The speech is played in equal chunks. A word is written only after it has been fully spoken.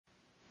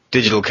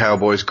Digital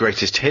Cowboys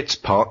Greatest Hits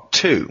Part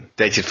 2,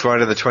 dated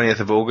Friday the 20th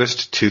of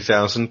August,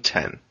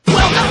 2010.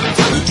 Welcome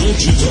to the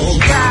Digital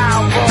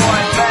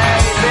Cowboys,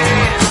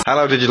 baby!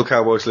 Hello Digital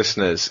Cowboys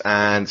listeners,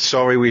 and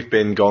sorry we've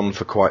been gone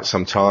for quite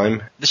some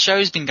time. The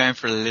show's been going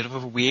for a little bit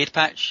of a weird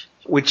patch.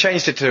 We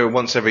changed it to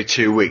once every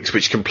 2 weeks,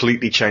 which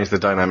completely changed the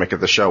dynamic of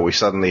the show. We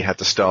suddenly had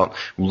to start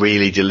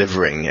really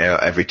delivering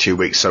every 2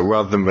 weeks, so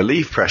rather than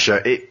relieve pressure,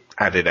 it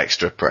added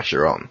extra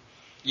pressure on.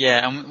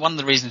 Yeah, and one of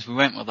the reasons we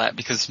went with that,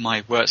 because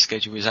my work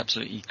schedule was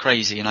absolutely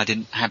crazy and I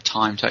didn't have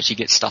time to actually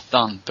get stuff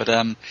done. But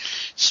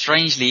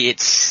strangely, it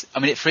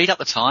freed up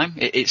the time.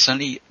 It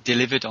certainly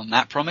delivered on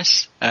that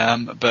promise,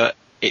 but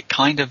it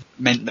kind of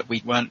meant that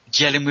we weren't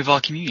gelling with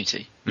our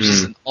community, which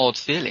is an odd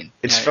feeling.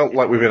 It's felt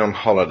like we've been on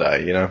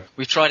holiday, you know.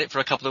 We've tried it for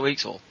a couple of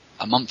weeks, or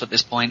a month at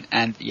this point,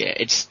 and yeah,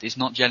 it's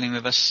not gelling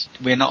with us.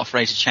 We're not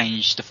afraid to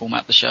change the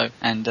format of the show,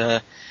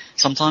 and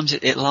sometimes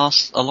it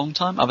lasts a long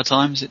time, other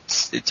times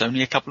it's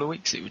only a couple of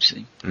weeks, it would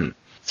seem.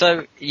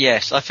 So,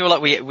 yes, I feel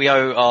like we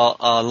owe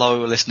our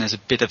loyal listeners a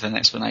bit of an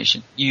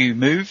explanation. You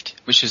moved,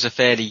 which was a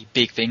fairly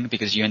big thing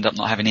because you end up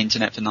not having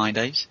internet for 9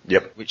 days.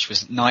 Yep. Which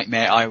was a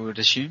nightmare, I would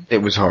assume. It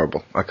was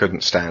horrible. I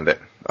couldn't stand it.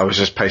 I was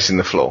just pacing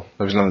the floor.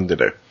 There was nothing to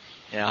do.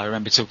 Yeah, I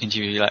remember talking to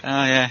you, you're like,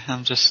 oh yeah,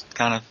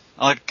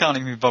 I can't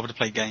even be bothered to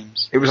play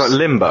games. It was like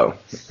limbo.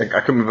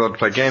 I couldn't be bothered to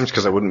play games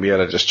because I wouldn't be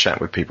able to just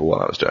chat with people while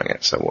I was doing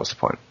it, so what's the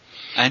point?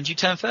 And you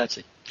turned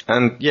 30.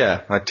 And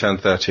yeah, I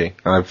turned 30.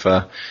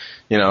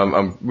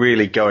 I'm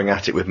really going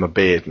at it with my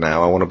beard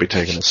now. I want to be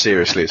taken as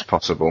seriously as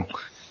possible.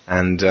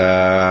 And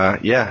no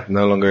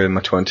longer in my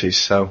 20s.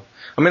 So,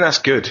 I mean, that's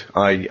good.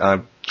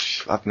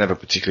 I've never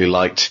particularly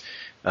liked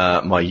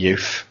my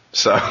youth.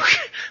 So,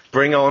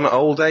 bring on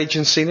old age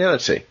and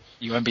senility.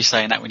 You won't be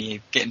saying that when you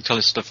get into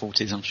close to the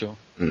 40s, I'm sure.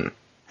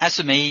 As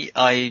for me,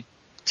 I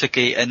took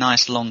a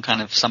nice long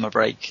kind of summer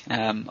break.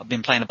 I've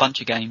been playing a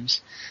bunch of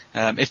games.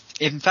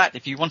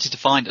 If you wanted to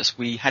find us,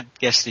 both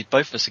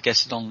of us had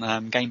guested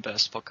on Game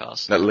Burst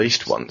podcast. At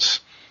least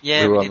once.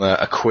 Yeah. We were on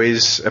a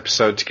quiz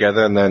episode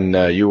together, and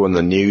then you were on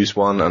the news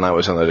one, and I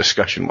was on the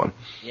discussion one.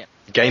 Yeah.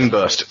 Game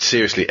Burst,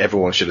 seriously,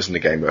 everyone should listen to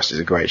Game Burst.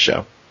 It's a great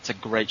show. It's a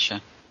great show.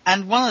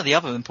 And one of the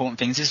other important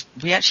things is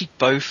we actually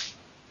both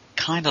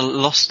kind of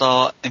lost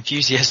our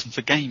enthusiasm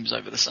for games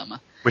over the summer.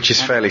 Which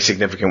is fairly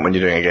significant when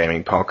you're doing a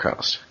gaming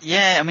podcast.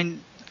 Yeah, I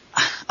mean,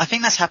 I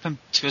think that's happened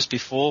to us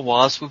before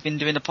whilst we've been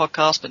doing the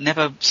podcast, but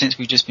never since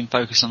we've just been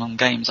focusing on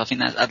games. I think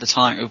that at the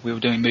time we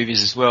were doing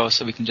movies as well,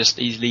 so we can just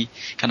easily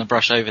kind of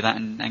brush over that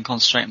and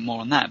concentrate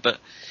more on that. But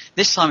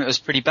this time it was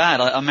pretty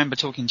bad. I remember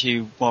talking to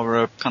you while we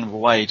were kind of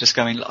away, just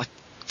going, I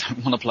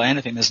don't want to play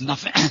anything. There's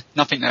nothing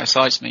that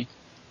excites me.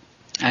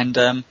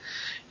 And,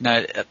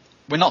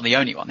 we're not the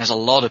only one. There's a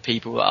lot of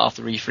people that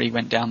after E3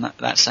 went down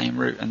that same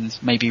route, and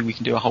maybe we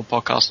can do a whole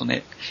podcast on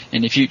it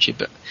in the future,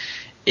 but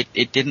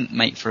it didn't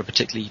make for a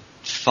particularly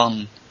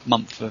fun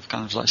month of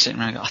kind of like sitting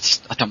around,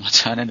 I don't want to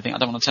turn anything. I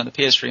don't want to turn the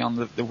PS3 on,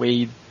 the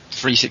Wii,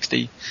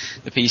 360,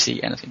 the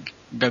PC, anything.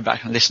 Go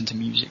back and listen to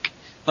music.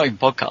 Not even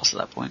podcasts at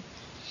that point.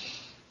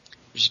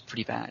 Which is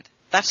pretty bad.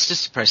 That's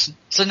just depressing.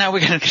 So now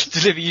we're going to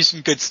deliver you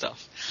some good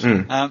stuff.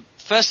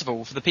 First of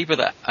all, for the people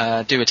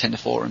that do attend the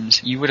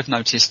forums, you would have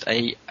noticed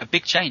a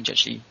big change,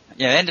 actually.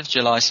 Yeah, end of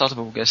July, start of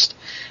August,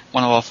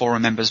 one of our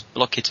forum members,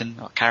 Block Kitten,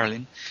 or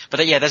Carolyn. But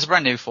there's a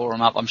brand new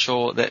forum up. I'm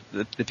sure that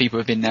the people who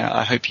have been there,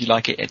 I hope you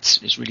like it.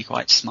 It's really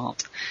quite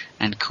smart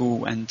and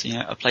cool, and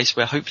a place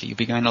where hopefully you'll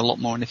be going a lot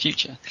more in the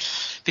future.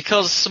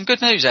 Because some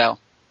good news, Al.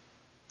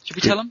 Should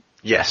we tell them?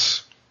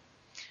 Yes.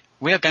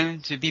 We are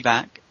going to be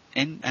back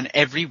in an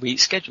every week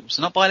schedule.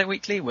 So not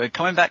bi-weekly, we're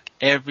coming back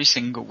every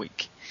single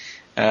week.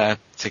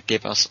 To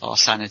give us our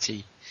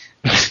sanity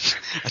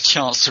a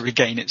chance to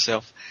regain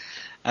itself.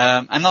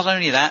 And not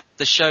only that,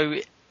 the show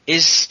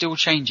is still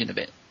changing a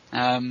bit.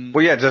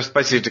 Just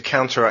basically to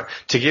counteract,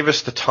 to give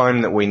us the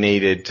time that we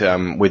needed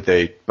with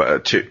the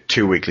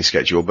two weekly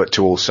schedule, but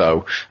to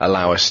also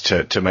allow us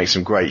to make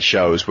some great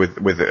shows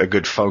with a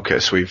good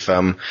focus. We've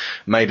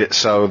made it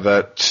so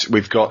that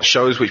we've got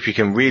shows which we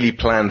can really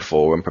plan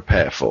for and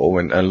prepare for,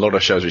 and a lot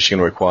of shows which are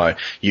going to require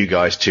you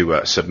guys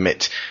to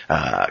submit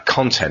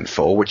content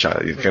for, which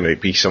are going to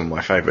be some of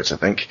my favourites, I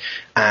think.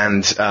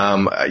 And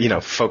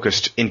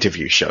focused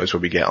interview shows where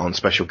we get on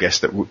special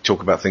guests that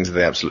talk about things that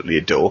they absolutely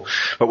adore.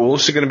 But we're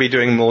also going to be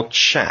doing more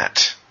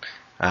chat,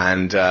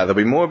 and there'll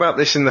be more about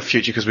this in the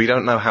future because we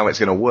don't know how it's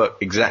going to work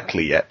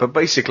exactly yet, but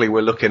basically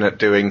we're looking at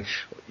doing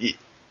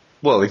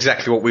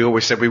exactly what we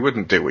always said we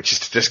wouldn't do, which is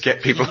to just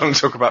get people on and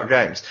talk about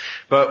games.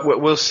 But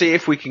we'll see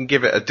if we can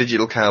give it a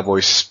Digital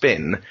Cowboys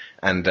spin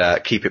and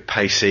keep it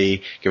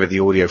pacey, give it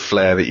the audio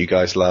flair that you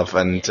guys love,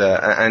 and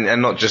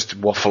not just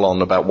waffle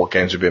on about what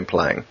games we've been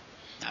playing.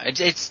 No,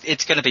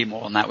 it's going to be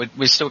more on that.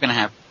 We're still going to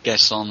have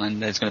guests on,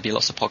 and there's going to be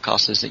lots of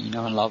podcasters that you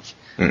know and love.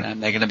 They're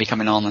going to be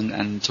coming on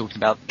and talking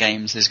about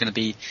games. There's going to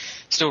be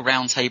still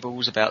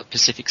roundtables about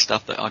specific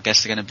stuff that our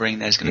guests are going to bring.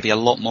 There's going to be a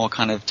lot more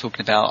kind of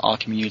talking about our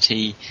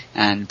community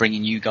and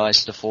bringing you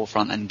guys to the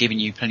forefront and giving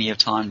you plenty of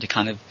time to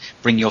kind of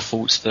bring your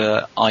thoughts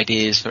for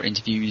ideas for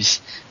interviews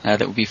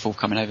that will be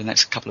forthcoming over the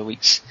next couple of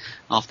weeks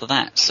after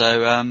that.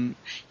 So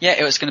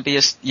it's going to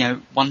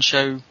be one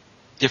show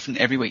different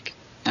every week.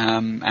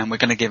 And we're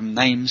going to give them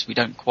names. We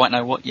don't quite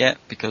know what yet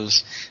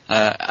because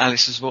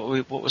Alice, what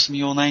were some of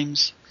your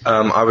names?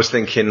 I was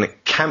thinking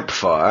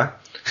Campfire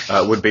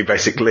would be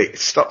basically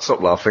stop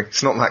laughing.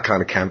 It's not that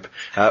kind of camp.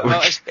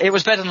 It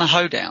was better than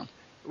Hoedown.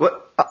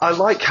 Well, I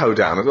like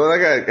Hoedown.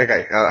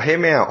 Okay, hear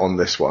me out on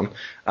this one.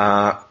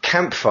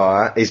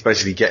 Campfire is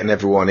basically getting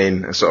everyone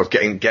in and sort of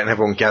getting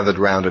everyone gathered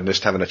round and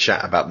just having a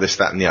chat about this,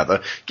 that, and the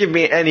other. Give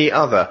me any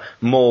other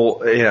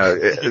more,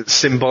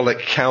 symbolic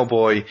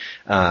cowboy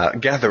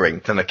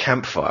gathering than a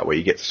campfire where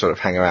you get to sort of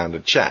hang around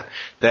and chat.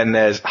 Then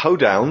there's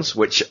Hoedowns,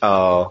 which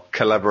are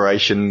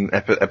collaboration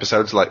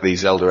episodes like the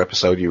Zelda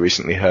episode you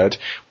recently heard.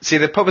 See,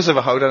 the purpose of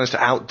a Hoedown is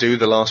to outdo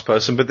the last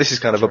person, but this is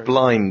kind of a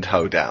blind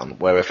Hoedown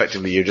where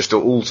effectively you're just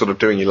all sort of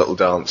doing your little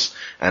dance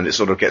and it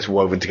sort of gets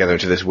woven together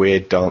into this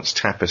weird dance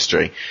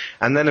tapestry.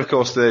 And then, of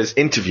course, there's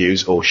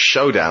interviews or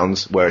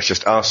showdowns where it's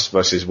just us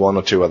versus one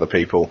or two other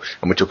people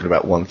and we're talking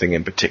about one thing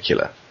in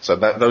particular. So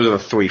those are the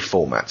three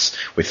formats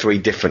with three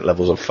different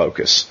levels of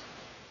focus.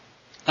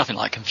 Nothing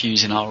like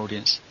confusing our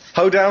audience.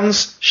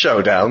 Hoedowns,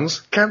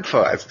 showdowns,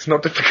 campfires. It's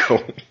not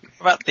difficult. What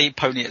about the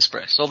Pony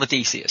Express or the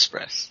DC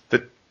Express?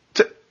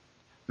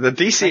 The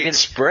DC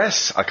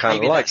Express I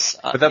kind of like,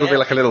 but that'll be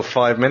like a little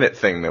 5-minute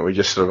thing that we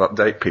just sort of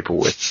update people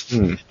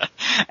with.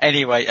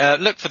 Anyway,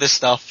 look for this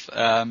stuff.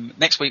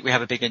 Next week we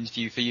have a big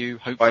interview for you,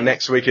 hopefully. By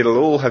next week it'll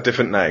all have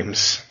different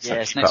names.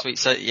 Yes, next week.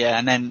 So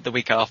and then the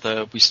week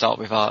after we start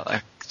with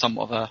our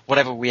somewhat of a,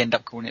 whatever we end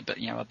up calling it, but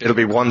it'll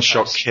be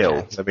one-shot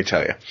kill, let me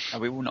tell you. No,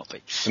 we will not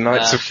be. The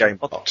Knights of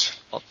Gamelot.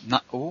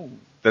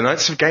 The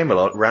Knights of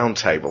Gamelot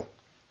Roundtable.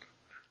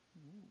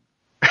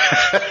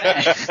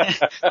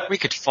 We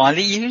could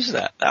finally use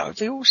that. That would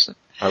be awesome.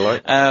 I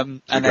like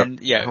and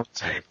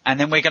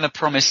then we're going to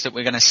promise that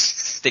we're going to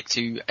stick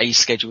to a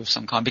schedule of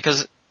some kind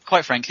because,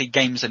 quite frankly,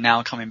 games are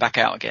now coming back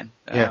out again.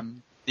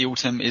 The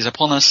autumn is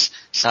upon us,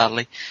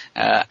 sadly,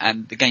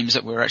 and the games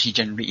that we're actually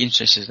generally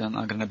interested in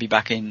are going to be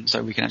back in,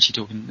 so we can actually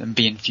talk and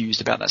be enthused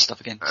about that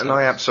stuff again. And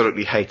I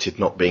absolutely hated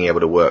not being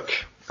able to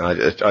work. I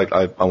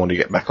want to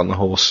get back on the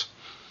horse.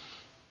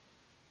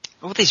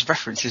 All these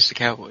references to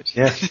Cowboys.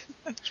 Yeah.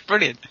 It's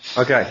brilliant.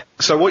 Okay,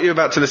 so what you're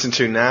about to listen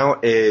to now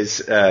is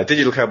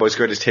Digital Cowboys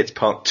Greatest Hits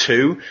Part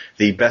 2,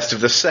 the best of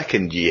the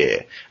second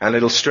year. And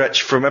it'll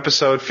stretch from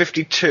episode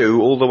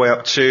 52 all the way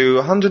up to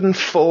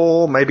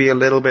 104, maybe a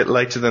little bit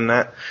later than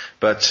that.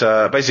 But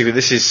basically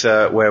this is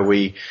where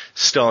we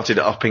started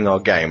upping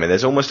our game. And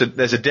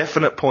there's a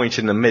definite point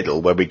in the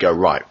middle where we go,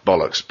 right,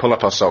 bollocks, pull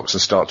up our socks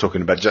and start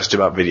talking about just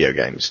about video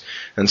games.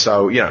 And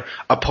so,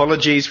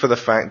 apologies for the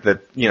fact that,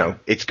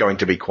 it's going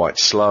to be quite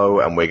slow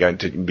and we're going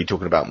to be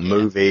talking about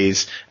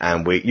movies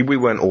and we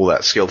weren't all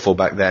that skillful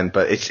back then,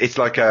 but it's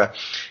like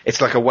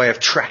a way of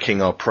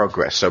tracking our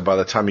progress. So by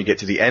the time you get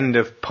to the end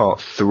of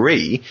part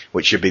 3,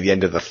 which should be the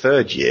end of the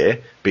third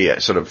year, be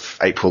it sort of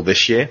April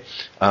this year,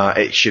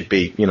 it should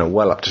be,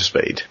 well up to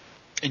speed.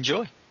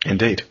 Enjoy.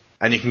 Indeed.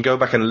 And you can go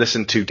back and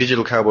listen to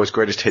Digital Cowboys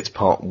Greatest Hits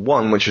Part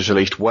 1, which was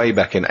released way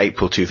back in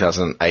April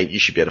 2008. You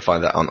should be able to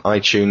find that on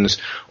iTunes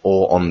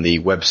or on the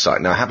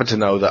website. Now, I happen to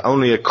know that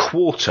only a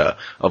quarter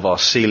of our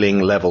ceiling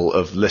level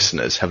of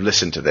listeners have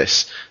listened to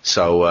this.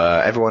 So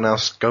everyone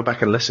else, go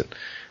back and listen.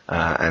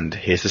 And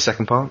here's the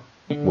second part.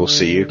 We'll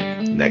see you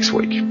next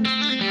week.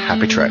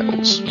 Happy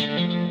trails.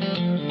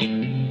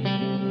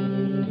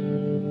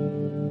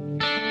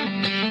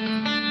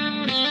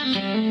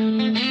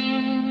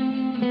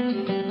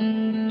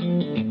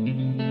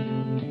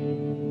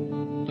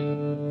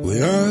 We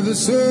are the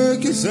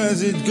circus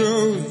as it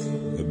goes,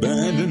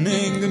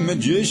 abandoning the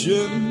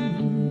magician.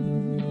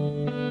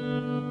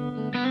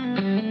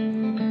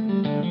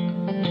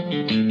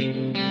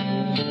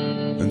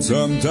 And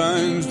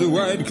sometimes the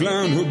white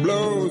clown who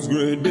blows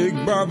great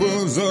big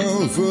bubbles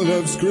all full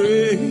of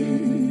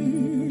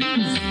screams.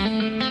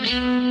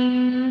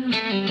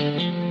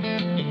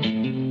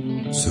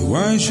 So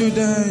why should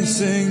I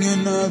sing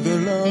another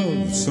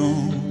love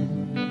song?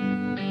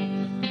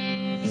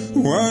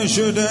 Why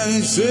should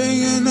I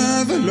sing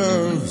another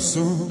love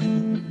song?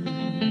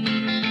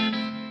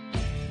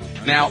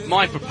 Now,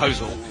 my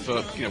proposal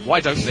for, why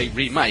don't they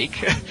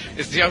remake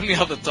is the only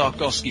other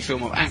Tarkovsky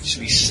film I've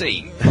actually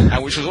seen,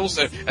 which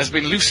has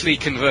been loosely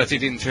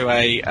converted into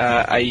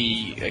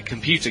a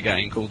computer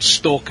game called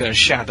Stalker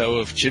Shadow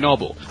of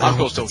Chernobyl. I'm of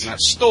course talking about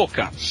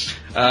Stalker.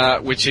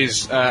 which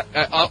is I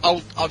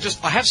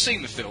have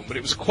seen the film, but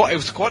it was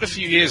quite a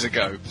few years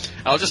ago.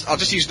 I'll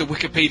just use the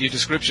Wikipedia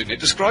description. It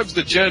describes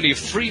the journey of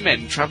three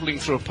men travelling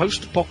through a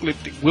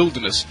post-apocalyptic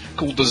wilderness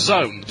called the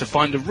Zone to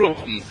find a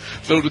room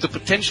filled with the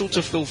potential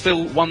to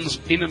fulfil one's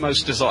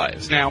innermost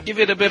desires. Now, give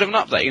it a bit of an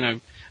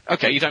update.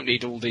 Okay, you don't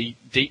need all the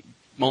deep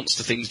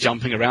monster things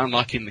jumping around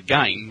like in the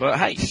game, but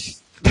hey.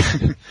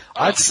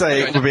 I'd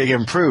say it would be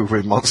improved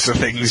with monster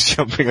things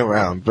jumping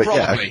around, but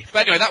probably. yeah.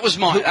 But anyway, that was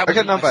my.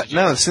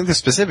 It's in the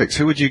specifics.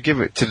 Who would you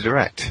give it to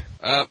direct?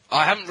 I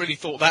haven't really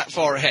thought that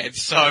far ahead,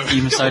 so.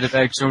 Even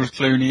Soderbergh, George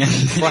Clooney.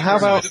 Well, how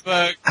about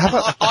Soderbergh?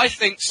 I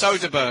think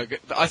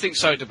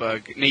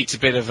Soderbergh needs a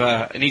bit of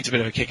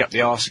a kick up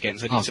the arse again.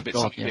 So it needs a bit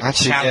something. Yeah.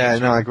 Actually, yeah,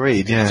 no, I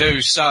agreed. Yeah. Do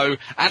so.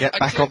 And get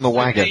back on the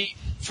wagon.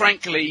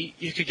 Frankly,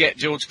 you could get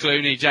George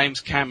Clooney,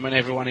 James Cameron,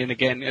 everyone in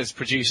again as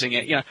producing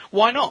it.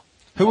 Why not?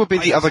 Who would be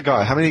the other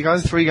guy? How many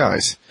guys? 3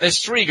 guys.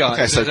 There's 3 guys.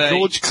 Okay, so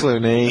George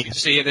Clooney. You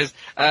see, there's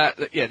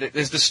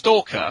the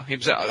stalker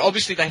himself.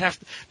 Obviously, they have.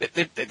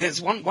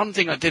 There's one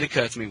thing that did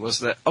occur to me was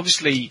that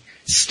obviously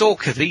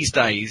stalker these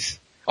days.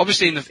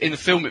 Obviously, in the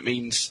film, it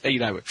means a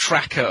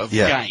tracker of the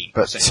game.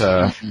 But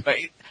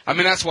I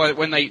mean, that's why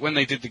when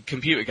they did the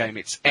computer game,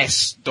 it's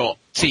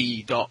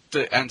S.T.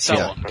 and so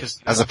on.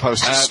 As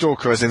opposed to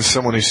stalker, as in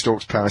someone who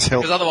stalks Paris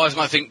Hilton. Because otherwise, I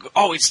might think,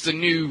 it's the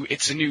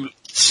new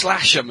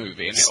slasher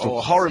movie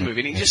or horror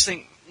movie, and you just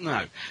think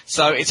no.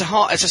 So it's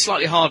a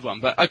slightly hard one,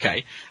 but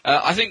okay.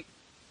 I think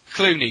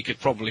Clooney could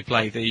probably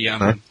play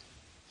the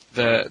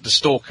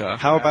stalker.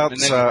 How about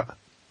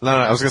No,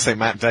 I was going to say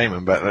Matt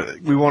Damon, but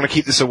we want to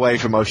keep this away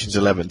from Ocean's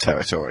 11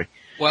 territory.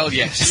 Well,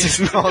 yes. This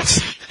is not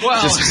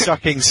just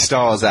sucking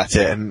stars at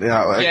it, and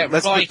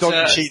let's put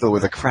Don Cheadle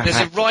with a crap. There's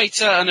a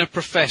writer and a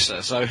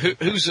professor. So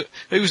who's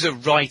a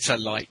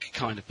writer-like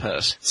kind of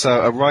person?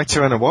 So a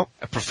writer and a what?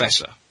 A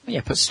professor.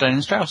 Yeah, put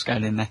Stellan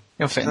Skarsgård in there.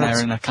 He'll fit in there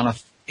in a kind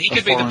of. He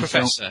could be the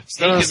professor.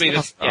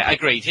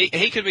 Agreed.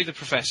 He could be the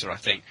professor, I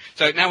think.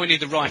 So now we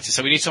need the writer.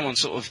 So we need someone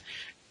sort of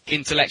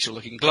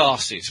intellectual-looking,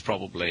 glasses,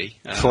 probably.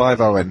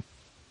 Clive Owen.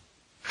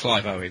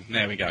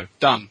 There we go.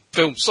 Done.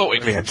 Film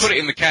sorted. Brilliant. Put it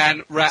in the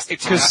can.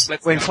 Because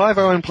when Clive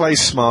Owen plays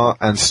smart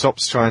and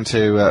stops trying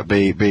to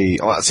be.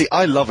 See,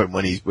 I love him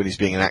when he's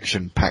being an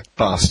action-packed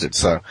bastard.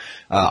 So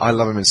I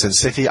love him in Sin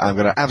City. I'm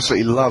going to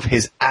absolutely love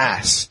his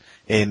ass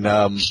in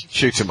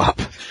Shoot 'Em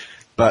Up.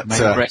 But may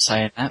regret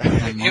saying that.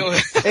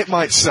 It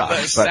might suck.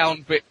 But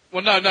sound bit.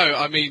 Well, no.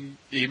 I mean,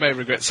 you may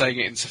regret saying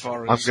it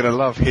insofar as I'm going to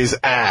love his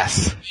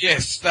ass.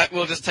 Yes,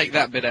 we'll just take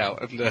that bit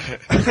out and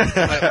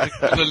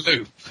the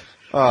loop.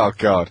 Oh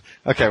God.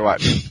 Okay, right.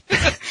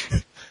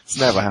 It's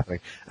never happening.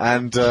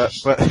 And but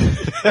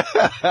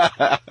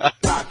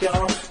Stop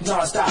y'all,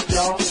 non-stop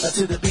y'all,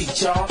 to the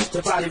beat y'all,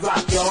 the body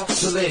rock y'all,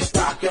 so let's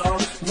stop y'all,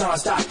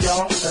 non-stop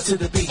y'all, to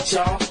the beat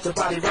y'all, the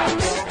body rock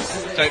y'all.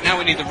 So now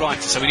we need the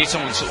writer, so we need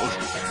someone sort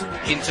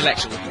of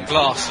intellectual with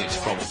glasses,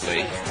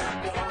 probably.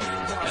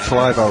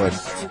 Clive Owen.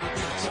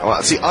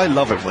 See, I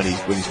love him when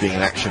he's being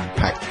an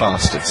action-packed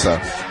bastard. So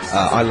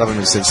I love him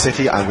in Sin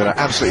City. I'm going to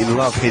absolutely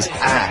love his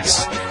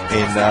ass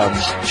in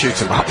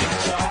Shoot 'Em Up.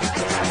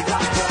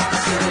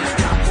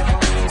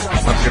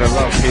 I'm going to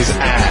love his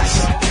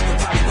ass.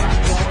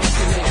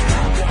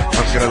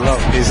 I'm going to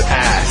love his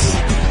ass.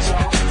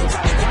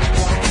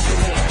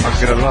 I'm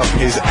going to love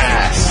his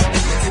ass.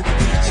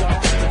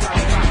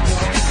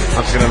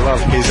 I'm going to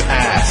love his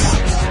ass.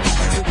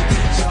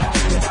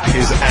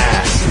 His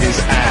ass. His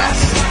ass.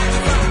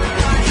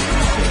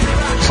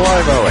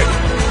 Clive Owen.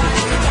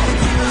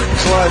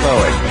 Clive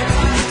Owen.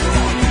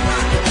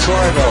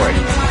 Clive Owen.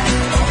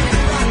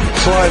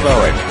 Clive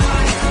Owen.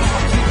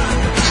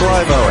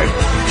 Clive Owen.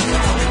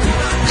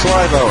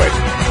 Clive Owen.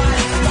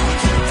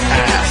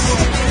 Ass.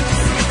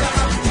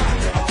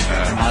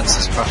 That's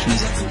just crushing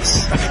his ass.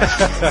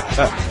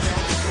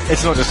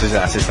 It's not just his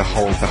ass, it's the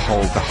whole of him.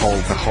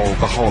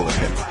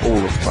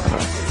 All of Clive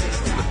Owen.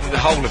 The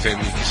whole of him,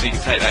 so you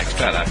can take that,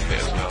 extract that bit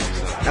as well.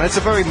 So. And it's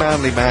a very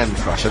manly man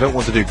crush. I don't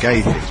want to do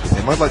gay things with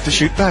him. I'd like to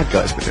shoot bad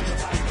guys with him.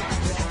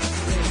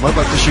 I'd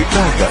like to shoot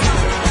bad guys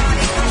with him.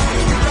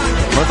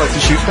 I'd like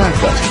to shoot bad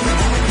guys with him.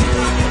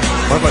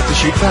 I'd like to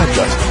shoot bad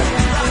guys with him.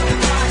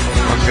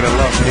 I'm gonna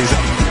love his.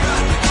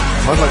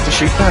 I'd like to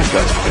shoot bad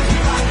guys with him.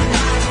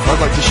 I'd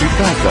like to shoot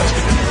bad guys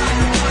with him.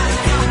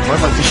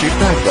 I'd like to shoot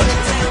bad guys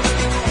with him.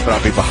 But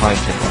I'd be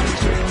behind him while he's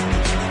doing it.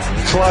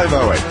 Clive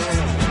Owen.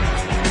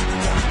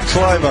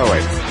 Clive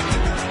Owen.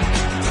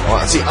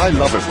 See, I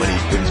love it when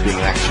he's being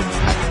an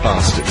action-packed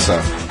bastard,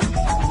 so.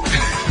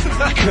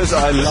 Because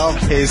I love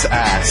his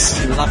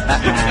ass. You love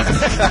that man.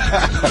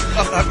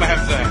 Love that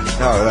man's ass.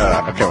 No.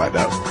 Okay, right,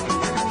 no.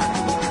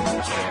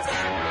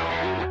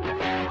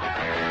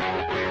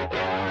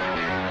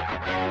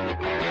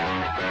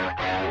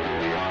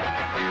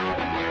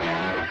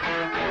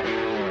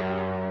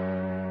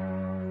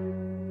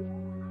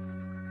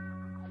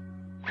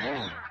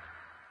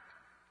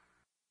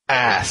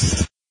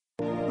 Ass.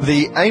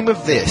 The aim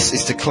of this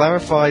is to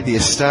clarify the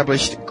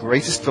established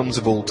greatest films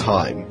of all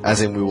time,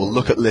 as in we will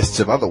look at lists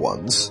of other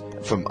ones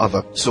from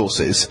other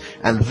sources,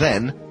 and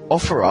then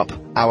offer up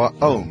our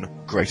own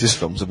greatest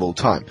films of all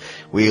time.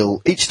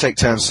 We'll each take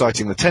turns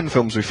citing the 10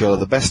 films we feel are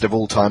the best of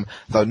all time,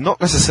 though not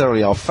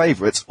necessarily our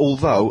favourites,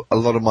 although a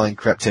lot of mine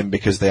crept in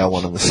because they are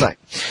one and the same.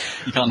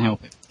 You can't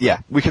help it. Yeah,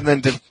 we can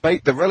then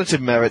debate the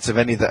relative merits of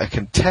any that are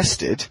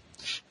contested,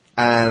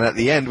 and at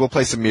the end we'll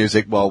play some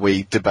music while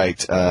we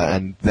debate,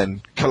 and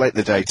then collate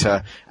the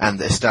data and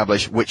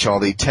establish which are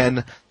the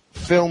 10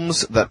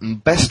 films that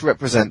best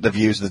represent the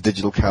views of the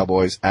Digital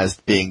Cowboys as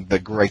being the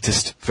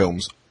greatest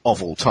films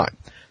of all time.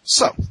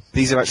 So,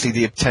 these are actually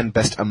the 10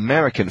 best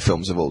American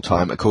films of all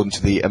time, according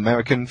to the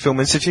American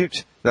Film Institute.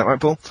 Is that right,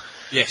 Paul?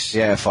 Yes.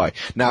 Yeah, fine.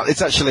 Now,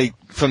 it's actually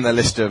from their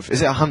list of,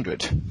 is it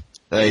 100?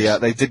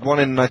 They did one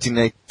in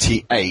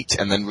 1988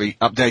 and then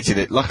updated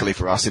it, luckily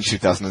for us, in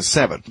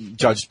 2007.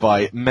 Judged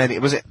by many,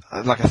 was it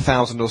like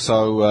 1,000 or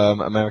so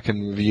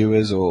American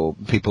reviewers or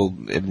people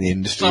in the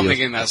industry? Something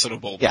in that sort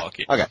of ballpark.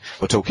 Yeah. Okay.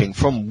 We're talking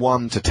from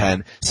 1 to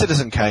 10.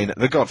 Citizen Kane,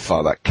 The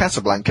Godfather,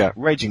 Casablanca,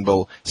 Raging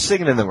Bull,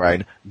 Singing in the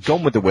Rain,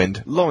 Gone with the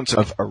Wind, Lawrence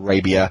of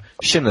Arabia,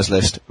 Schindler's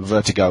List,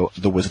 Vertigo,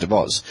 The Wizard of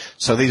Oz.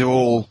 So these are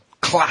all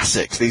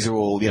classics. These are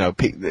all,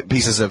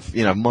 pieces of,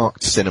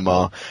 marked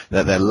cinema.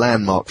 They're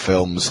landmark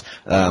films.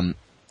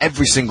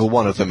 Every single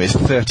one of them is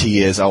 30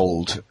 years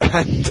old,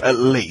 and at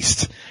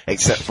least,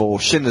 except for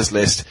Schindler's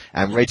List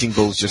and Raging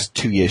Bull's just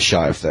 2 years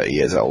shy of 30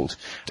 years old.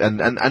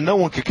 And no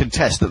one could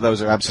contest that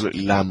those are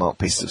absolutely landmark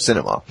pieces of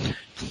cinema.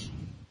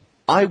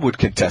 I would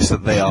contest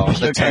that they are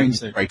the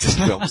 10 greatest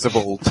films of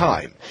all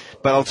time.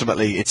 But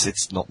ultimately,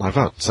 it's not my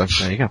vote, so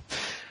there you go.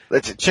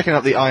 Checking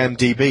out the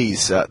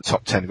IMDb's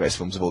top 10 greatest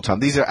films of all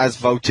time. These are as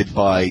voted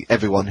by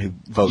everyone who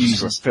votes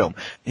for a film.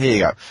 Here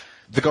you go.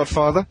 The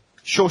Godfather,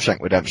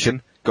 Shawshank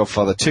Redemption,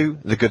 Godfather 2,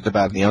 The Good, the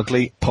Bad and the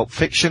Ugly, Pulp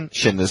Fiction,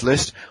 Schindler's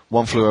List,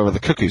 One Flew Over the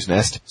Cuckoo's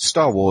Nest,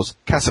 Star Wars,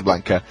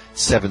 Casablanca,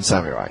 Seven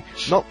Samurai.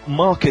 Not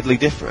markedly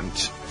different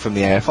from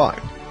the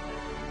AFI.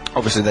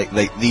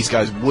 Obviously, these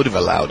guys would have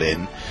allowed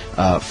in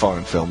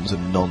foreign films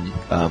and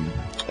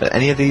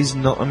any of these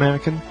not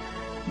American?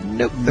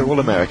 Nope, they're all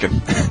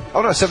American.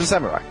 Oh no, Seven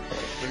Samurai.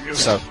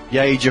 So,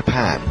 yay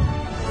Japan.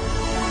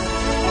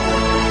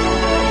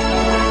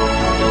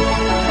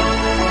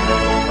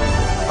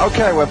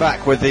 Okay, we're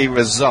back with the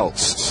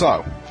results.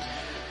 So,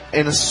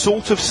 in a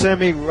sort of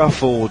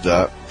semi-rough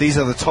order, these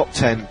are the top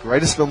 10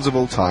 greatest films of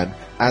all time,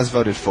 as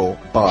voted for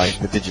by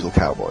the Digital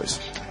Cowboys.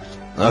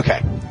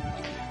 Okay.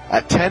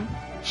 At 10,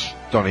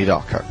 Donnie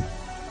Darko.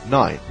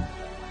 9,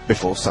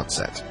 Before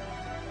Sunset.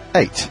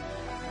 8,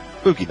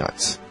 Boogie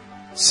Nights.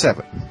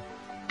 7,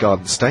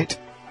 Garden State.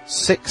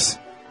 6,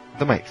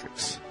 The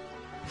Matrix.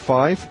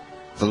 5,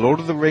 The Lord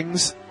of the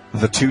Rings,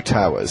 The Two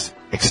Towers,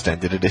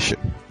 Extended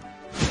Edition.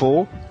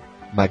 4,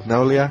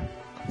 Magnolia.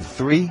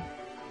 3,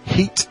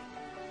 Heat.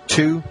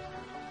 2,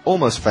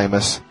 Almost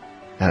Famous.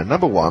 And at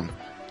number 1,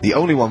 the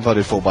only one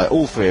voted for by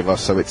all three of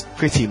us, so it's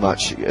pretty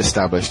much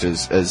established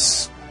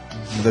as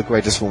the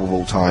greatest film of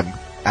all time,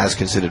 as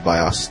considered by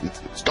us.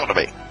 It's got to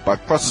be, by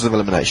process of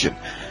elimination,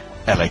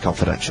 LA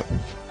Confidential.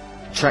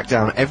 Track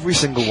down every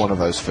single one of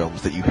those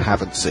films that you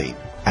haven't seen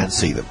and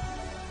see them,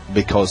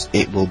 because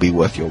it will be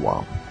worth your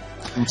while.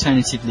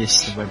 Alternative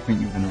list of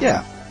everything you're going to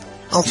Yeah.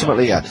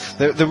 Ultimately, yeah.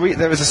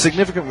 There is a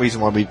significant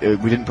reason why we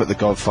didn't put The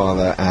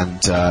Godfather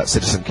and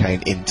Citizen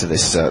Kane into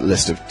this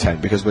list of 10,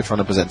 because we're trying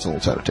to present an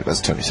alternative,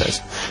 as Tony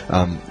says.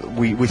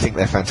 We think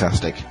they're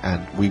fantastic,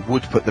 and we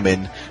would put them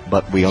in,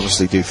 but we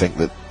honestly do think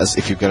that as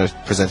if you're going to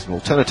present an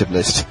alternative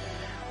list,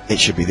 it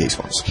should be these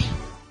ones.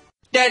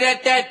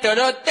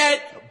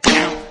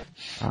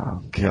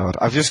 Oh God!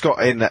 I've just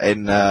got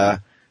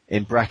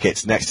in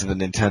brackets next to the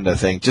Nintendo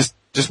thing,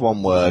 just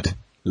one word: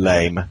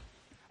 lame.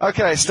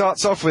 Okay, it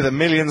starts off with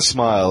 1,000,000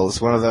 smiles,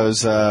 one of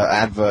those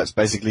adverts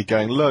basically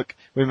going, look,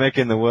 we're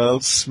making the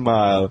world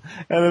smile,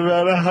 and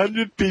about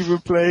 100 people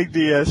playing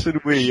DS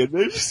and Wii, and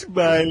they're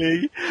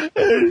smiling, and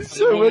it's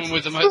so the woman much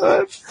with the fun.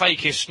 most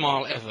fakest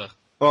smile ever.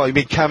 Oh, you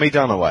mean Cammie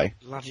Dunaway?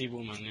 Bloody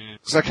woman, yeah.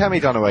 So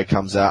Cammie Dunaway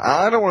comes out.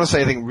 I don't want to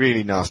say anything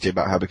really nasty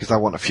about her because I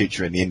want a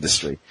future in the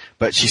industry,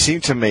 but she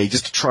seemed to me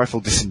just a trifle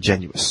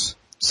disingenuous.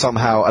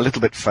 Somehow a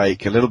little bit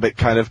fake, a little bit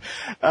kind of,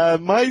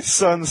 my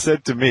son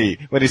said to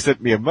me when he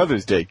sent me a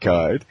Mother's Day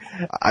card,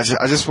 I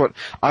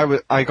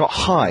got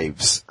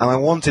hives, and I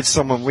wanted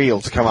someone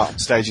real to come up on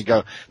stage and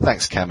go,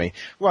 thanks Cammie.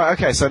 Right,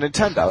 okay, so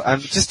Nintendo, and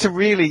just to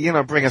really,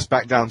 bring us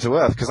back down to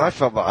earth, because I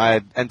felt that I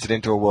had entered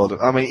into a world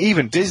of,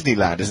 even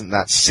Disneyland isn't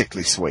that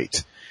sickly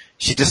sweet.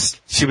 She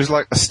was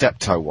like a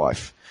steptoe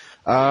wife.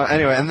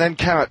 Anyway, and then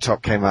Carrot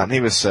Top came out, and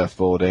he was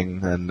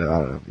surfboarding,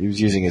 and he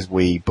was using his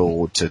Wii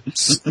board to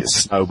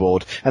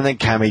snowboard, and then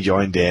Cammie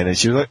joined in, and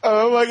she was like,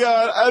 oh my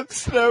god, I'm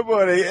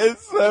snowboarding,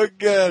 it's so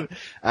good!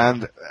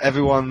 And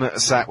everyone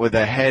sat with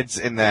their heads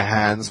in their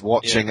hands,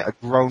 watching a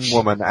grown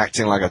woman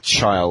acting like a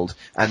child,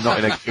 and not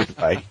in a good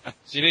way.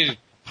 She needed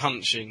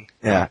punching.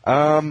 Yeah.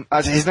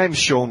 His name's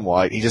Sean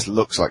White. He just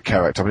looks like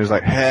Carrot Top. He was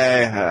like,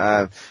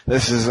 hey,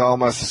 this is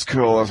almost as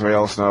cool as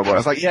real snowboard. I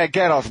was like, yeah,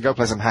 get off and go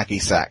play some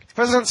hacky sack.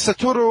 President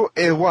Satoru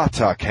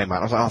Iwata came out.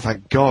 I was like, oh,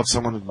 thank God,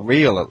 someone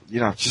real,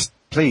 just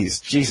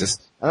please, Jesus.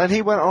 And then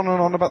he went on and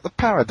on about the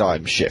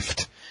paradigm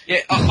shift. Yeah,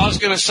 I was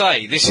going to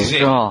say, this is it.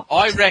 God.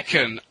 I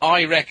reckon,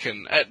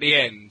 at the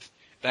end,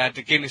 they had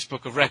the Guinness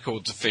Book of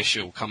Records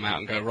official come out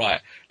and go,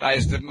 right, that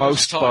is the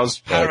most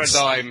buzzwords.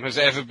 paradigm has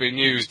ever been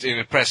used in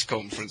a press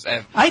conference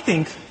ever. I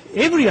think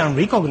everyone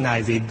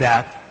recognizes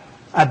that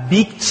a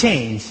big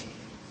change,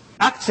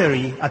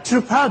 actually a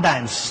true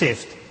paradigm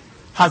shift,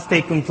 has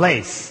taken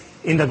place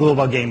in the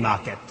global game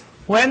market.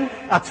 When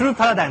a true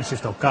paradigm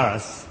shift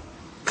occurs,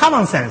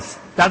 common sense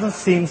doesn't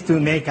seem to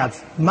make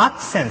as much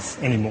sense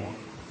anymore.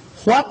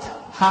 What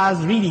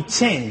has really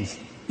changed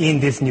in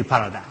this new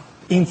paradigm?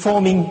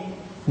 Informing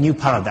new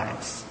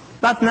paradigms.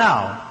 But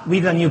now,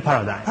 with a new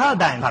paradigm,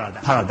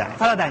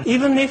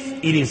 even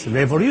if it is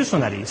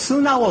revolutionary,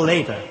 sooner or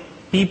later,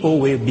 people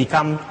will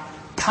become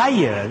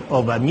tired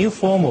of a new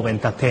form of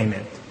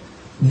entertainment.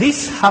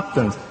 This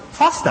happens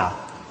faster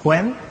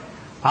when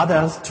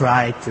others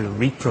try to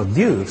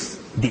reproduce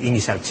the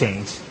initial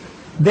change.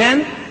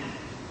 Then,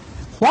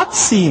 what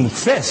seemed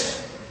fresh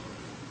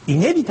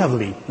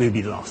inevitably will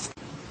be lost.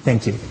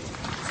 Thank you.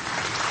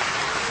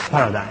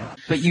 Paradigm.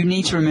 But you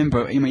need to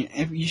remember, I mean,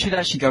 you should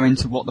actually go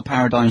into what the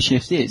paradigm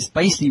shift is.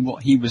 Basically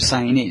what he was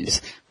saying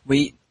is,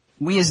 we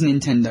as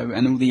Nintendo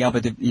and all the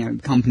other,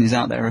 companies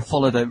out there have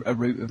followed a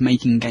route of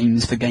making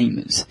games for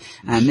gamers.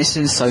 And this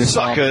is so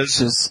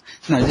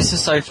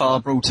far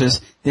brought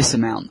us this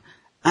amount.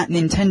 At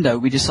Nintendo,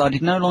 we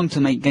decided no longer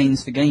to make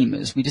games for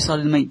gamers. We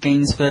decided to make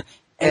games for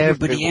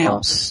everybody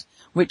else,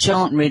 which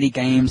aren't really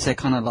games. They're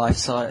kind of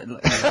lifestyle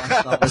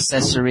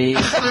accessories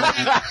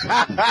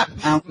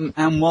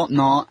and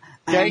whatnot.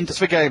 Games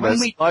for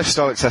gamers,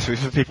 lifestyle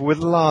accessories for people with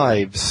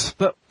lives.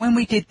 But when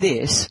we did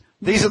this,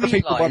 these are the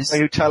people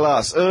who tell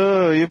us,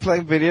 oh, you're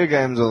playing video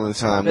games all the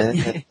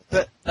time.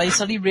 But they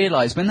suddenly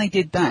realised when they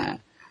did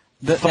that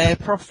their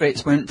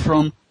profits went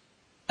from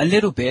a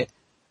little bit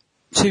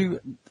to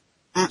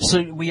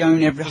absolutely we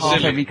own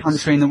every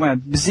country in the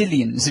world.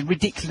 Bazillions, a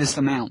ridiculous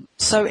amount.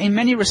 So in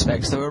many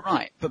respects they were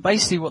right. But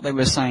basically what they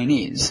were saying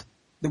is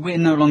that we're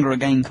no longer a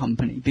game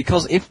company.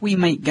 Because if we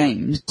make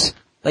games,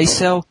 they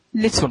sell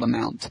little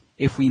amount.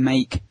 If we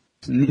make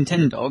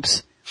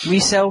Nintendogs, we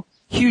sell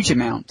huge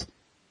amount.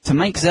 To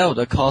make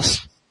Zelda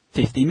costs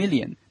 50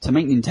 million. To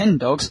make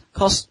Nintendogs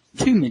costs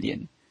 2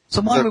 million.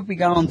 So why would we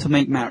go on to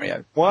make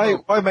Mario? Why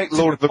make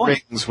Lord of the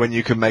Rings when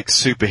you can make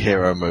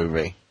superhero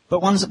movie?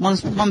 But one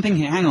thing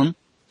here, hang on.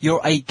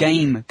 You're a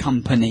game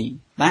company.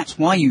 That's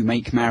why you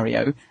make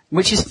Mario,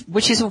 which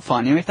is all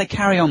fine. If they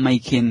carry on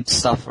making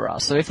stuff for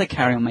us, so if they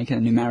carry on making a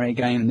new Mario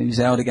game, a new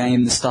Zelda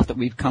game, the stuff that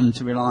we've come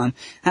to rely on,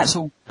 that's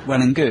all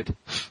well and good.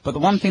 But the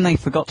one thing they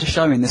forgot to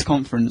show in this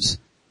conference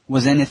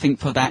was anything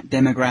for that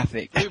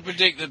demographic. We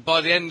predict that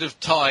by the end of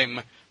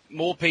time,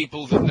 more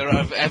people than there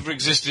have ever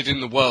existed in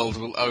the world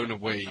will own a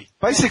Wii.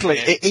 Basically,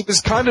 it was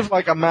kind of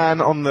like a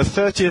man on the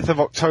 30th of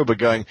October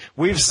going,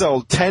 we've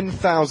sold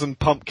 10,000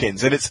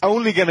 pumpkins and it's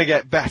only going to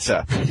get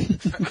better.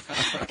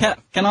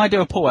 Can I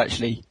do a poll,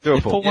 actually? Do a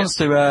if poll. Paul wants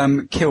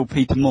to kill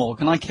Peter Moore,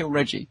 can I kill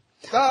Reggie?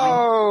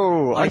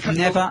 No! I've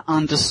never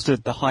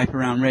understood the hype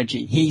around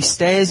Reggie. He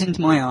stares into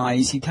my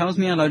eyes, he tells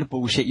me a load of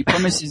bullshit, he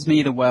promises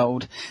me the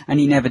world, and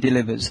he never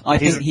delivers. I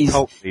think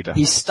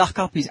he's stuck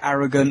up, he's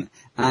arrogant,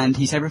 and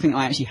he's everything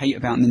I actually hate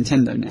about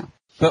Nintendo now.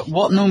 But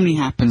what normally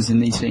happens in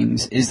these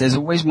things is there's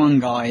always one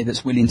guy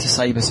that's willing to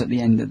save us at the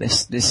end of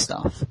this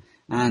stuff.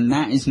 And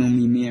that is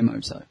normally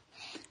Miyamoto.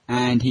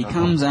 And he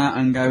comes out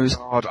and goes,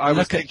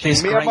 look at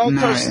this great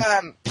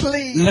Mario.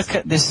 Please. Look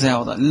at this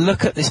Zelda.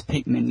 Look at this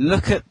Pikmin.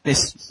 Look at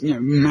this,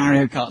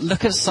 Mario Kart.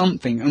 Look at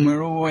something. And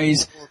we're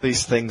always,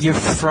 these things. You've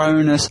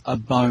thrown us a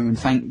bone.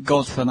 Thank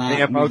God for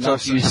that. Miyamoto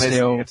is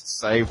here to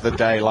save the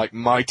day like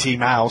Mighty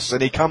Mouse.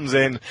 And he comes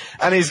in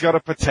and he's got a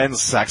pretend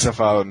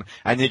saxophone.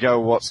 And you go,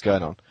 what's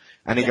going on?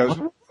 And he goes,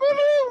 and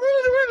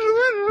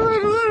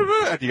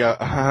you go,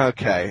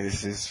 okay,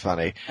 this is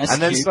funny. That's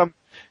and then cute. some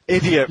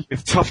idiot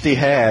with tufty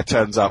hair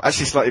turns up,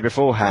 actually slightly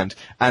beforehand,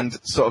 and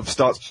sort of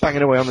starts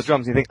banging away on the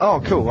drums. And you think,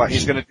 oh, cool, right,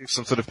 he's going to do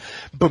some sort of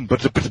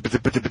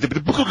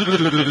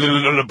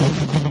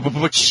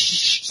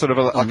sort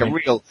of like a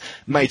real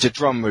major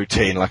drum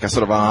routine, like a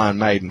sort of Iron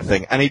Maiden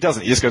thing. And he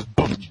doesn't. He just goes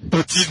boom,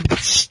 boom,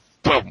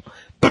 boom,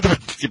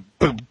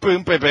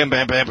 boom, bang, bang,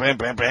 bang, bang,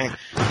 bang, bang.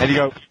 And you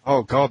go,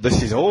 oh God,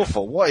 this is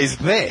awful. What is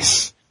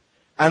this?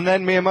 And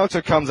then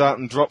Miyamoto comes out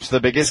and drops the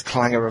biggest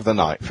clanger of the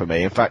night for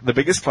me. In fact, the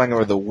biggest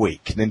clanger of the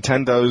week.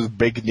 Nintendo's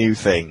big new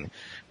thing.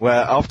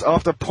 Where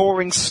after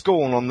pouring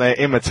scorn on their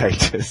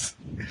imitators,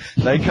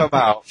 they come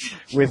out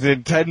with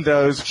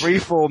Nintendo's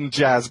freeform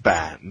jazz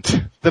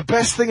band. The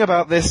best thing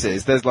about this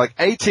is there's like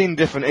 18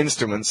 different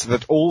instruments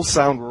that all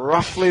sound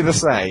roughly the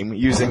same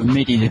using a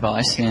MIDI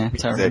device, yeah,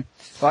 terrible.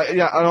 Like,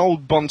 an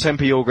old Bon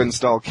Tempi organ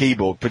style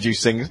keyboard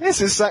producing, this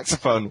is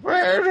saxophone,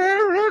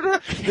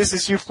 this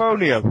is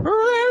euphonium.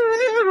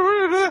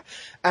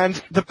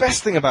 And the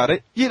best thing about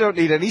it, you don't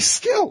need any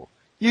skill.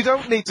 You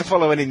don't need to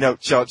follow any note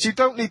charts. You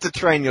don't need to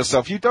train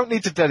yourself. You don't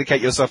need to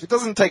dedicate yourself. It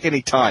doesn't take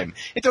any time.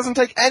 It doesn't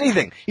take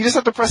anything. You just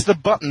have to press the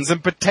buttons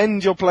and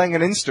pretend you're playing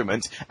an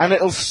instrument, and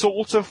it'll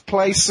sort of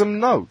play some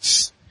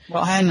notes.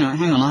 Well, hang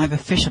on. I have a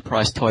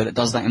Fisher-Price toy that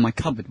does that in my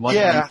cupboard. Why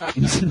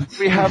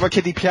We have a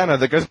kiddie piano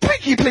that goes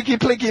plinky, plinky,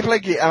 plinky,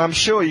 plinky, and I'm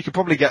sure you could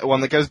probably get one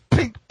that goes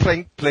plink,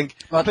 plink, plink,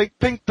 plink,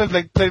 plink,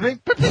 plink, plink,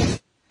 plink,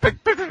 plink.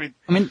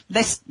 I mean,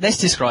 let's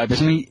describe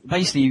it. I mean,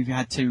 basically, you've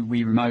had 2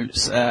 Wii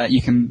remotes.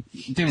 You can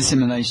do a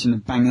simulation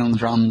of banging on the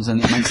drums,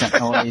 and it makes that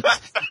noise.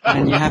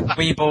 And you have a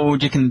Wii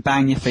board. You can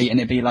bang your feet,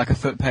 and it'd be like a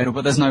foot pedal.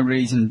 But there's no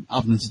reason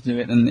other than to do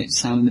it, and it's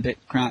sounding a bit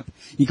crap.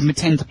 You can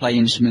pretend to play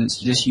instruments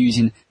just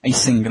using a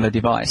singular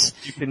device.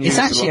 It's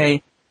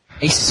actually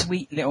a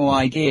sweet little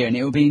idea, and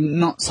it would be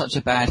not such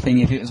a bad thing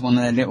if it was one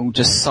of their little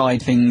just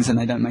side things, and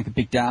they don't make a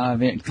big deal out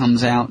of it. It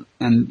comes out,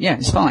 and yeah,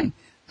 it's fine.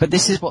 But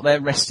this is what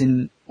they're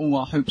resting all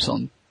our hopes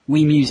on.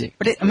 Wii Music.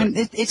 But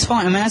it's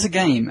fine. I mean, as a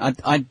game,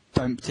 I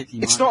don't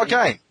particularly It's not a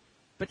game.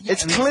 But yeah,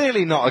 It's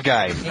clearly not a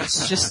game.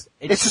 It's just...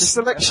 It's a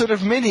selection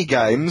of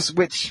mini-games,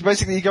 which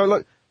basically you go,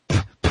 look,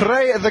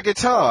 play the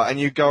guitar,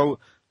 and you go,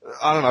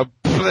 I don't know,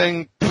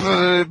 pling,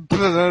 pling,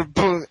 pling,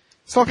 pling.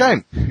 It's not a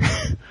game.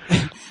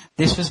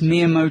 This was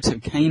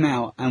Miyamoto came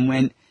out and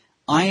went,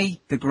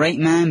 the great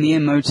man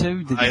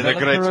Miyamoto, the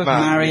developer of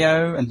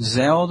Mario and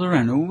Zelda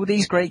and all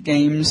these great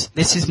games,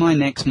 this is my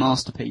next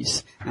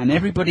masterpiece. And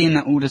everybody in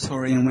that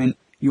auditorium went,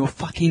 you're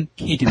fucking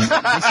kidding me. This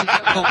is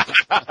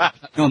not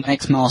your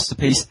next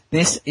masterpiece.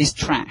 This is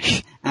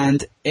trash.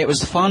 And it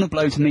was the final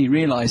blow to me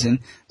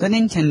realizing that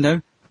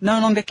Nintendo no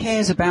longer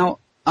cares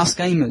about us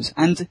gamers.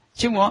 And do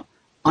you know what?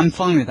 I'm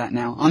fine with that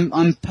now.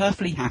 I'm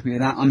perfectly happy with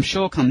that. I'm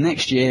sure come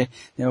next year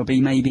there will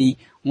be maybe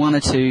 1 or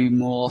 2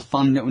 more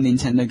fun little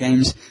Nintendo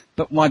games.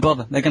 But why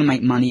bother? They're going to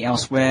make money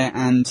elsewhere,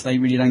 and they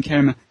really don't care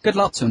anymore. Good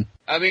luck to them.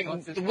 I mean,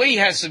 the Wii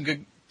has some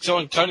good...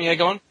 Sorry, Tony, yeah,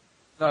 go on.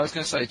 No, I was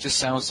going to say, it just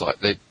sounds like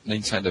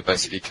Nintendo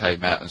basically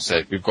came out and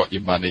said, we've got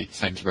your money,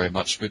 thank you very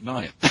much, good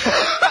night.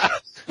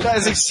 That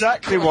is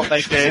exactly what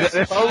they did.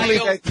 If only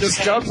they'd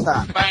just done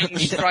that. Bang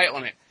straight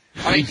on it.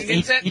 I mean,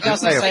 he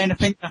doesn't say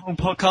anything the whole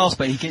podcast,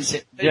 but he gets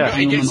it. Yeah,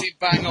 he gets it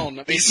bang on.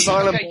 I mean,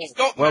 silent. You've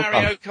got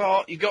Mario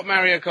Kart, you've got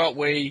Mario Kart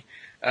Wii.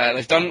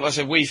 They've done, like I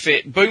said, Wii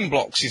Fit. Boom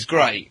Blocks is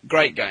great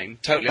game.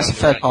 Totally. That's a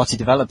third-party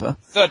developer.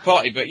 Third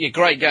party, but yeah,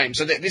 great game.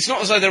 So it's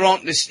not as though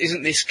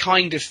isn't this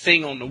kind of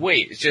thing on the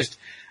Wii. It's just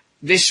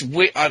this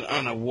Wii. I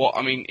don't know what.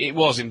 I mean, it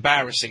was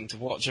embarrassing to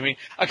watch. I mean,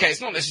 okay,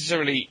 it's not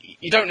necessarily.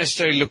 You don't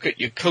necessarily look at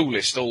your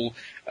coolest all.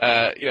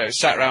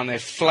 Sat around there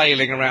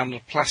flailing around a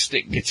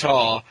plastic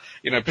guitar,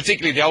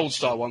 particularly the old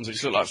style ones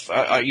which look like,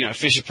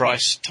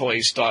 Fisher-Price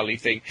toys style-y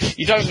thing.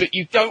 You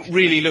don't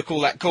really look all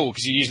that cool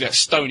because you usually have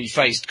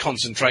stony-faced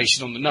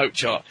concentration on the note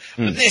chart.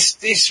 But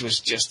this was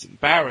just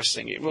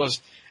embarrassing. It was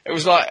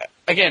like,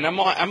 again, am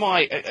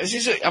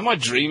I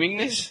dreaming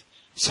this?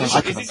 It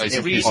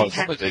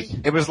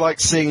was like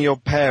seeing your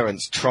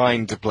parents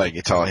trying to play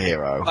Guitar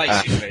Hero.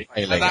 Basically.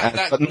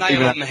 That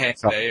nail on the head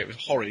there, it was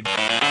horrid.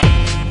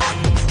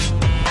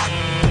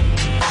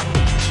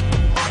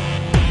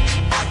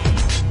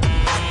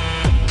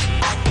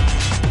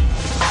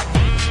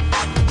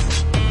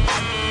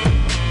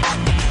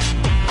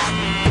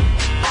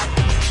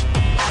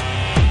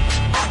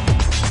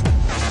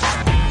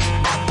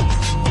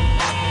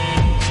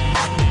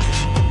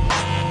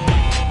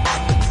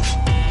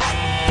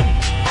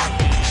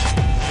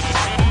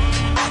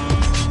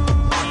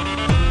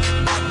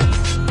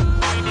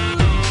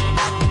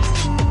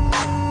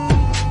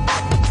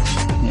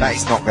 That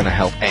is not going to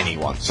help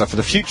anyone. So for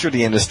the future of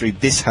the industry,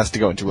 this has to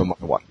go into room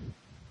 1.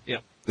 Yeah.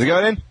 Is it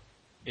going in?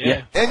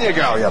 Yeah. In you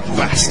go, you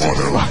bastard.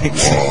 Right.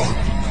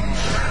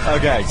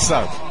 Okay,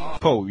 so,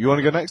 Paul, you want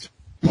to go next?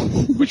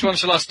 Which one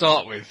shall I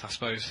start with, I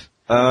suppose?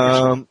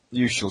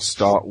 You shall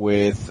start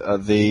with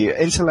the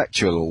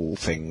intellectual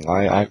thing.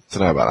 I don't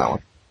know about that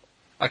one.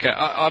 Okay,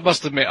 I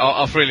must admit,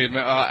 I'll freely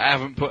admit, I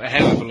haven't put a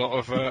hell of a lot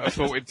of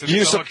thought into this.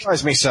 You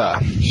surprise me, sir.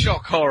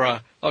 Shock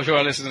horror. I'm sure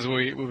our listeners will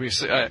be.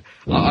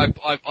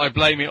 I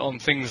blame it on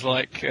things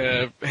like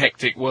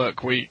hectic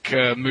work week,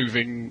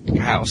 moving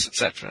house,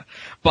 etc.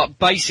 But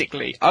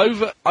basically,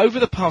 over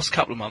the past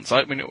couple of months,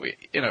 I mean,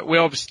 we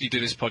obviously do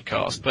this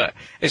podcast, but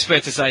it's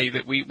fair to say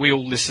that we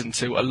all listen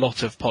to a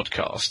lot of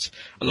podcasts,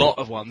 a lot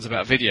of ones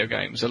about video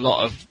games, a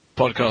lot of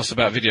podcasts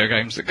about video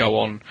games that go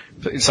on,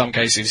 in some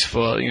cases,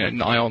 for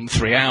nigh on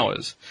 3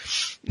 hours.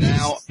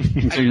 Now,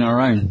 including our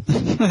own.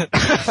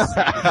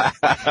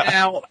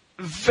 Now,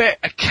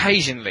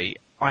 occasionally,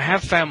 I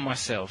have found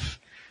myself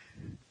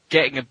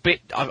getting a bit.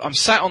 I'm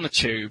sat on the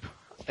tube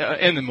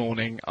in the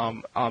morning.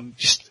 I'm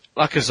just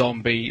like a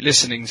zombie,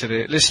 listening to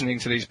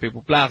these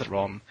people blather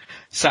on.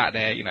 Sat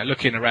there,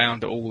 looking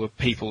around at all the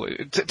people.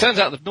 It turns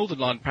out the Northern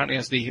Line apparently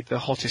has the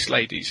hottest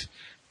ladies.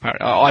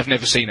 I've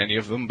never seen any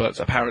of them, but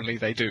apparently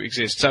they do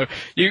exist. So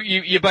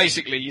you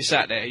basically, you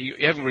sat there,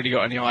 you haven't really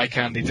got any eye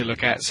candy to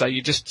look at, so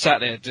you just sat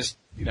there,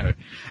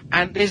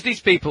 and there's these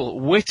people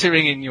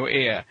whittering in your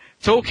ear,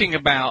 talking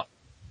about,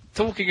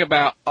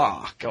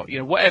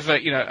 whatever,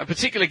 a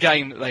particular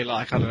game that they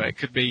like. I don't know, it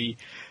could be,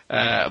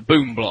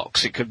 Boom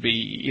Blocks, it could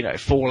be,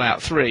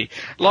 Fallout 3,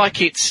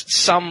 like it's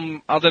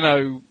some, I don't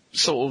know,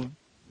 sort of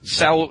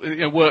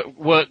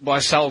work by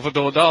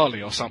Salvador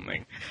Dali or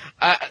something.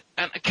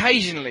 And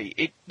occasionally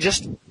it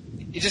just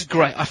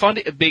great. I find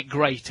it a bit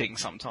grating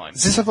sometimes.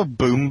 Does this have a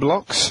boom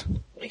blocks?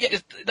 Yeah,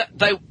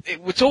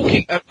 we're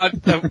talking.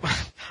 I'm not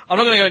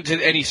going to go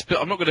into any.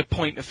 I'm not going to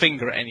point a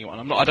finger at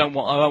anyone. I don't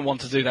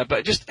want to do that.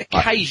 But just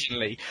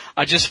occasionally,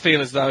 I just feel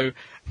as though,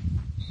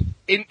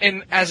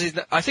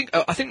 I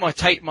think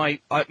my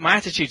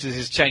attitude to this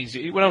has changed.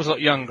 When I was a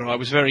lot younger, I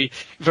was very,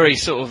 very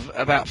sort of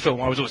about film.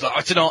 I was always like,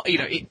 it's an art.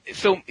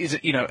 Film is,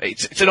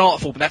 it's an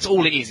art form. But that's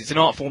all it is. It's an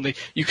art form that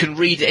you can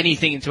read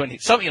anything into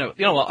anything. You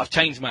know what? I've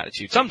changed my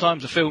attitude.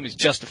 Sometimes a film is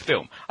just a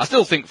film. I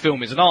still think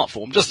film is an art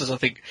form, just as I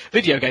think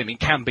video gaming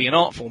can be an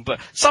art form.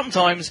 But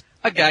sometimes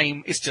a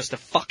game is just a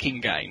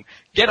fucking game.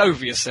 Get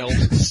over yourself.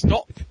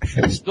 Stop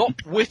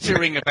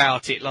wittering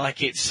about it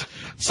like it's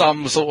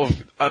some sort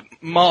of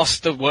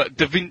masterwork,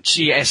 Da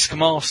Vinci-esque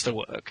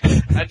masterwork,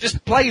 and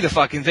just play the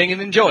fucking thing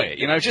and enjoy it.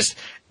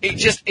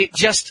 It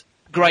just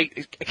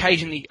great,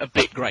 occasionally a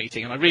bit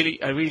grating, and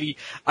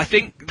I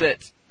think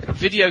that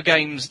video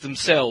games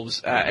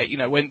themselves,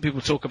 when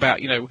people talk about,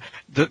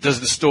 does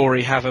the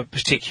story have a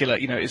particular,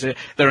 does it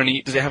have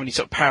any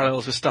sort of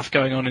parallels with stuff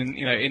going on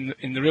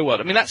in the real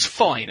world? I mean, that's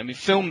fine. I mean,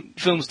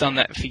 film's done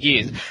that for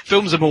years.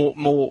 Film's a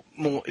more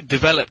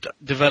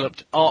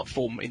developed art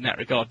form in that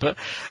regard, but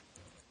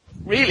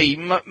really,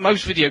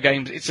 most video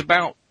games, it's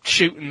about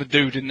shooting the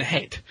dude in the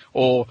head,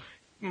 or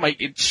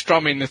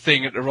strumming the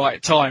thing at the right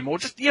time, or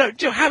just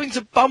having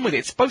some fun with it.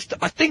 It's supposed to.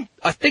 I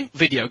think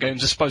video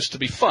games are supposed to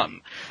be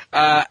fun,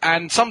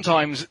 and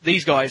sometimes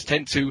these guys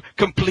tend to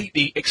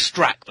completely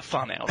extract the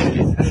fun out of it,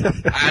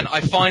 and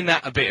I find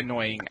that a bit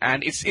annoying.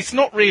 And it's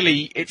not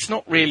really.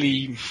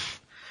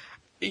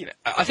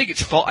 I think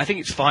it's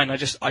fine. I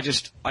just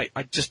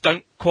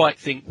don't quite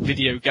think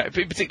particularly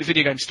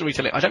video game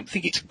storytelling. I don't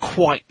think it's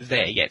quite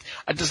there yet.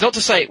 And that's not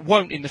to say it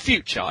won't in the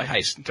future. I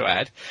hasten to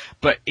add,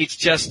 but it's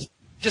just.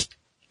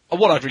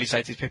 What I'd really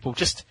say to these people,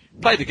 just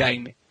play the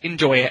game,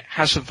 enjoy it,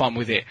 have some fun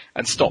with it,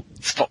 and stop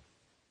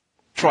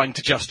trying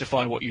to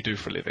justify what you do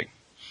for a living.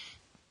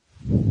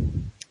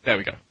 There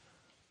we go.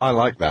 I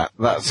like that.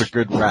 That's a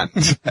good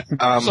rant.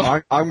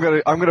 I'm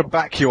gonna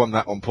back you on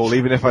that one, Paul,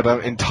 even if I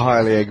don't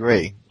entirely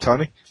agree.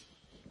 Tony?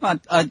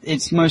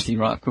 It's mostly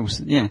right, of course.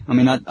 Yeah. I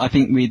mean, I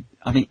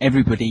think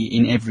everybody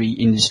in every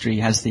industry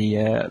has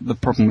the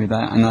problem with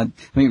that, and I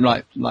think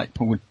like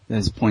Paul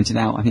has pointed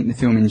out, I think the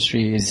film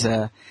industry is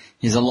a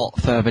lot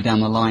further down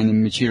the line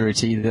in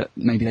maturity, that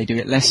maybe they do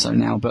it less so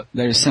now, but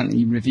there are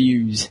certainly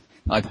reviews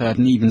I've heard,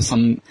 and even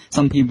some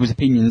people's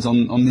opinions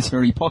on this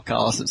very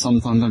podcast, that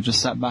sometimes I've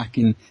just sat back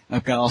in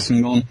aghast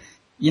and gone,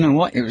 you know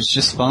what, it was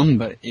just fun,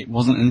 but it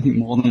wasn't anything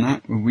more than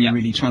that. Were we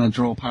really trying to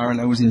draw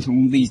parallels into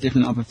all these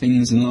different other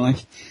things in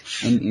life?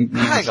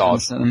 Hang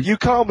on, you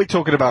can't be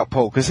talking about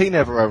Paul, because he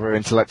never ever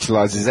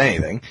intellectualizes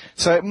anything,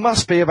 so it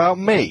must be about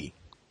me.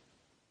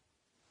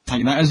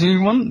 Take that as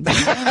you want.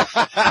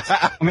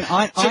 I mean,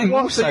 I'm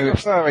also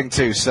referring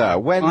to, sir.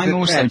 I'm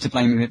also to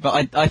blame with it,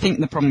 but I think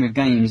the problem with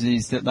games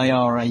is that they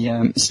are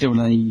still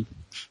a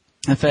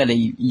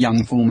fairly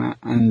young format,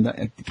 and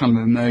kind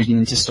of emerging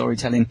into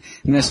storytelling.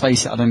 And let's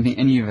face it, I don't think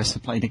any of us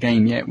have played a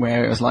game yet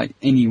where it was like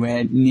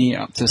anywhere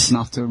near up to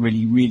snuff to a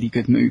really, really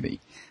good movie.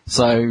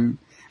 So,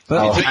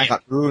 but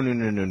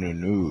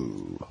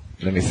no.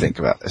 Let me think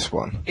about this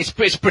one. I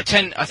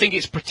think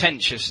it's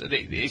pretentious.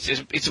 It's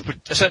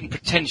a certain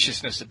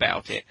pretentiousness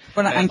about it.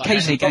 Well, and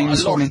occasionally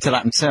games fall into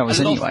that themselves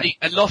anyway.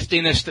 A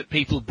loftiness that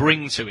people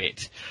bring to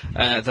it,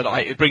 that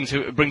I bring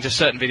to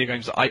certain video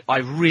games, that I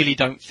really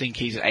don't think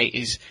is.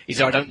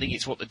 I don't think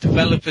it's what the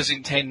developers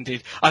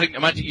intended. I think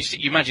imagine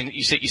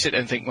you sit there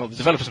and think, well, the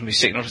developers will be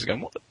sitting and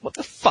going, what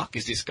the fuck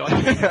is this guy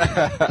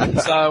doing?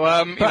 So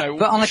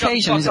but on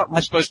occasion,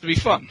 it's supposed to be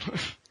fun.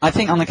 I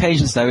think on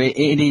occasions, though,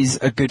 it is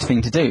a good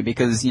thing to do,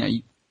 because,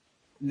 the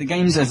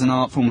games as an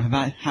art form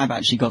have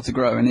actually got to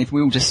grow, and if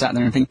we all just sat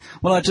there and think,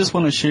 well, I just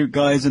want to shoot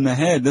guys in the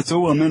head, that's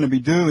all I'm going to be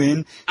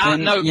doing.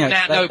 But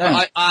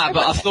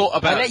I've thought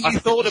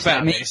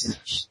about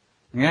this.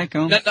 Yeah,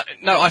 go on.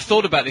 No, I've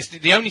thought about this.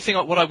 The only thing,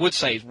 what I would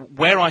say is,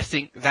 where I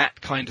think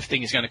that kind of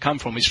thing is going to come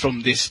from is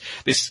from this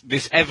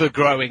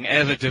ever-growing,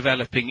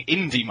 ever-developing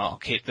indie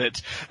market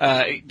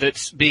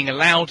that's being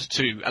allowed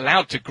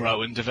to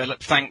grow and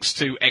develop thanks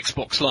to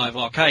Xbox Live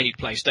Arcade,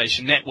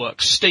 PlayStation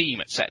Network, Steam,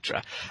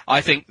 etc.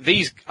 I think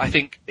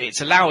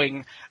it's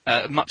allowing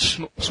much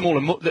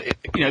smaller,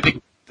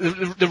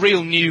 the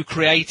real new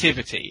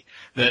creativity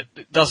that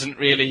doesn't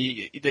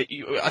really.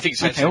 I think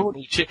it's we're all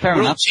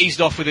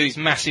cheesed off with these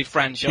massive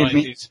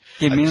franchises.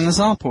 Give me an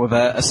example of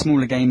a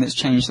smaller game that's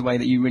changed the way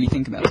that you really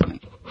think about something.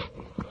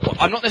 Well,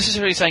 I'm not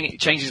necessarily saying it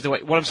changes the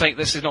way. What I'm saying,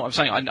 this is not what I'm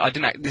saying. I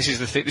didn't. This is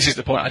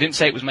the point. I didn't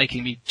say it was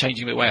making me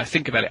changing the way I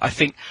think about it. I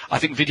think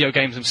video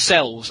games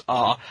themselves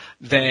are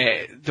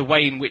the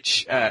way in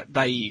which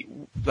they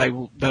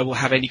will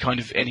have any kind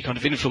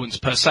of influence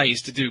per se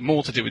is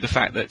more to do with the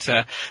fact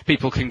that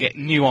people can get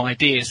new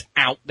ideas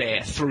out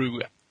there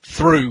through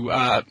through,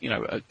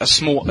 having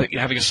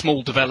a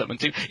small development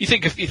team. You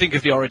think of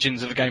the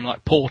origins of a game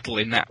like Portal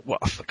in that, well,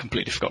 I've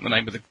completely forgotten the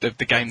name of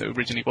the game that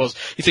originally was.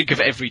 You think of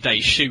Everyday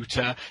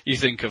Shooter, you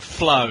think of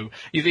Flow.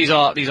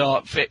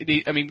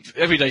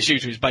 Everyday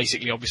Shooter is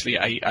basically obviously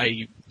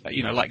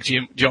like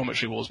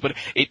Geometry Wars, but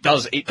it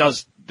does,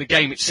 the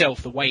game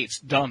itself, the way it's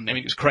done,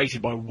 it was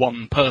created by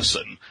one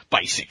person,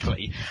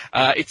 basically.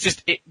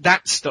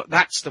 That's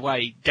the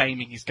way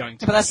gaming is going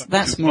to. But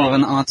that's more of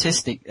an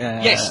artistic.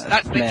 Yes,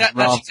 that's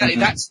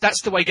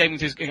the way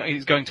gaming is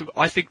going to.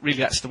 I think really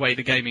that's the way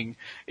the gaming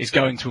is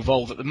going to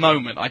evolve at the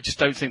moment. I just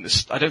don't think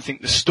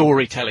the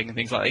storytelling and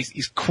things like that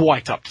is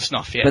quite up to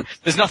snuff yet. But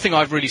there's nothing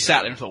I've really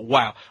sat there and thought,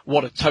 wow,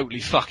 what a totally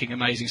fucking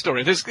amazing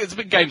story. There's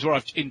been games where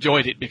I've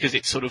enjoyed it because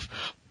it's sort of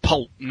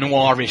pulp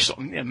noirish, sort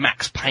of,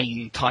 Max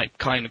Payne type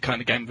kind of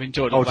game. I've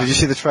enjoyed. Oh, did you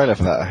see the trailer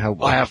for that?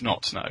 Hellboy? I have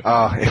not. No.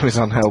 It was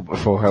on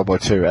before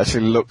Hellboy 2. It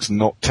actually looks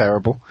not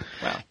terrible,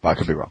 but I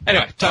could be wrong.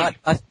 Anyway, Tony.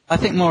 I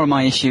think more of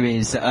my issue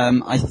is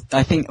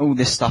I think all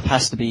this stuff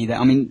has to be there.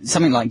 I mean,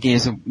 something like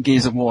Gears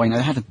of War,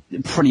 they had a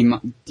pretty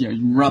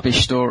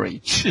rubbish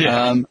story.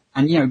 Yeah.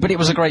 But it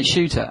was a great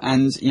shooter,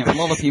 and a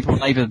lot of people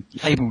labelled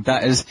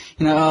that as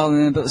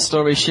but the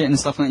story is shit and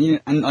stuff like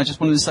that. And I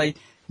just wanted to say,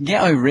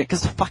 get over it,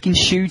 because the fucking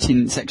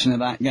shooting section of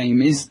that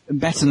game is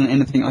better than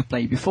anything I've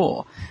played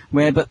before.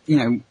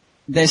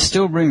 There's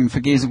still room for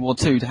Gears of War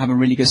 2 to have a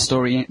really good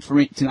story, for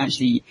it to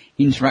actually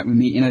interact with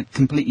me in a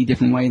completely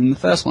different way than the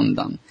first one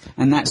done.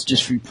 And that's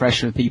just through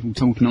pressure of people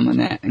talking on the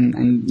net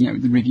and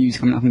the reviews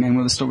coming up and going,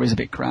 well, the story's a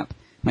bit crap.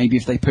 Maybe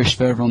if they push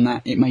further on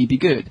that, it may be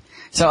good.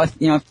 So I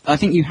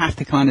think you have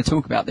to kind of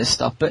talk about this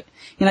stuff, but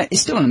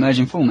it's still an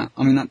emerging format.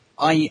 I mean,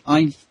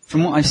 I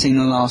from what I've seen in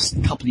the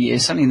last couple of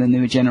years, certainly in the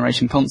newer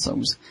generation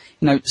consoles,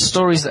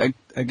 stories that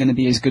are going to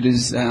be as good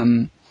as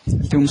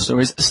film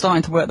stories are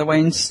starting to work their way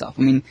into stuff.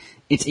 I mean,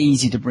 it's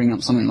easy to bring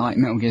up something like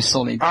Metal Gear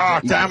Solid. Oh,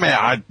 damn it!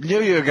 I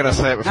knew you were going to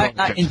say it before.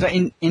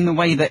 In the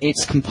way that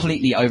it's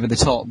completely over the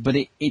top, but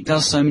it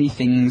does so many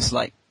things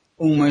like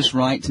almost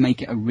right to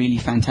make it a really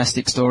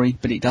fantastic story,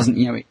 but it doesn't,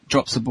 it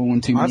drops the ball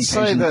on too many occasions.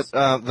 I'd say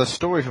that the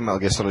story for Metal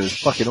Gear Solid is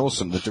fucking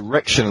awesome. The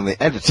direction and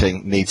the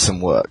editing needs some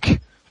work.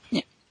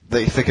 Yeah.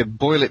 If they could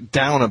boil it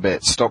down a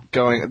bit, stop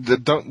going...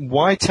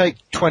 Why take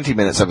 20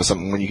 minutes over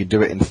something when you can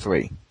do it in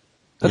 3?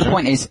 But the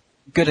point is,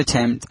 good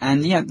attempt,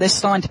 and they're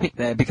starting to pick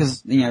there,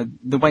 because,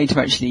 the way to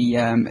actually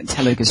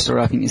tell a good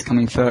story, I think, is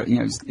coming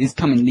is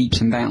coming leaps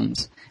and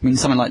bounds. I mean,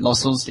 something like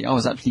Lost Odyssey, I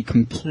was actually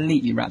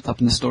completely wrapped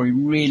up in the story,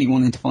 really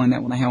wanting to find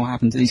out what the hell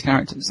happened to these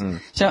characters.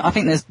 So I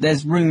think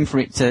there's room for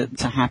it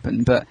to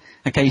happen, but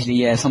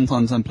occasionally,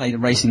 sometimes I've played a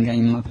racing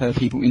game and I've heard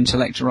people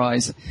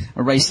intellectualize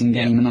a racing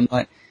game, and I'm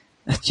like,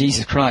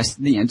 Jesus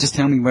Christ, just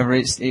tell me whether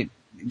it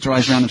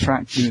drives around the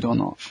track good or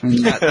not. I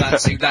mean,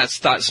 that's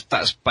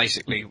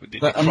basically.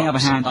 But on the other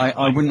hand,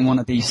 I wouldn't want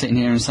to be sitting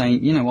here and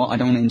saying, you know what, I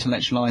don't want to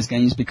intellectualize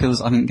games,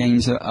 because I think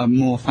games are a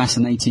more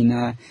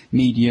fascinating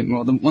medium,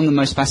 one of the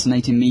most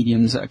fascinating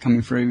mediums that are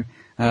coming through,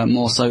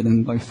 more so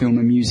than both film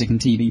and music and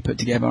TV put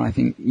together. I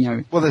think,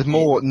 Well, there's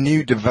more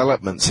new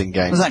developments in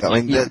games. Exactly,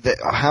 I mean,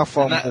 how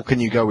far more can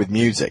you go with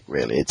music,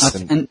 really?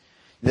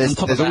 There's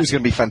always going to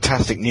be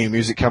fantastic new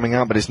music coming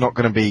out, but it's not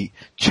going to be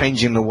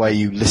changing the way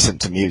you listen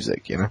to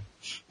music,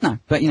 No,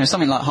 but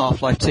something like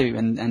Half-Life 2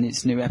 and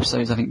its new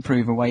episodes, I think,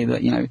 prove a way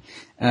that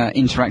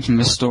interacting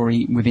with a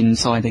story within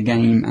inside a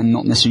game and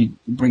not necessarily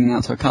bringing it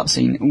out to a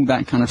cutscene, all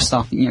that kind of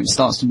stuff,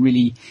 starts to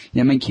really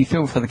make you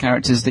feel for the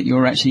characters that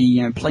you're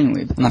actually playing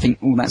with, and I think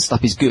all that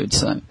stuff is good.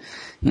 So,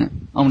 I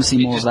want to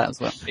see more of that as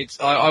well.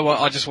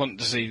 I just want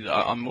to see.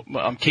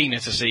 I'm keener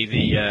to see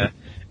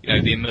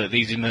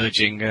these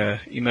emerging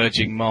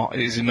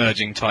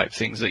type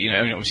things that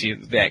obviously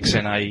the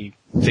XNA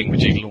thing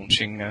which is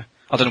launching. I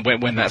don't know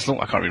when that's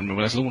launching. I can't remember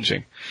when that's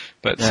launching,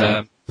 but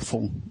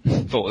Fall.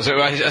 So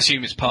I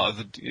assume it's part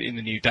of in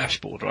the new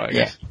dashboard, right? I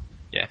guess.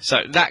 Yeah. So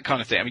that kind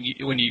of thing. I mean,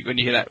 when you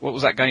hear that, what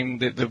was that game?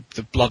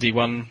 The bloody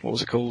one. What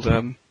was it called?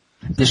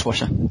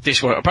 Dishwasher.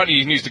 Apparently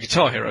you can use the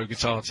Guitar Hero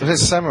guitar too.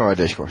 Was it Samurai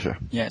Dishwasher?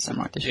 Yeah,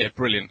 Samurai Dishwasher. Yeah,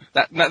 brilliant.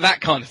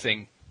 That kind of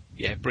thing.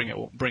 Yeah, bring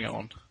it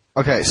on.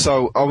 Okay,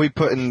 so are we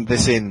putting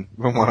this in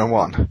from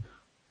 101?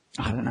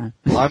 I don't know.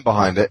 I'm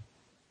behind it.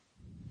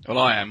 Well,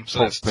 I am, so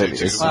that's two.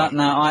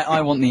 No, I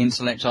want the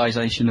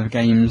intellectualization of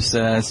games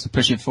to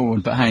push it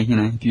forward, but hey,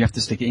 if you have to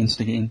stick it in,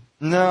 stick it in.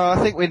 No, I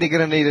think we're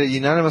going to need a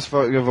unanimous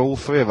vote of all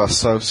three of us,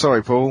 so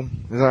sorry, Paul.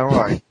 Is that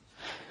alright?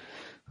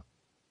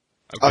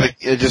 Okay. I think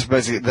it just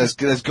basically,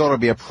 there's got to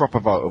be a proper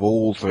vote of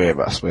all three of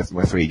us with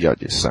 3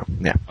 judges, so,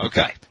 yeah.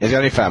 Okay. It's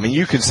only fair. I mean,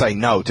 you can say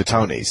no to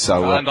Tony,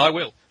 so... and I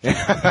will.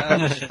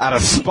 Out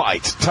of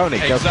spite. Tony,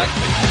 go.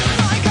 Exactly.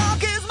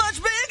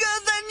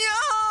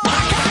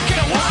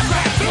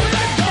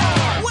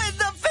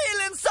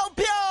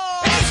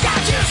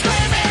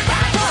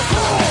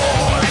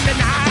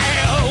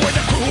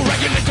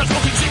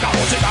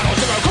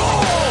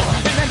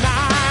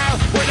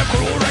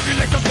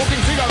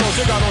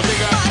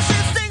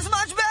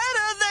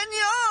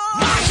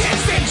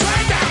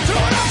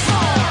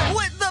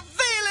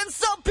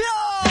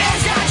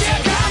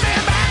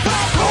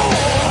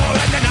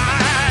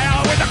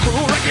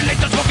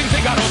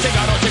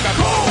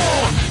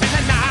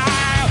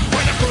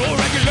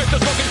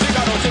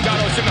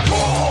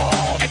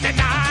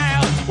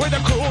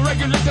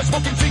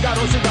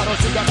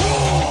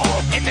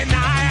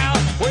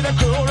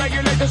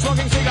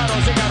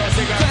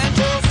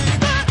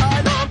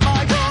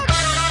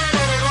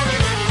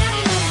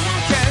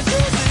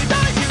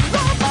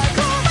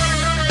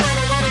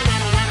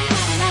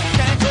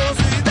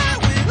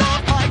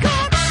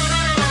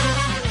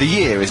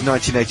 is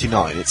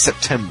 1989. It's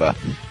September.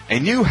 A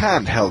new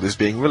handheld is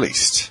being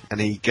released.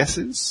 Any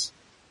guesses?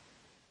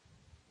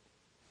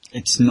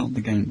 It's not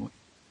the Game Boy.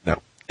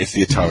 No, it's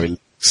the Atari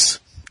Lynx.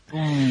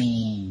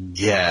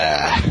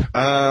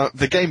 Yeah.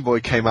 The Game Boy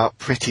came out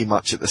pretty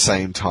much at the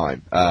same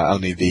time.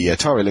 Only the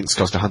Atari Lynx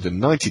cost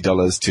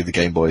 $190 to the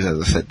Game Boys, as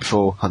I said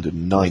before,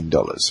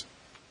 $109.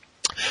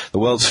 The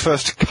world's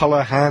first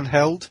colour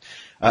handheld.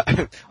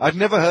 I'd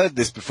never heard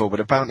this before, but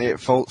apparently it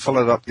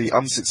followed up the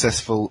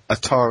unsuccessful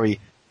Atari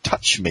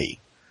Touch Me.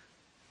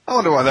 I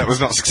wonder why that was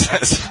not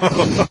successful.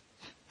 I've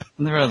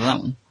never heard of that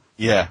one.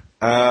 Yeah.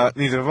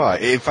 Neither have I.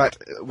 In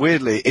fact,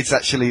 weirdly, it's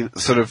actually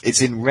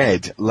it's in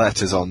red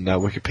letters on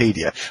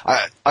Wikipedia.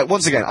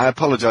 Once again, I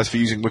apologise for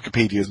using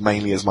Wikipedia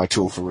mainly as my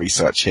tool for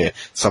research here.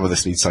 Some of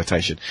this needs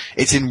citation.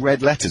 It's in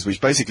red letters, which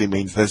basically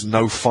means there's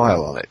no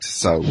file on it.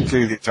 So,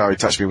 clearly the Atari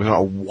Touch Me was not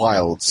a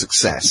wild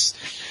success.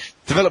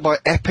 Developed by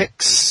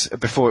Epix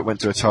before it went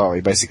to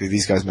Atari. Basically,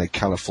 these guys made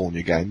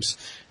California games.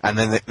 And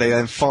then they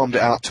then farmed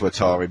it out to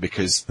Atari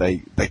because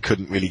they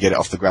couldn't really get it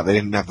off the ground. They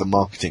didn't have the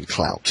marketing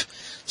clout.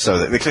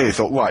 So they clearly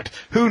thought, right,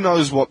 who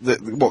knows what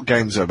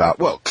games are about?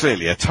 Well,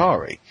 clearly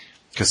Atari,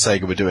 because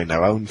Sega were doing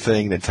their own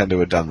thing, Nintendo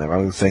had done their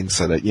own thing,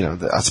 so that,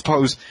 I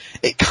suppose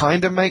it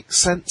kind of makes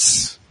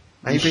sense,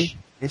 maybe,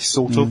 ish,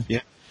 sort of,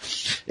 yeah.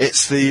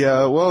 It's the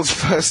world's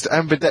first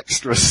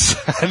ambidextrous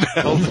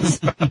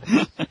handheld.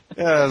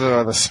 Yeah, that's a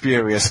rather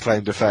spurious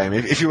claim to fame.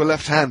 If you were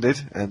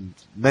left-handed, and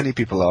many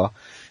people are,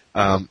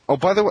 oh,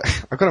 by the way,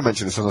 I've got to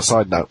mention this on a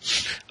side note.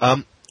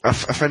 A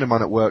friend of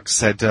mine at work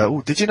said,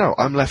 "Oh, did you know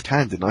I'm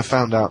left-handed?" And I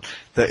found out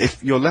that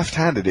if you're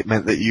left-handed, it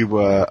meant that you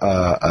were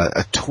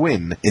a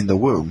twin in the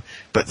womb,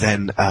 but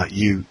then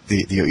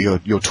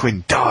your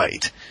twin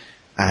died,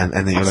 and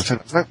then you're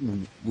left-handed. I was like,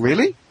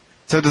 really?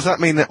 So does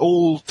that mean that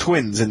all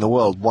twins in the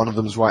world, one of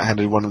them's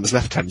right-handed, one of them's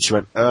left-handed? She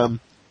went,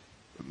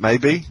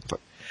 maybe. But,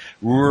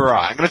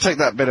 right, I'm going to take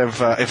that bit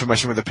of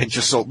information with a pinch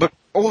of salt. But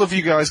all of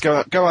you guys go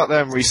out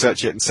there and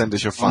research it and send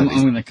us your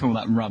findings. I'm going to call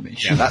that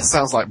rubbish. Yeah, that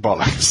sounds like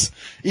bollocks.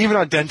 Even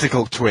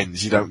identical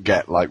twins, you don't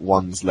get like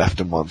one's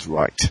left and one's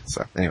right.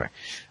 So anyway,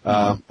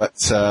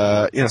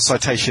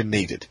 citation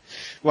needed.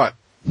 Right.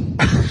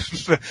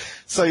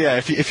 So yeah,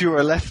 if you were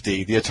a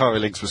lefty, the Atari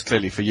Lynx was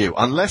clearly for you.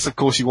 Unless, of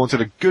course, you wanted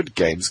a good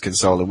games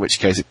console, in which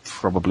case it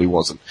probably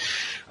wasn't.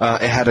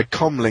 It had a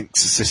Comlinks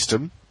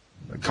system.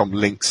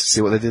 Comlinks,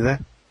 see what they did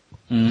there?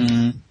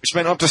 Which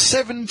meant up to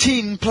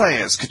 17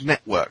 players could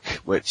network,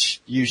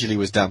 which usually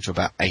was down to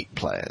about 8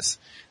 players.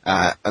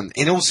 And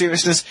in all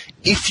seriousness,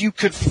 if you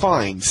could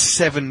find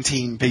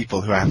 17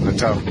 people who had an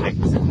Atari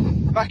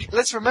Lynx,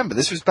 let's remember,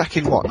 this was back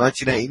in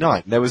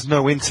 1989. There was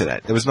no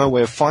internet. There was no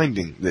way of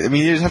finding. I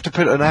mean, you'd have to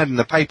put an ad in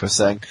the paper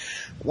saying,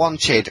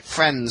 "Wanted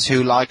friends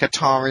who like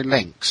Atari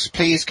Lynx.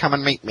 Please come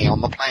and meet me on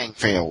the playing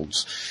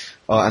fields,"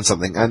 and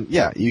something. And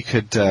yeah, you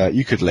could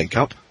link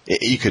up.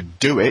 You could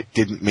do it,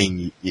 didn't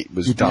mean it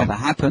was done never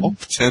happen.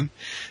 Often.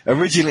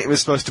 Originally it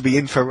was supposed to be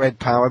infrared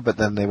powered, but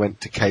then they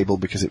went to cable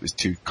because it was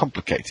too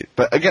complicated.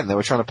 But again, they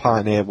were trying to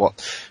pioneer what,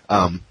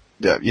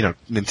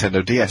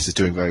 Nintendo DS is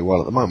doing very well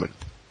at the moment.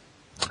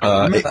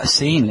 I remember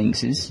seeing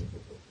Lynxes.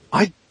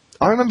 I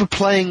remember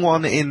playing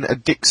one in a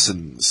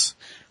Dixon's.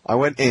 I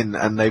went in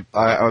and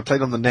I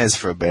played on the NES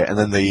for a bit, and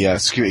then the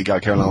security guy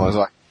came along and I was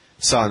like,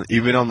 "Son,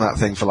 you've been on that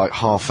thing for like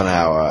half an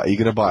hour. Are you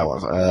going to buy one?"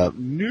 I was like,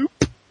 "Nope."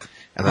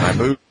 And then I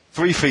moved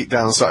 3 feet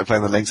down and started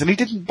playing the Lynx, and he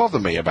didn't bother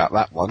me about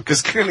that one,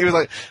 because clearly he was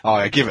like, "Oh,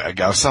 yeah, give it a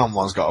go,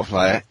 someone's got to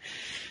play it."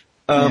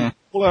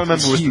 All I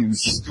remember was the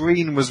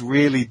screen was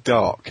really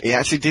dark. It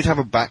actually did have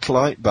a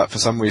backlight, but for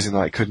some reason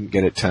I couldn't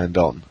get it turned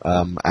on,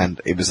 and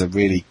it was a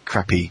really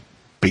crappy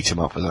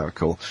beat-em-up, as I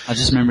recall. I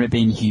just remember it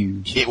being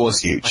huge. It was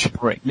huge. Like a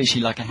brick,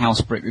 literally like a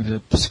house brick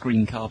with a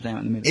screen carved out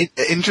in the middle.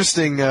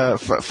 Interesting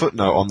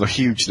footnote on the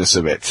hugeness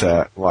of it.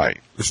 Right,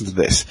 listen to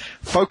this.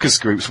 Focus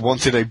groups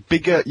wanted a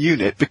bigger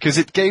unit because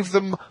it gave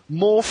them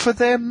more for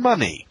their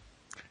money.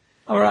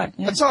 All right.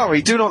 Yeah.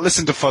 Atari, do not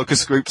listen to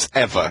focus groups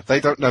ever. They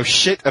don't know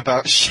shit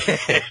about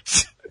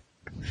shit.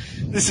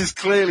 This is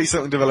clearly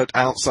something developed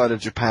outside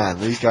of Japan.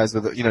 These guys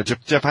were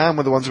Japan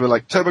were the ones who were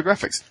like,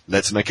 TurboGrafx,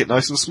 let's make it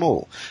nice and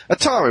small.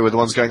 Atari were the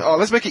ones going,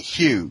 let's make it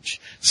huge.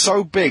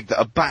 So big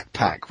that a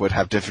backpack would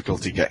have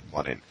difficulty getting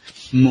one in.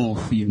 More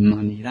for your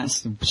money.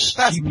 That's the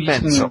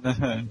stupidest thing I've ever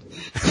heard.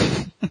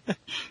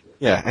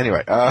 Yeah,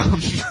 anyway,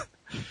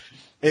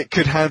 it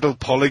could handle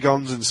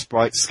polygons and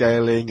sprite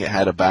scaling. It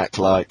had a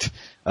backlight.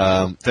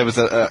 There was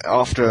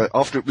after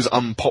it was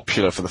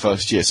unpopular for the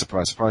first year,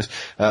 surprise, surprise,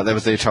 there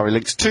was the Atari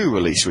Lynx 2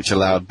 release, which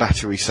allowed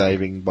battery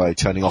saving by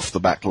turning off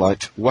the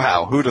backlight.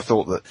 Wow, who'd have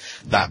thought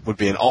that would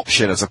be an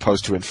option as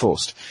opposed to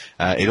enforced?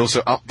 It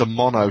also upped the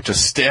mono to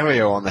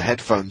stereo on the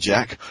headphone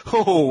jack.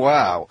 Oh,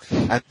 wow.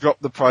 And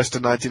dropped the price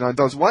to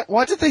 $99.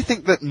 Why did they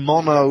think that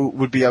mono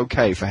would be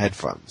okay for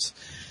headphones?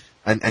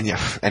 And yeah,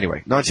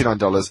 anyway, $99,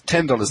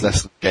 $10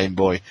 less than Game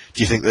Boy.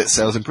 Do you think that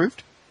sales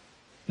improved?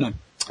 No.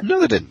 No,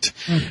 they didn't.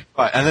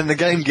 Right, and then the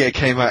Game Gear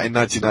came out in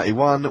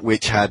 1991,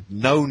 which had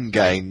known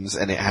games,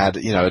 and it had,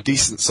 a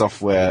decent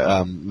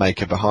software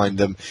maker behind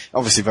them.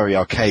 Obviously very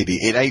arcadey.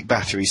 It ate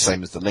batteries,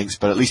 same as the Lynx,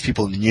 but at least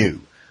people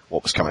knew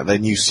what was coming. They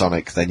knew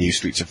Sonic, they knew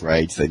Streets of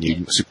Rage, they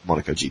knew Super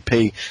Monaco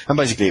GP, and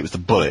basically it was the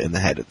bullet in the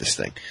head of this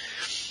thing.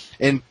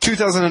 In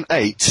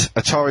 2008,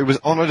 Atari was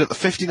honoured at the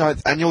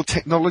 59th Annual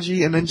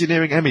Technology and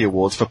Engineering Emmy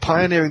Awards for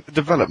pioneering the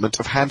development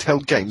of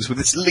handheld games with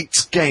its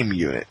Lynx game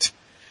unit.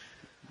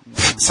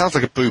 Sounds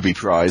like a booby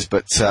prize,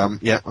 but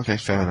okay,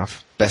 fair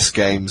enough. Best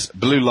games: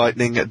 Blue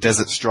Lightning,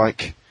 Desert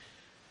Strike.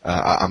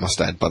 I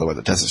must add, by the way,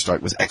 that Desert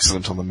Strike was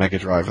excellent on the Mega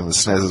Drive and the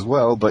SNES as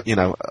well, but,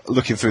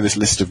 looking through this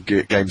list of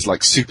games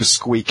like Super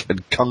Squeak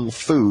and Kung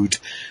Food,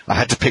 I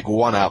had to pick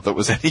one out that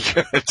was any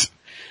good.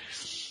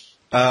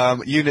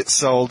 Units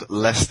sold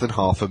less than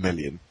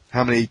 500,000.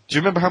 Do you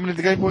remember how many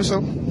the Game Boy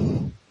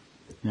sold?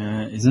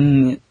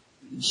 Isn't it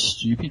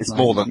stupid? It's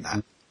more than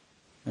that.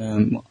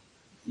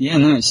 Yeah,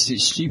 no, it's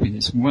stupid.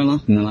 It's well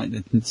up in the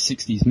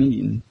 60s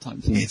million type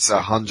thing. It's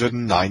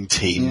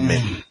 119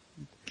 million.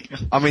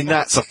 I mean,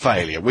 that's a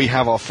failure. We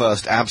have our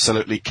first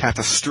absolutely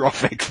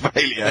catastrophic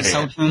failure It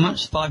sold how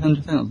much?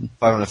 500,000?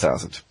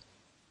 500,000.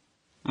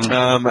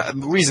 The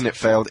reason it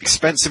failed: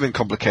 expensive and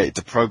complicated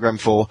to program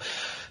for,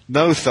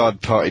 no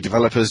third-party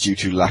developers due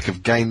to lack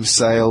of game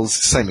sales,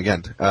 same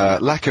again,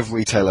 lack of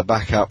retailer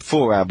backup,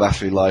 4-hour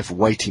battery life,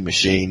 weighty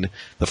machine,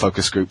 the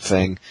focus group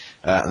thing,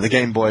 and the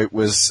Game Boy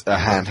was a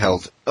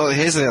handheld. Oh,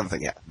 here's the other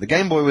thing, the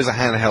Game Boy was a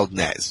handheld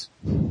NES.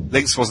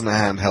 Lynx wasn't a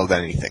handheld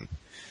anything.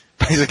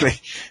 Basically,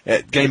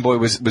 Game Boy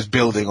was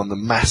building on the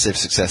massive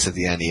success of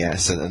the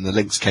NES, and the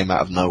Lynx came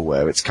out of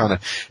nowhere. It's kind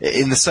of,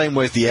 in the same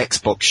way as the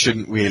Xbox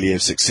shouldn't really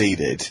have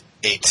succeeded,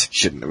 it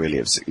shouldn't really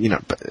have,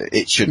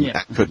 it shouldn't,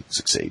 couldn't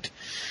succeed.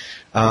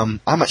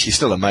 I'm actually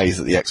still amazed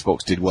that the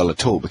Xbox did well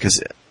at all,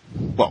 because,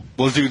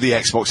 we'll do the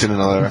Xbox in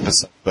another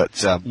episode, but,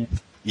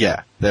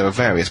 there are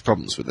various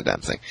problems with the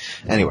damn thing.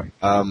 Anyway,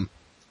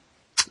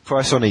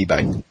 price on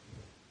eBay.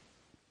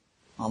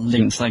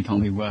 Lynx, they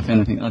can't be worth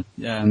anything.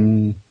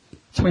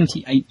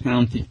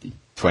 £28.50.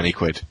 20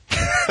 quid.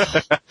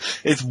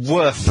 It's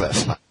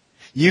worthless.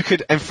 You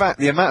could, in fact,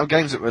 the amount of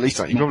games that were released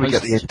on it, you probably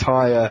get the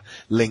entire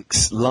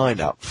Lynx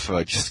lineup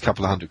for just a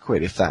couple of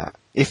 $100,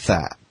 if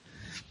that.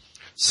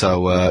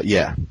 So,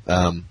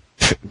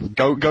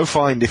 go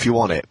find if you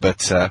want it,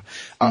 but,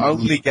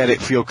 only get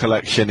it for your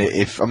collection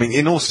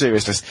in all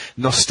seriousness,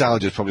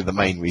 nostalgia is probably the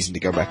main reason to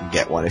go back and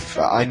get one. If,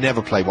 I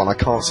never played one, I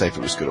can't say if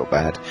it was good or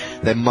bad.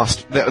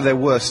 There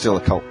were still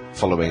a cult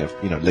following of,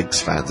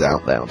 Lynx fans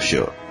out there, I'm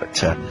sure, but,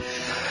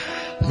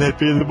 they'd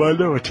be in the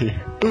minority.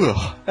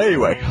 Ugh.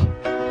 Anyway.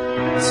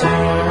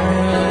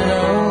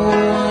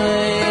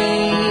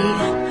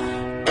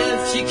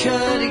 If you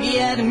could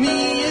get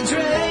me a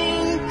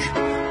drink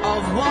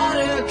of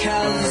water,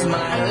 'cause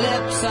my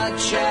lips are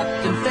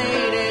chapped and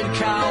faded,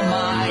 call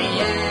my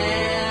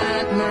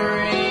Aunt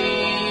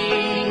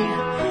Marie.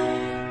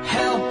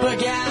 Help her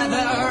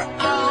gather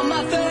all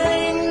my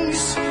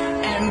things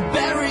and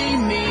bury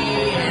me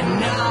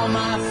in all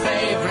my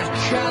favorite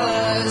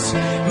colors,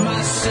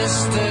 my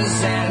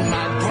sisters and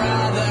my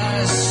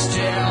brothers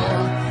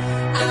still.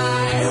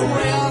 I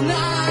will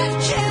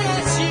not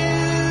kiss you,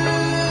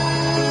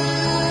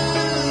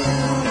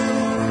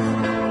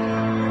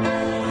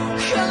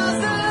 'cause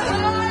the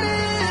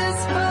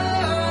hardest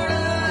part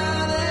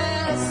of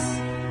this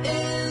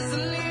is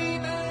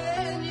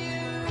leaving you.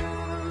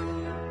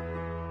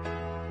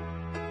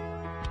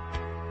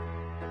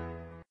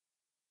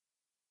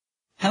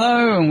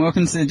 Hello and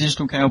welcome to the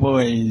Digital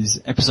Cowboys,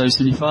 episode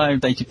 75,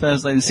 dated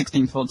Thursday the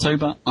 16th of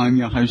October. I'm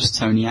your host,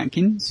 Tony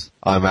Atkins.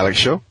 I'm Alex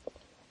Shaw.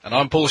 And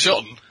I'm Paul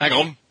Shotton. Hang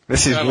on.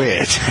 This is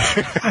weird.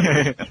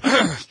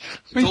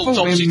 It's all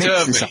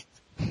topsy-turvy.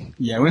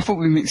 Yeah, we thought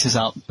we'd mix this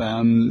up.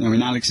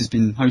 Alex has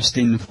been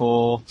hosting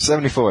for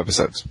 74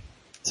 episodes.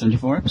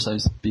 74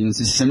 episodes. Being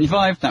this is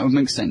 75, that would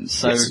make sense.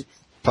 So, yes.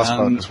 Plus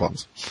bonus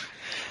ones.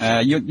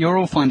 You'll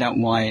all find out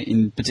why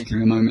in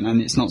particular in a moment,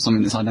 and it's not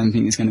something that I don't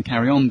think is going to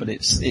carry on, but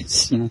it's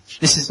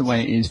this is the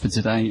way it is for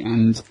today,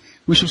 and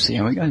we shall see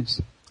how it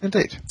goes.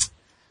 Indeed.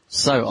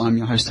 So, I'm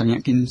your host, Tony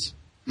Atkins.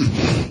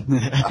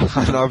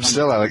 And I'm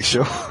still Alex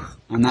Shaw.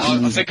 And that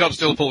I think I'm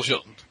still Paul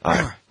Shotton.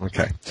 Oh,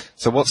 okay.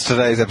 So what's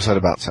today's episode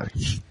about, Tony?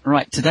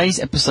 Right, today's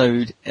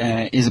episode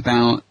is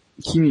about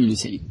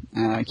community.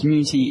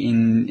 Community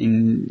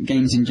in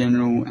games in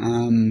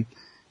general.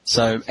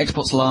 So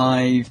Xbox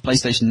Live,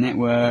 PlayStation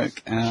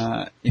Network,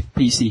 if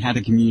PC had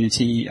a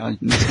community,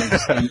 let's go to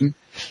Steam.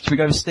 Should we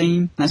go to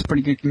Steam? That's a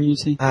pretty good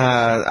community.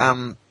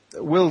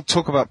 We'll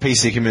talk about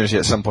PC community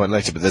at some point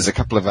later, but there's a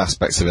couple of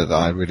aspects of it that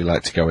I'd really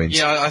like to go into.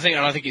 Yeah, I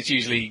think it's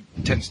usually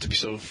tends to be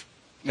sort of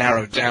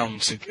narrowed down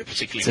to a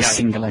particular game. It's a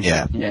singular.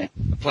 Yeah.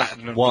 The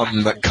Platinum.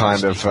 One that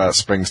kind of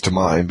springs to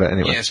mind, but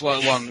anyway. Yes,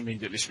 one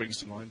immediately springs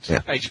to mind.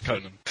 Yeah. Age of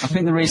Conan. I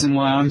think the reason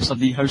why I'm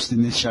suddenly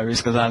hosting this show is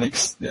because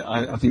Alex,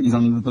 I think, is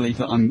under the belief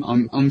that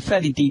I'm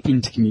fairly deep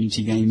into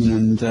community gaming,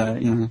 and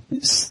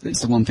it's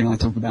the one thing I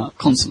talk about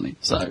constantly.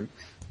 So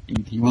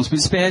he wants me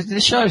to spearhead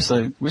this show,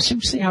 so we'll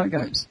see how it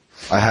goes.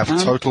 I have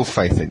total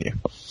faith in you.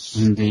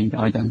 Indeed,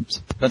 I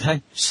don't. But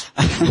hey,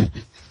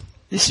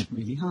 this is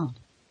really hard.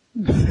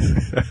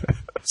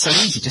 So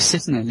easy, just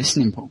sitting there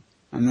listening, Paul.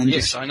 And then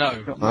Yes, I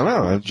know. I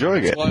know, I'm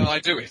enjoying That's it. why I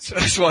do it.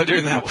 That's why I do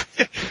it that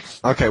way.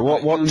 Okay,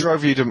 what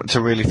drove you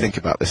to really think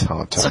about this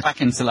hard So time?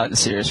 back into like the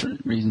serious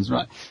reasons,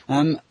 right?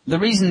 The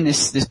reason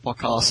this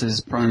podcast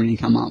has primarily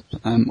come up,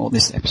 or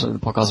this episode of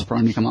the podcast has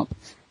primarily come up,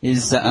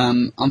 is that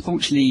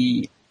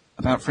unfortunately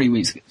about 3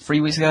 weeks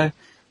ago,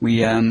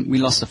 we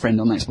lost a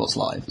friend on Xbox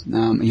Live.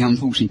 He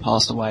unfortunately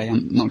passed away.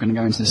 I'm not going to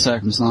go into the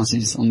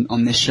circumstances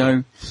on this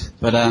show,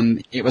 but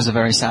it was a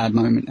very sad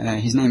moment.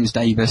 His name was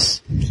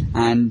Davis,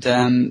 and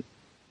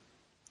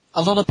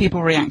a lot of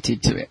people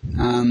reacted to it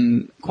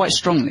quite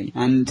strongly,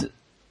 and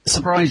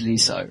surprisingly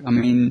so. I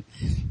mean,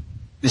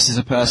 this is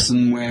a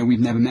person where we've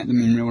never met them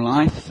in real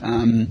life,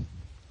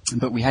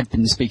 but we had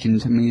been speaking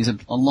to him. He's a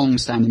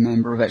long-standing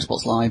member of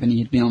Xbox Live, and he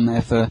had been on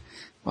there for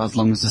as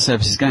long as the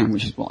service is going,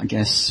 which is what, I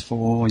guess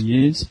 5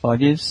 years? 5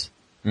 years?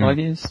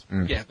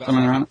 Yeah,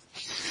 Somewhere around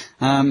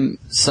it.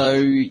 So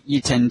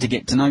you tend to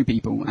get to know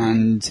people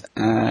and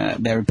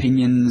their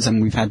opinions,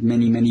 and we've had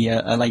many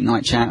a late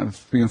night chat of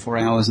 3 or 4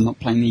 hours and not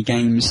playing any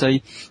games, so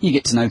you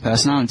get to know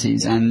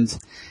personalities. And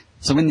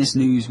so when this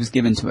news was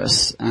given to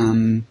us,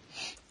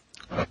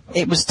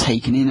 it was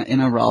taken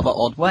in a rather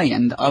odd way,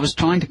 and I was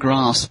trying to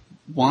grasp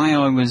why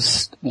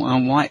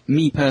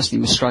me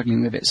personally was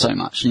struggling with it so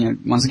much. You know,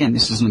 once again,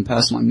 this wasn't a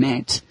person I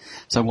met,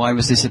 so why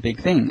was this a big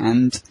thing?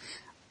 And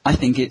I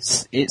think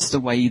it's the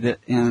way that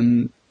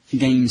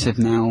games have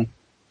now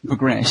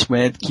progressed,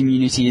 where the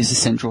community is a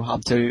central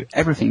hub to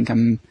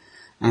everything.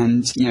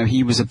 And you know,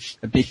 he was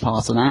a big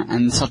part of that,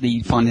 and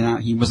suddenly finding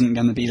out he wasn't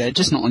going to be there,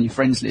 just not on your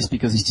friends list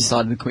because he's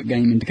decided to quit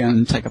gaming to go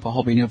and take up a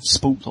hobby of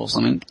sport or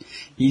something.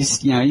 He's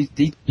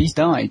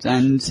died,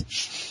 and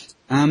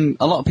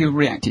a lot of people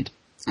reacted.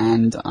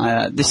 And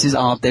this is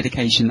our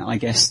dedication, I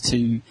guess,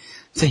 to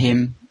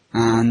him,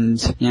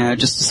 and you know,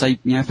 just to say,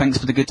 you know, thanks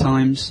for the good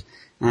times,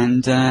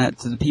 and to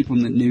the people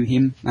that knew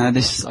him.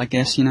 This, I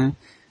guess, you know,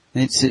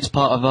 it's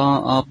part of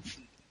our.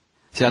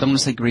 See, I don't want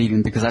to say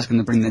grieving because that's going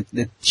to bring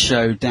the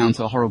show down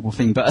to a horrible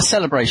thing, but a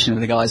celebration of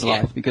the guy's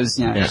life, because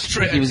you know, it's a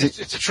tribute.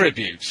 It's a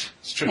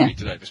tribute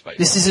to Davis Bates.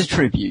 This is a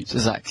tribute,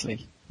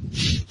 exactly.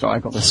 Sorry, I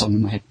got this song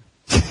in my head.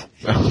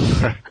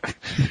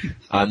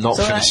 I'm not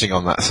finishing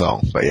on that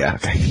song, but yeah,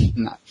 okay.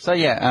 No. So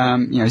yeah,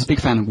 you know, he's a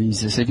big fan of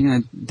Weezer, so if you're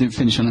going to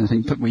finish on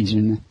anything, put Weezer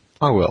in there.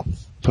 I will.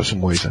 Put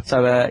some Weezer.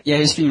 So, yeah,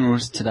 his funeral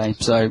was today,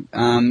 so,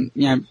 you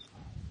know,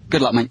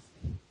 good luck, mate.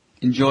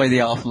 Enjoy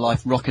the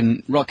afterlife,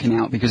 rocking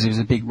out, because he was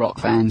a big rock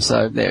fan,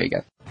 so there you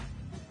go.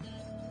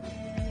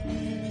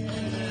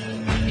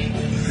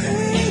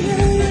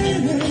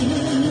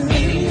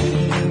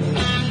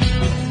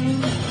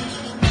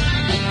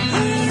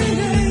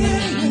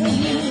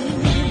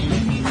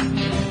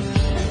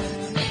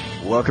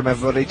 Welcome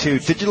everybody to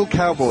Digital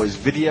Cowboys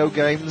Video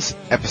Games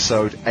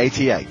episode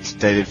 88,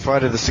 dated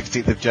Friday the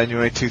 16th of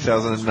January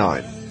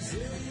 2009.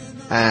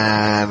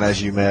 And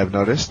as you may have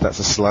noticed, that's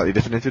a slightly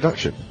different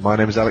introduction. My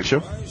name is Alex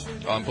Shaw.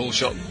 I'm Paul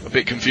Shot. A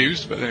bit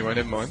confused, but anyway,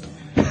 never mind.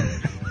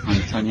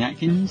 I'm Tony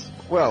Atkins.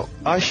 Well,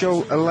 I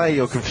shall allay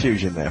your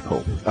confusion there,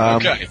 Paul.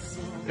 Okay.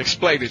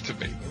 Explain it to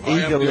me.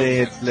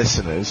 Eagle-eared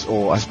listeners,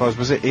 or I suppose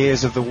was it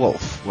ears of the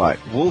wolf? Right,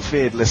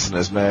 wolf-eared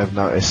listeners may have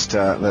noticed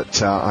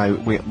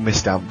that we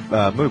missed out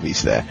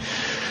movies there.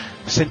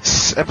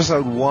 Since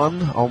episode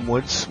 1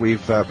 onwards,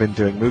 we've been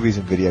doing movies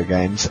and video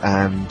games,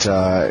 and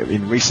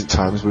in recent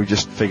times we've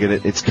just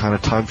figured it's kind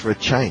of time for a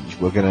change.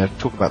 We're going to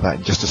talk about that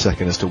in just a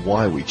second as to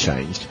why we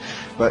changed.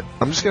 But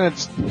I'm just going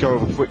to go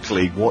over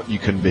quickly what you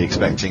can be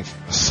expecting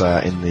from us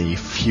in the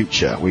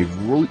future. We've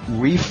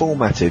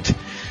reformatted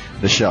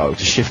the show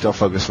to shift our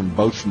focus from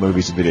both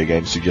movies and video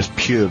games to just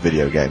pure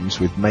video games,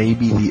 with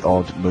maybe the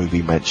odd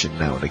movie mentioned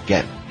now and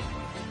again.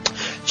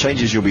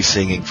 Changes you'll be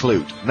seeing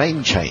include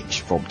name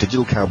change from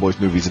Digital Cowboys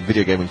Movies and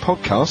Video Gaming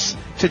Podcasts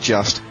to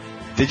just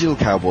Digital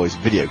Cowboys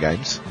Video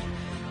Games.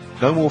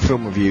 No more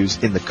film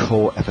reviews in the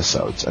core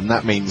episodes, and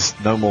that means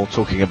no more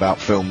talking about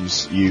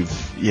films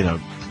you've, you know,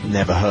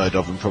 never heard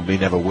of and probably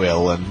never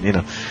will, and, you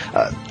know,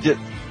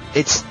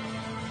 it's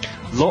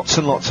lots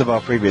and lots of our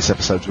previous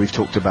episodes we've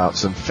talked about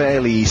some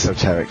fairly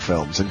esoteric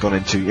films and gone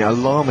into, you know,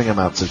 alarming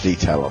amounts of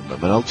detail on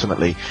them, and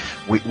ultimately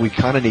we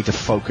kind of need to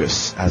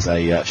focus as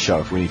a show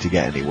if we need to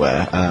get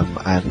anywhere,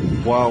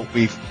 and while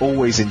we've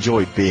always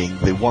enjoyed being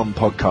the one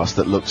podcast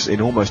that looks in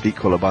almost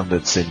equal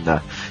abundance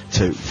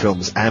to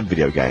films and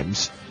video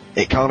games,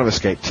 it can't have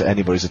escaped to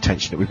anybody's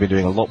attention that we've been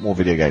doing a lot more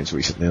video games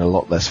recently and a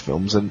lot less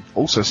films, and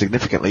also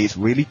significantly it's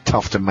really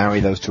tough to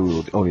marry those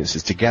two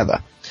audiences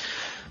together.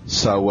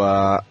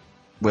 So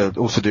we're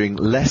also doing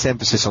less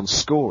emphasis on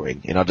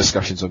scoring in our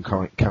discussions on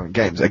current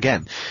games.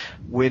 Again,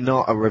 we're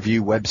not a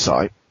review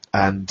website,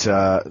 and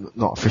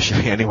not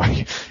officially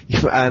anyway,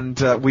 and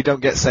we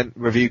don't get sent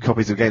review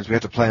copies of games. We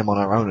have to play them on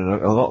our own,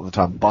 and a lot of the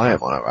time buy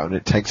them on our own.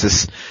 It takes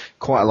us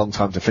quite a long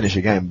time to finish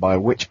a game, by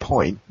which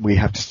point we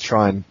have to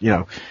try and,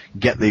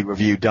 get the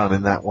review done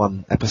in that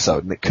one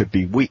episode, and it could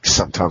be weeks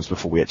sometimes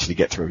before we actually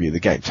get to review the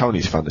game.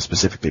 Tony's found it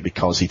specifically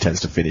because he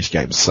tends to finish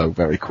games so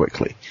very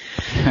quickly.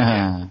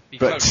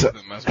 But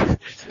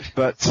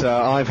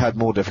I've had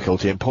more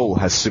difficulty, and Paul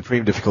has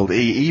supreme difficulty,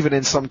 even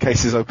in some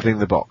cases opening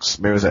the box.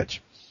 Mirror's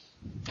Edge.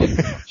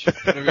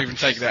 I've never even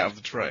taken it out of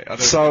the tray. I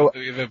don't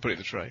ever put it in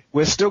the tray.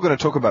 We're still going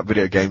to talk about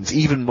video games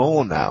even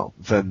more now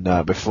than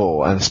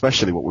before, and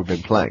especially what we've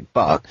been playing,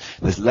 but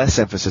there's less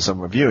emphasis on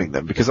reviewing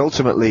them, because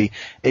ultimately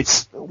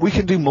we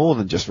can do more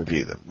than just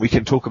review them. We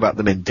can talk about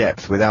them in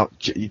depth without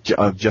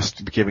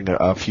just giving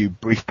a few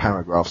brief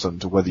paragraphs on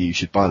to whether you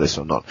should buy this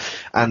or not.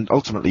 And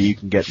ultimately you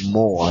can get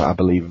more, I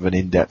believe, of an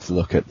in-depth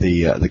look at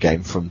the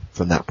game from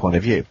that point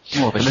of view.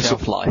 More of a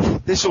shelf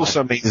life. This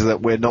also means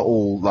that we're not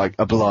all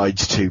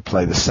obliged to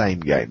play the same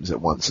games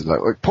at once. It's like,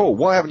 Paul,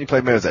 why haven't you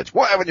played Mirror's Edge?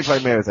 Why haven't you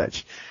played Mirror's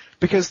Edge?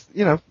 Because,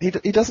 he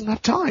doesn't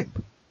have time.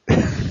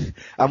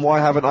 And why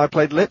haven't I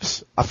played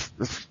Lips? I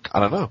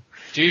don't know.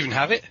 Do you even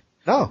have it?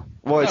 No.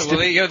 Well,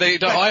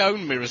 I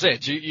own Mirror's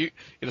Edge.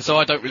 So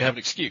I don't really have an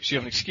excuse. You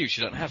have an excuse.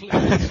 You don't have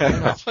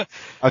Lips.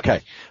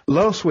 Okay.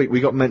 Last week we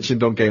got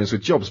mentioned on Gamers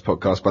with Jobs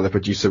podcast by the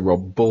producer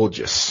Rob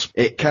Borges.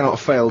 It cannot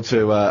fail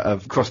to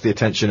have crossed the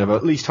attention of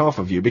at least half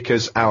of you,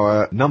 because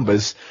our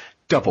numbers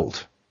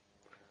doubled.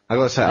 I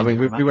gotta say,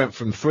 we went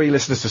from 3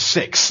 listeners to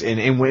 6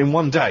 in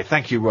one day.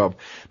 Thank you, Rob.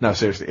 No,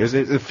 seriously, it was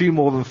a few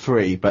more than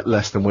 3, but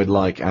less than we'd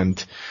like.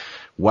 And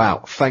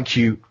wow, thank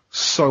you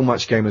so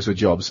much, Gamers with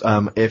Jobs.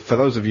 If for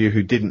those of you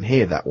who didn't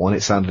hear that one,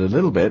 it sounded a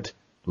little bit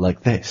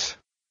like this.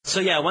 So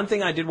yeah, one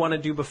thing I did want to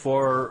do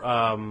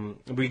before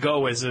we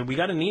go is we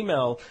got an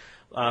email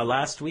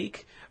last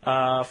week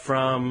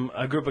from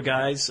a group of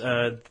guys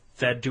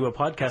that do a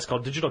podcast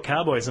called Digital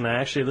Cowboys, and I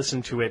actually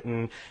listened to it.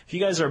 And if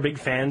you guys are big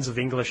fans of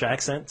English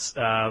accents,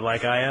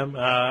 like I am,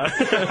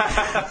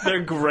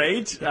 they're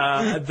great.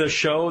 The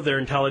show, they're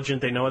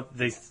intelligent. They know what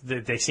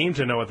they seem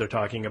to know what they're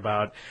talking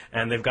about,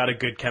 and they've got a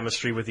good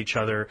chemistry with each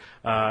other.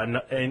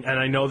 And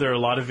I know there are a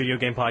lot of video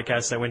game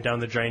podcasts that went down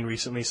the drain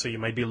recently, so you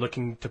might be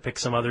looking to pick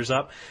some others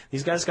up.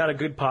 These guys got a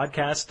good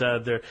podcast.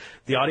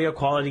 The audio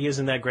quality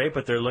isn't that great,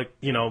 but they're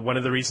one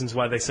of the reasons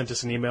why they sent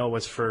us an email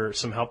was for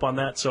some help on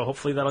that. So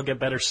hopefully that'll get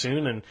better soon.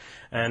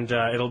 And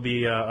it'll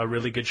be a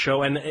really good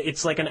show, and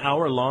it's like an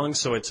hour long,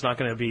 so it's not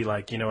going to be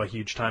a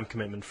huge time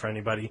commitment for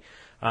anybody.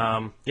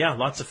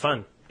 Lots of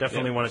fun.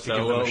 Definitely wanted to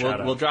give them a shout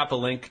out. We'll drop a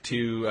link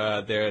to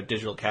their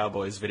Digital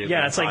Cowboys video.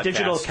 Yeah, it's like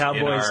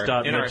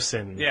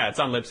digitalcowboys.libsyn. Yeah, it's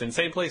on Libsyn.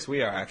 Same place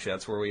we are, actually.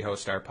 That's where we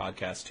host our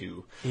podcast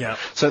too. Yeah.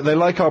 So they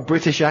like our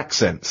British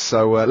accents.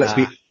 So let's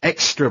be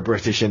extra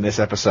British in this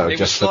episode. It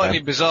was slightly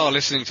bizarre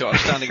listening to it. I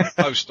was standing in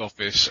the post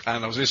office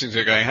and I was listening to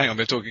it going, hang on,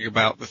 they're talking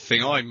about the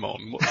thing I'm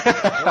on.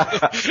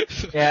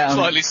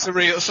 Slightly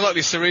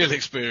surreal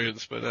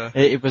experience, but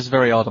it was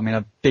very odd. I mean,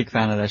 I'm a big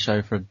fan of their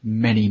show for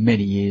many,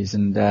 many years,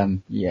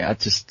 and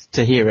just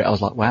to hear it, I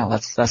was like, wow,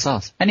 that's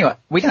us. Anyway,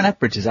 we don't have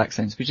British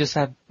accents. We just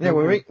have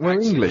we're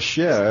English.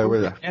 Yeah,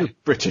 we're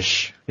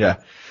British. Yeah.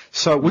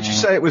 So, would you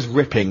say it was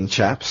ripping,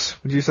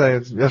 chaps? Would you say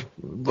it's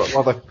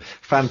rather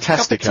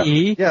fantastic? Cup of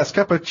tea. Yes,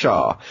 cup of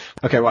char.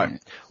 Okay, right.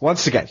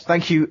 Once again,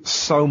 thank you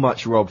so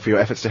much, Rob, for your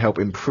efforts to help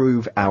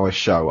improve our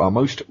show. Our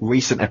most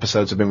recent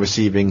episodes have been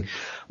receiving,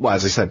 well,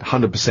 as I said,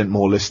 100%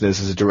 more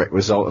listeners as a direct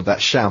result of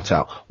that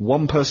shout-out.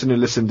 One person who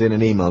listened in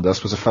and emailed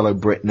us was a fellow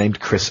Brit named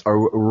Chris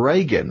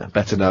O'Regan,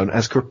 better known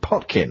as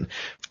Kropotkin.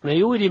 Now,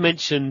 you already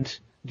mentioned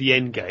the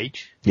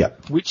N-Gage,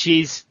 which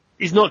is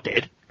not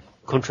dead.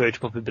 Contrary to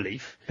popular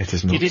belief, it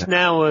is not. It is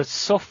now a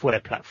software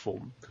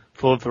platform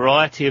for a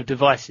variety of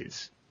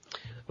devices,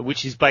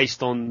 which is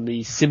based on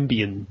the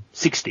Symbian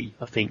 60,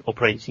 I think,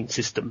 operating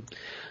system,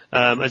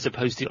 as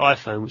opposed to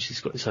iPhone, which has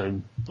got its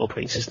own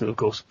operating system, of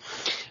course.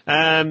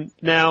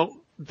 Now,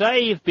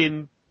 they have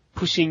been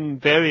pushing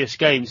various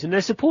games, and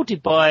they're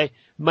supported by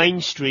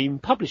mainstream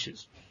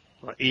publishers,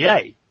 like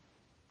EA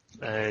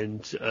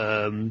and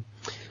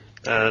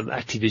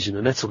Activision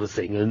and that sort of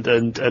thing, and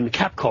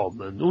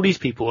Capcom, and all these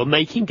people are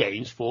making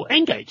games for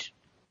N-Gage.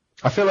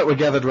 I feel like we're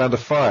gathered around a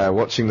fire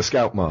watching the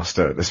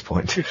Scoutmaster at this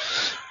point.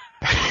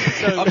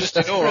 I'm just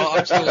in awe.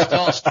 I'm still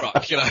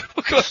starstruck,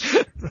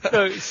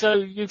 So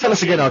you tell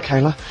us again,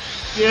 Arcala.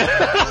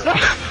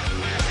 Yeah.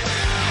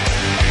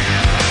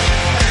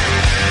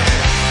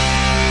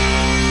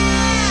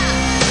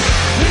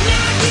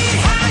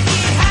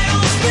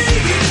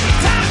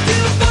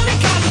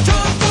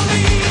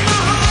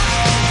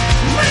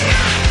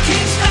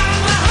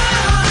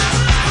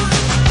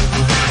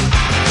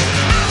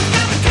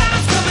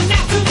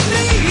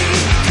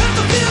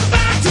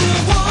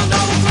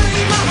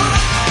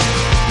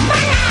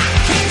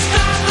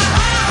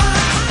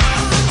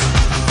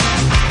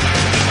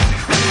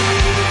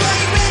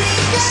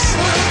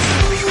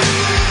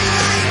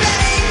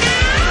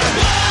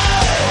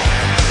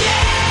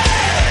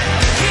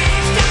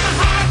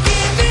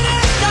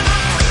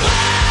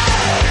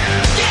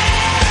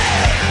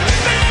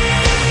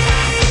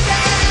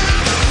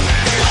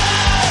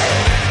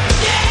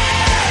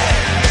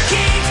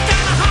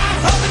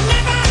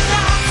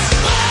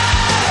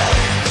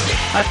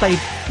 I played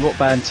Rock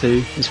Band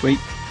 2 this week.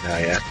 Oh,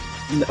 yeah.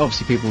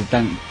 Obviously, people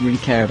don't really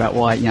care about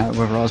why,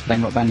 whether I was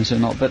playing Rock Band 2 or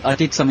not, but I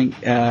did something,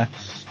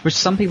 which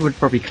some people would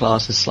probably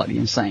class as slightly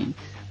insane.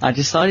 I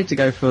decided to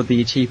go for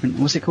the achievement,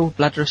 what's it called?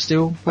 Bladder of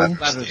Steel? Bladder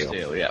of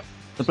Steel, yeah.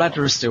 The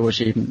Bladder of Steel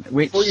achievement,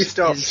 which Before you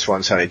start this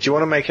one, Tony, do you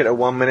want to make it a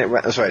 1 minute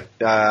rant? Sorry,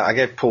 I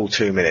gave Paul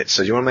 2 minutes,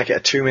 so do you want to make it a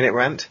 2 minute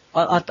rant?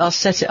 I'll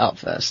set it up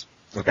first.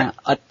 Okay.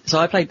 I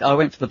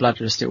went for the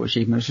Bladder of Steel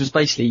achievement, which was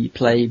basically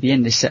play the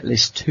Endless Set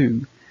List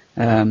 2,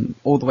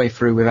 all the way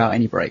through without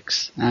any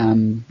breaks.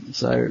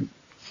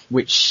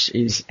 Which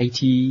is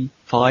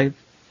 84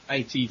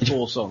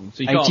 songs.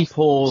 So you can't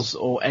pause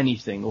or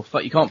anything, or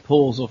you can't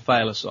pause or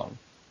fail a song.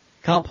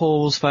 Can't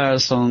pause, fail a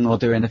song, or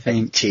do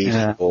anything.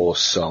 84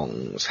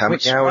 songs. How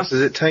many hours does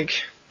it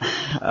take?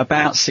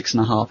 About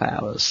 6.5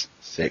 hours.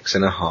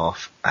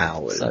 6.5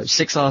 hours. So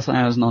 6.5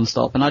 hours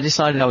non-stop. And I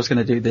decided I was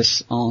going to do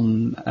this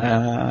on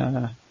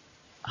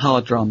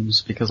hard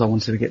drums because I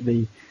wanted to get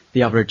the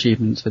other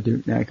achievements for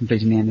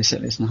completing the Endless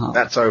Set List in half.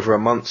 That's over a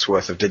month's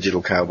worth of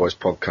Digital Cowboys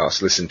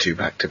podcasts listened to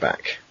back to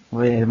back.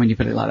 Well, yeah, when you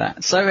put it like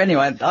that. So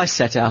anyway, I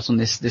set out on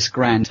this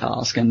grand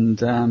task, and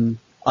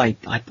I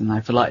don't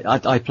know,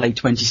 I played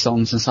 20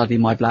 songs, and suddenly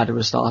my bladder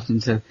was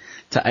starting to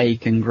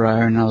ache and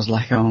groan, and I was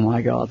like, oh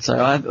my god.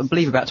 So I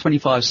believe about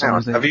 25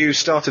 songs. Now, have you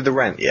started the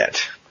rant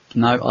yet?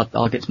 No,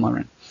 I'll get to my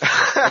rant.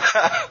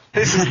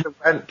 This is the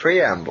rant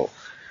preamble.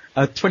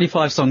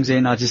 25 songs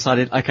in, I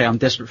decided, okay, I'm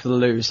desperate for the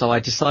loo, so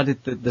I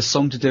decided the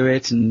song to do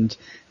it, and,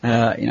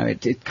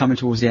 it coming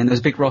towards the end.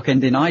 There's a big rock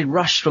ending. I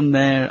rushed from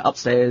there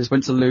upstairs,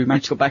 went to the loo,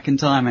 managed to get back in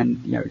time,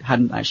 and,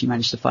 hadn't actually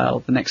managed to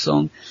fail the next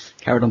song,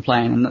 carried on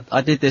playing, and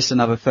I did this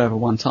another further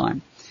one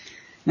time.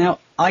 Now,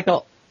 I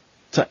got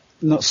to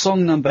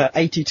song number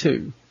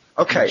 82.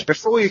 Okay,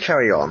 before you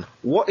carry on,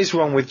 what is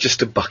wrong with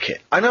just a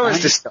bucket? I know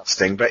it's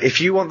disgusting, but if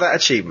you want that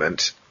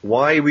achievement,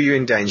 why were you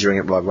endangering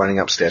it by running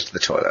upstairs to the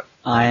toilet?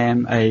 I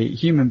am a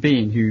human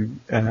being who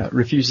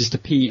refuses to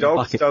pee in a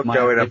bucket. Dogs don't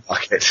go in a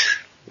bucket.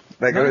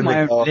 They go in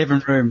my the own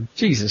living room.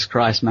 Jesus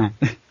Christ, man.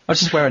 I'll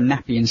just wear a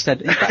nappy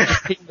instead. In fact,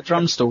 just pee in the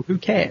drum stool. Who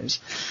cares?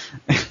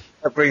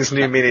 That brings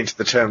new meaning to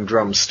the term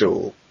drum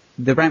stool.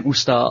 The rant will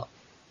start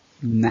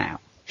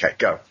now. Okay,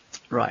 go.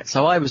 Right,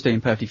 so I was doing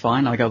perfectly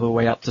fine. I got all the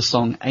way up to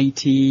song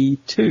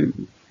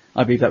 82,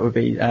 I believe that would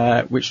be,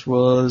 which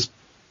was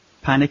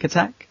Panic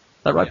Attack. Is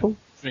that right, Paul?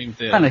 Dream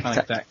Theater, Panic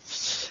Attack.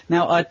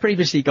 Now, I'd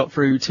previously got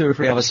through 2 or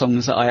 3 other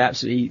songs that I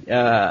absolutely,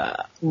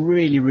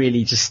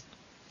 really just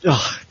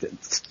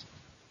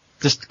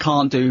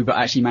can't do, but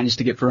actually managed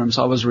to get through them,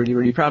 so I was really,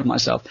 really proud of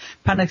myself.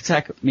 Panic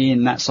Attack, me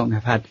and that song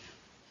have had,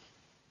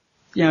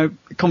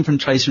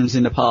 confrontations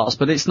in the past,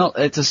 but it's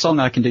a song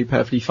I can do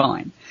perfectly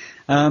fine.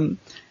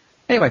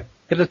 Anyway,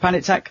 get to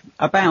Panic Attack,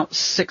 about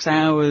 6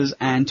 hours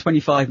and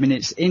 25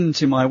 minutes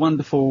into my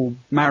wonderful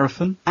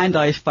marathon, and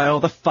I fail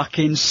the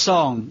fucking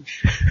song.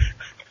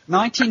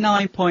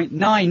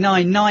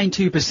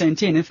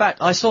 99.9992% in. In fact,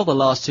 I saw the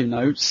last 2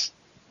 notes,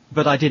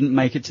 but I didn't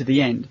make it to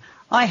the end.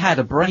 I had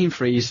a brain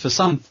freeze for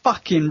some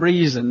fucking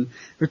reason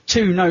with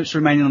 2 notes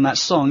remaining on that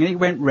song, and it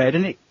went red,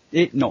 and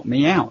it knocked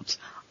me out.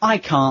 I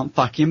can't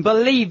fucking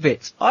believe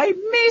it. I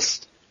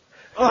missed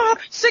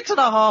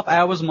 6.5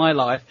 hours of my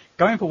life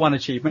going for one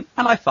achievement,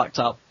 and I fucked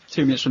up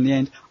 2 minutes from the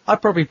end. I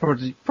probably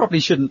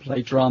shouldn't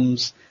play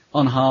drums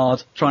on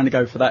hard trying to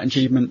go for that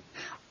achievement.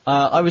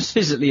 I was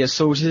physically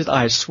assaulted.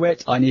 I had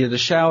sweat. I needed a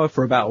shower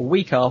for about a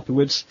week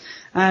afterwards.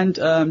 And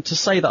to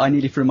say that I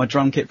nearly threw my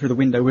drum kit through the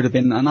window would have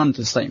been an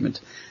understatement.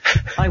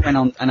 I went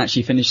on and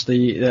actually finished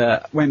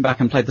went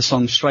back and played the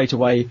song straight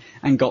away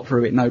and got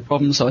through it no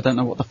problem. So I don't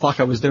know what the fuck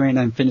I was doing,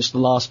 and finished the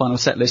last final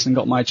set list and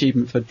got my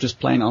achievement for just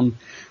playing on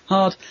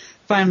hard.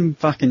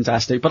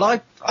 Fan-fucking-tastic.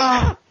 But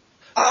 6.5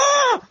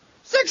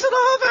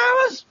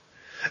 hours!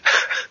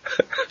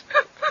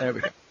 There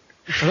we go.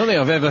 I don't think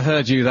I've ever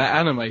heard you that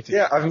animated.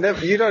 Yeah,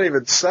 you don't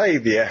even say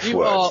the F you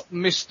word. You are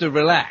Mr.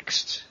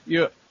 Relaxed.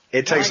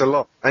 It takes a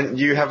lot. And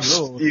you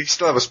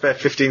still have a spare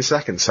 15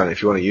 seconds, son,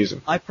 if you want to use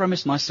them. I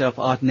promised myself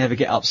I'd never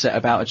get upset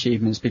about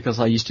achievements because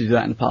I used to do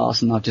that in the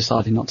past, and I've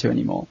decided not to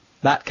anymore.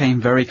 That came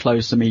very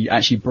close to me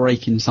actually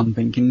breaking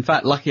something. In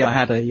fact, lucky I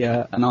had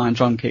an iron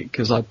drum kit,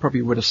 because I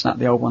probably would have snapped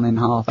the old one in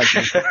half.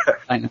 Actually,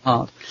 ain't it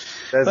hard?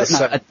 There's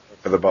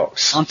for the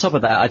box. On top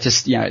of that, I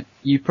just,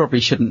 you probably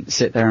shouldn't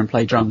sit there and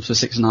play drums for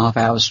 6.5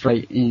 hours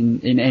straight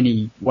in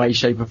any way,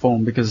 shape or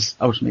form, because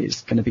ultimately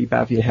it's going to be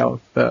bad for your health.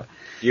 But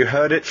you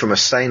heard it from a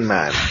sane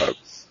man,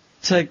 folks.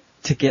 To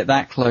get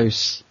that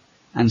close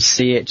and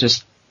see it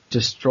just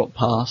drop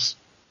past,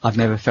 I've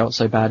never felt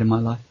so bad in my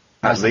life.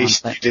 At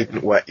least you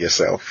didn't wet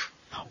yourself.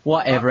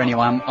 Whatever,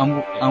 anyway,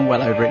 I'm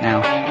well over it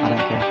now. I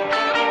don't care.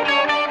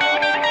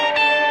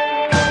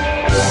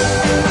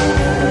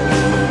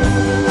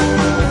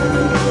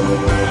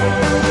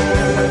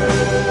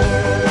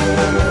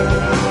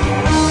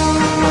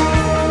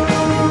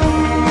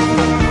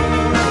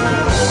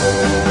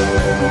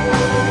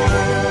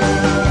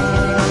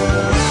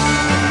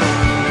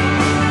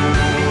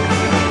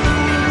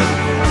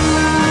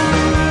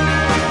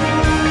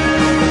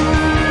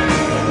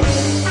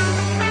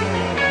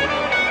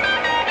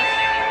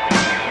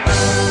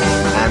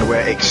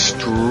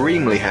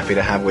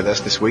 happy to have with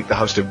us this week the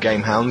host of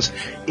Game Hounds,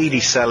 Edie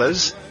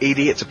Sellers.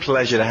 Edie, it's a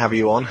pleasure to have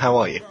you on. How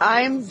are you?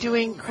 I'm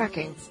doing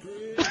cracking.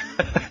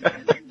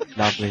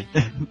 Lovely.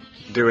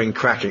 Doing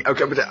cracking.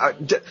 Okay, but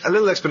a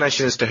little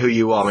explanation as to who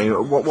you are. I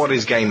mean, what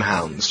is Game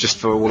Hounds, just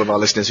for all of our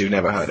listeners who've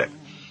never heard it?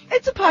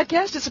 It's a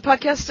podcast. It's a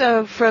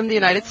podcast from the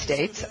United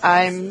States.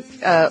 I'm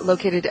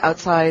located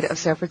outside of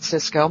San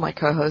Francisco. My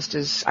co-host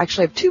is,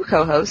 actually I have two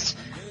co-hosts,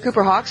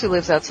 Cooper Hawks, who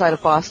lives outside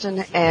of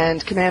Boston,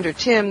 and Commander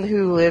Tim,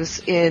 who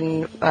lives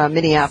in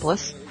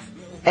Minneapolis.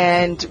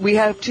 And we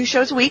have 2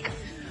 shows a week.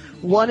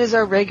 One is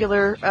our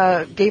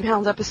regular Game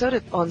Hounds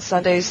episode on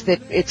Sundays that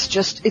it's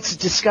a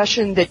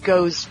discussion that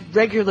goes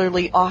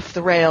regularly off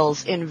the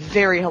rails in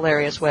very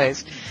hilarious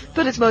ways.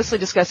 But it's mostly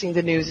discussing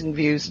the news and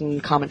views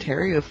and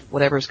commentary of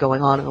whatever's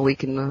going on in the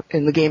week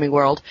in the gaming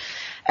world.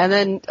 And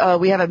then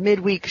we have a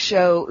midweek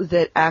show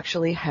that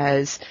actually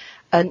has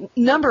a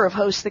number of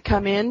hosts that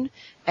come in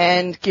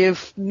and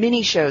give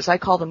mini shows. I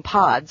call them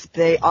pods.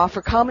 They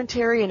offer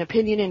commentary and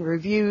opinion and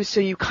reviews, so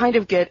you kind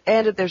of get,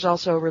 and there's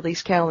also a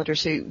release calendar,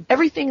 so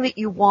everything that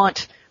you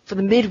want for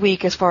the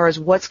midweek as far as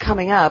what's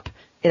coming up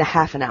in a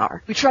half an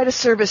hour. We try to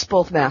service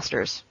both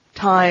masters,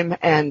 time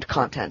and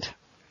content.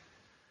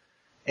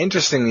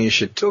 Interesting you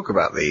should talk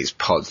about these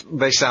pods.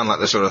 They sound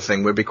like the sort of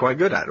thing we'd be quite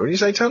good at. What do you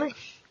say, Tony?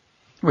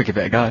 We could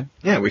give it a go.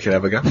 Yeah, we could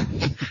have a go.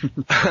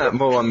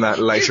 More on that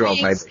later on,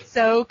 maybe.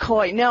 So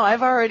coy. No,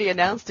 I've already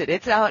announced it.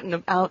 It's out in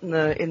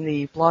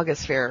the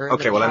blogosphere.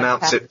 Okay, well,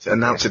 announce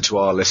it to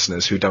our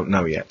listeners who don't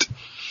know yet.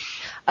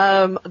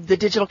 The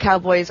Digital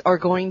Cowboys are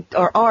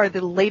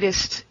the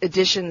latest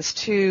additions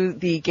to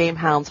the Game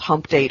Hounds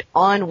Hump Date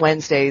on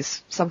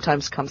Wednesdays.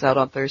 Sometimes comes out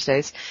on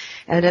Thursdays,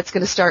 and it's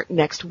going to start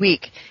next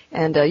week.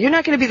 And you're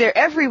not going to be there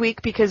every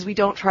week because we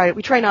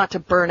try not to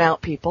burn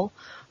out people.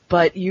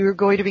 But you're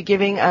going to be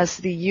giving us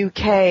the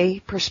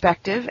UK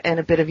perspective and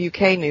a bit of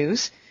UK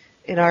news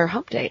in our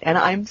Hump Date, and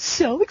I'm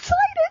so excited.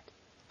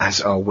 As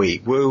are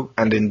we. Woo,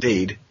 and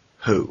indeed,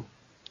 who?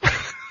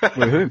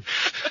 Woohoo.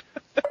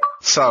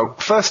 So,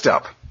 first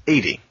up,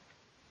 Edie.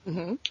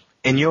 Mm-hmm.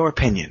 In your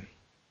opinion,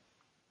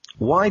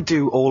 why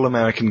do all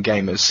American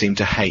gamers seem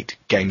to hate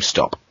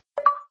GameStop?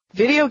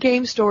 Video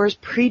game stores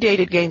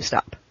predated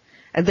GameStop,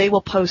 and they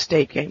will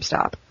post-date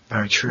GameStop.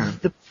 Very true.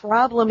 The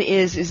problem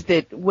is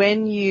that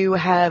when you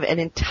have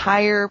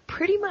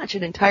pretty much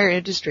an entire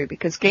industry,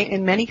 because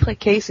in many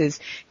cases,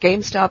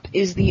 GameStop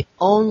is the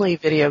only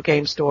video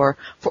game store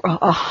for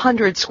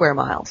 100 square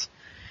miles.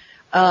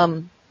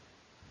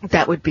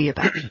 That would be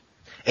about it.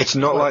 It's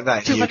not like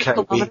that in the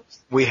UK.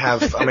 We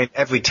have,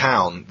 every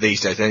town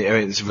these days,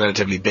 it's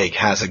relatively big,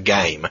 has a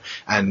game.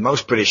 And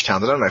most British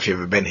towns, I don't know if you've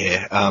ever been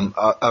here,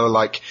 are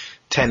like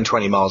 10,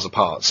 20 miles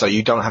apart, so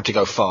you don't have to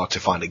go far to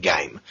find a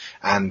game.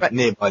 And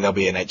nearby there'll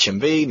be an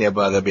HMV,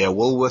 nearby there'll be a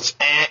Woolworths.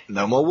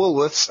 No more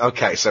Woolworths.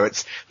 Okay, so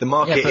the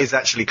market is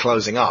actually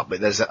closing up,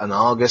 but there's an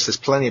Argos, there's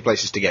plenty of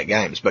places to get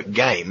games. But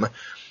Game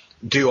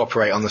do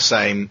operate on the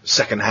same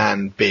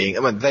second-hand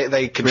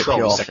they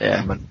control the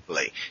second-hand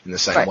monopoly in the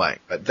same way.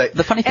 But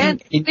the funny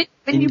thing...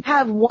 When you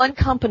have one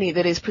company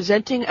that is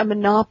presenting a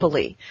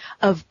monopoly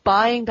of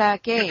buying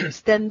back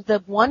games, then the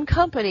one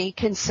company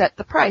can set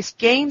the price.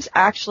 Games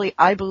actually,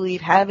 I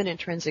believe, have an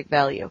intrinsic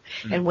value.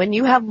 Mm. And when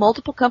you have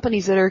multiple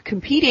companies that are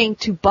competing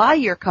to buy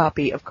your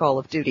copy of Call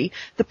of Duty,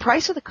 the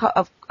price of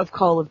of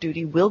Call of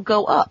Duty will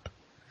go up.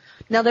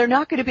 Now, they're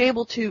not going to be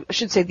able to, I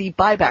should say, the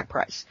buyback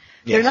price.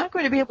 Yes. They're not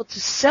going to be able to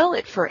sell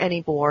it for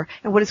any more,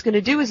 and what it's going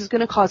to do is it's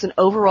going to cause an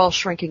overall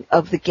shrinking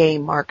of the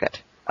game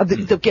market, of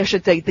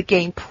the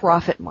game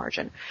profit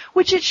margin,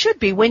 which it should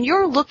be. When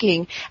you're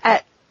looking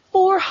at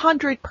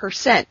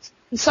 400%,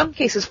 in some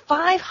cases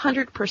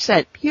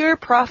 500% pure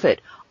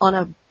profit on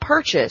a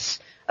purchase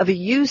of a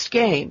used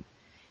game,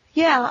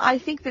 yeah, I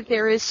think that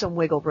there is some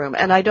wiggle room,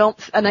 and I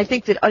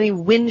think that any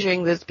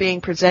whinging that's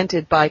being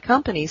presented by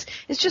companies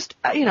is just,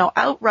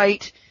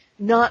 outright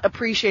not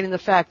appreciating the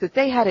fact that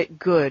they had it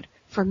good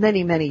for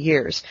many, many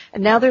years,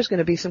 and now there's going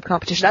to be some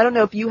competition. I don't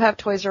know if you have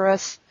Toys R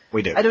Us.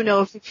 We do. I don't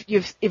know if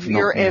you're.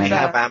 We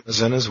have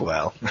Amazon as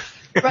well.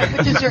 Right,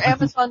 but does your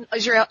Amazon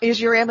is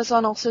your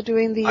Amazon also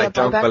doing the? I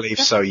don't believe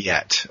stuff? so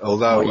yet.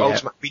 Although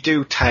ultimately we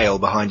do tail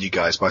behind you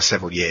guys by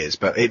several years,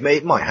 but it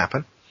might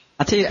happen.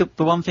 I'll tell you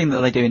the one thing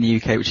that they do in the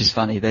UK, which is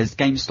funny, there's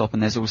GameStop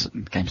and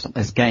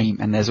there's Game,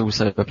 and there's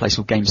also a place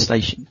called Game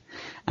Station.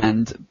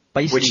 And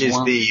basically which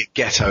is the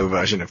ghetto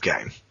version of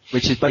Game.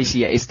 Which is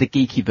basically, it's the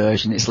geeky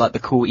version, it's like the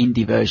cool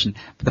indie version.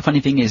 But the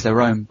funny thing is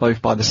they're owned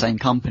both by the same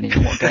company.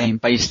 And what Game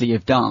basically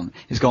have done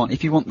is gone,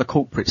 if you want the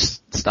corporate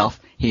stuff,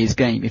 here's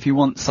Game. If you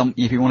want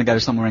to go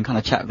somewhere and kind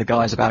of chat with the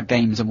guys about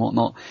games and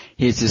whatnot,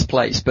 here's this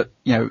place. But,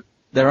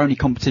 their only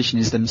competition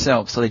is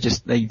themselves, so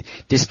they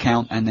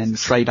discount and then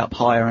trade up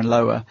higher and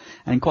lower.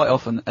 And quite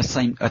often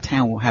a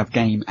town will have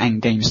Game and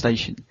Game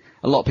Station.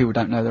 A lot of people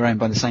don't know they're owned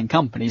by the same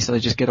company, so they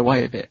just get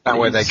away with it. That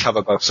way they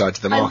cover both sides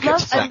of the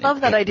market. I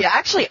love that idea.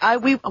 Actually, I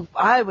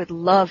would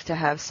love to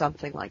have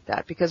something like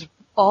that, because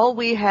all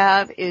we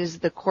have is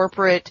the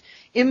corporate,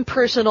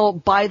 impersonal,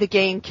 buy the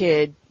game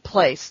kid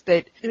place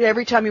that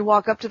every time you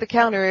walk up to the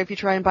counter, if you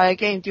try and buy a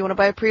game, do you want to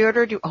buy a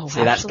pre-order?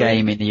 See, that's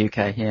Game in the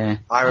UK, yeah.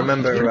 I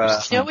remember... You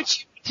know what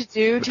you need to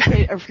do to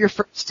get your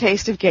first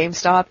taste of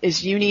GameStop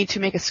is you need to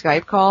make a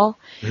Skype call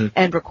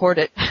and record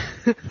it.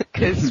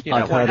 Cause,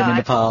 I've heard them in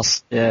the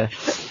past, yeah.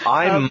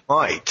 I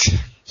might...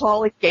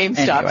 Calling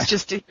GameStops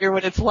just to hear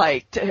what it's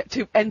like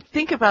and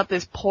think about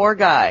this poor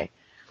guy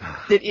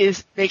that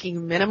is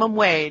making minimum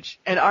wage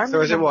and our So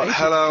is it what?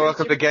 Hello,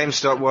 welcome to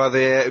GameStop, where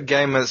the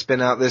game that's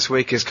been out this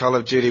week is Call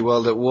of Duty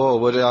World at War.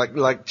 Would I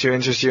like to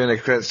interest you in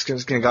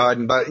a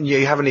guide? But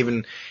you haven't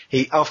even,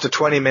 after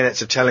 20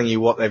 minutes of telling you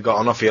what they've got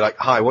on offer, you're like,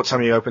 hi, what time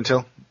are you open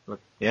till?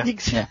 Yeah?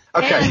 Yeah.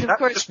 Okay, and of that's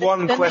course, just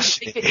one then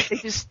question. They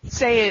just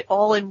say it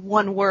all in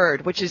one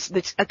word, which is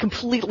that's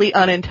completely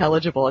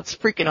unintelligible. It's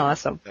freaking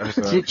awesome.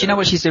 Do you know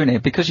what she's doing here?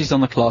 Because she's on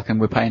the clock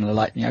and we're paying her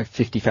like,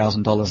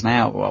 $50,000 an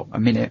hour, well, a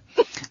minute.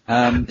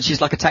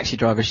 She's like a taxi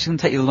driver. She's going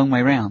to take you the long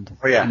way round.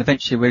 Oh yeah. And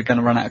eventually we're going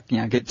to run out,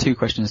 get 2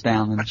 questions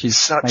down and she's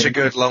such a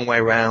good long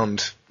way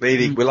round.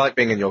 Really, we like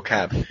being in your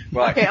cab.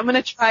 Right. Okay, I'm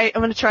gonna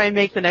try and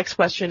make the next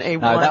question a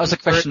one. That was a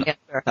question.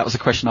 Answer. That was a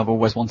question I've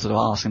always wanted to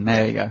ask, and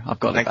there you go. I've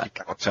got it back.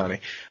 Thank you, Tony.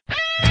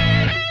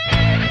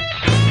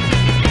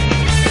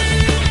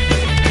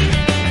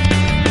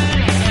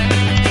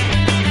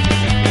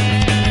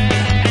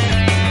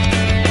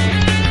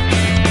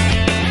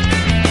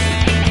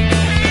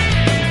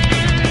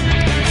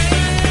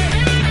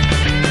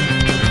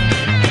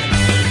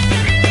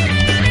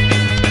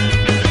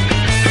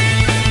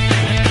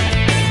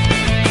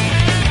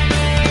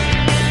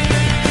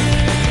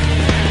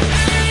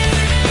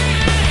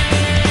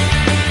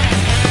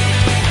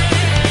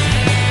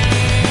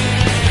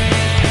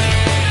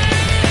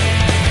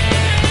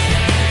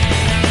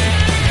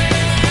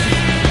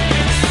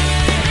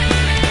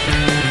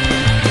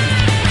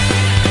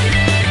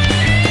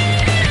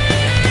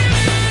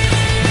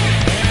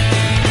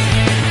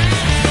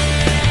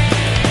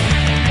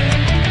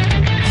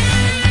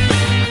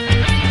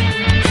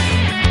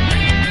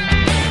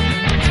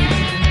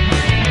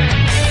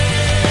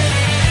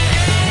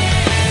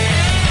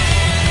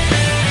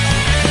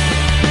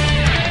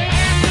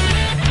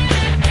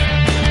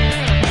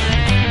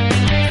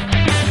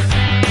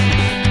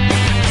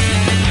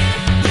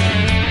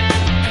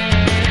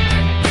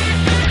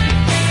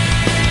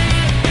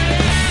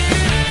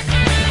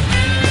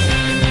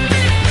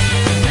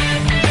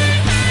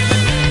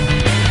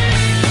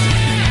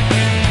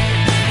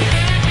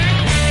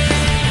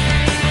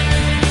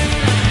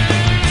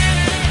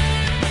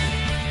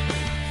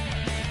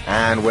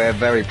 And we're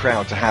very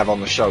proud to have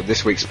on the show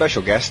this week's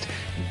special guest,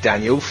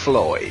 Daniel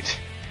Floyd.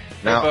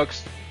 Now, hey,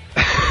 folks.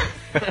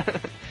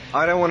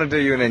 I don't want to do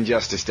you an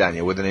injustice,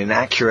 Daniel, with an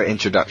inaccurate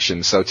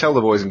introduction, so tell the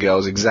boys and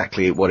girls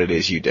exactly what it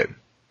is you do.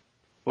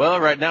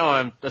 Well, right now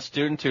I'm a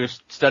student who's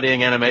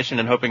studying animation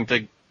and hoping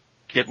to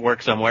get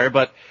work somewhere,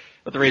 but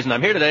the reason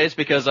I'm here today is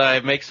because I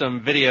make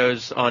some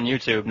videos on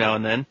YouTube now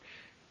and then,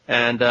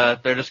 and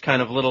they're just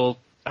kind of little,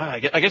 I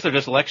guess they're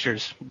just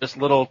lectures, just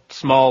little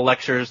small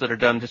lectures that are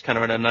done just kind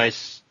of in a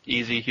nice,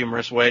 easy,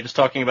 humorous way, just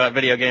talking about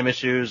video game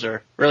issues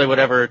or really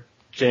whatever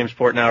James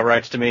Portnow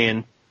writes to me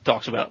and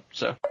talks about.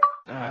 So,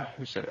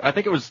 who said it? I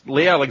think it was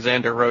Lee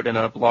Alexander wrote in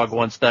a blog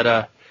once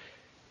that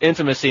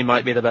intimacy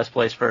might be the best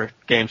place for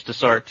games to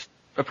start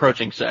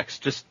approaching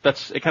sex.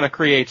 It kind of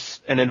creates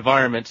an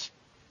environment.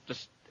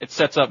 It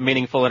sets up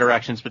meaningful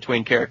interactions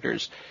between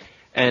characters,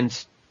 and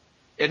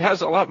it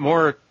has a lot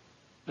more.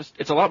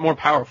 It's a lot more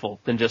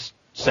powerful than just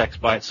sex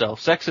by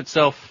itself. Sex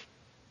itself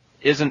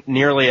isn't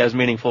nearly as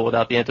meaningful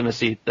without the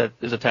intimacy that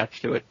is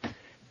attached to it.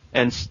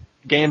 And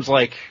games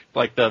like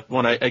the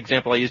one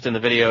example I used in the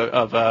video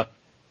of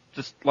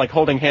just like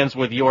holding hands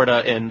with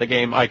Yorda in the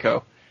game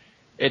Ico.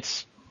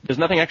 There's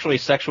nothing actually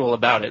sexual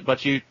about it,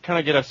 but you kind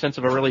of get a sense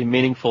of a really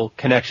meaningful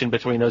connection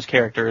between those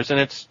characters, and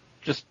it's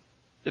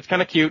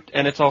kind of cute,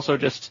 and it's also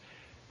just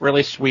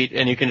really sweet,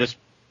 and you can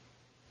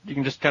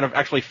just kind of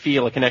actually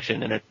feel a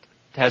connection, and it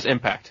has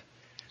impact.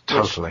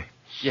 Totally.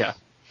 Yeah.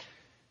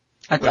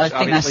 I think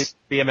obviously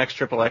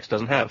BMX XXX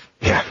doesn't have.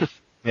 Yeah.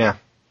 Yeah.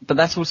 But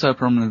that's also a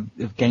problem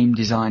of game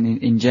design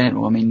in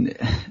general. I mean,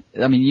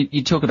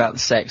 you talk about the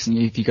sex, and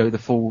if you go the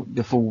full,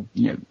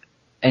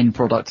 end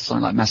product to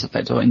something like Mass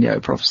Effect or Indigo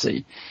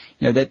Prophecy,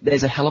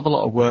 there's a hell of a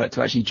lot of work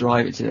to actually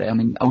drive it to there. I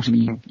mean,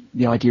 ultimately,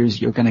 the idea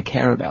is you're going to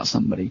care about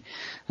somebody.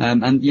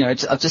 I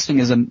just think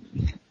as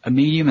a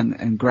medium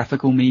and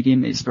graphical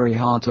medium, it's very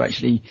hard to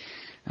actually,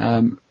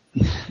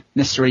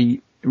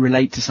 necessarily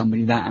relate to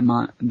somebody that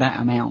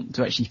amount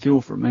to actually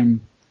feel for them. I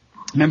mean,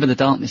 remember The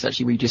Darkness,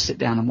 actually, where you just sit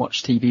down and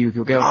watch TV with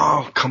your girl.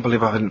 Oh, can't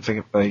believe I didn't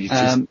think of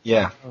it.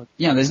 Yeah.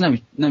 Yeah, there's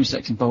no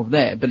sex involved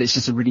there, but it's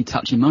just a really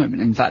touching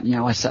moment. In fact,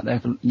 I sat there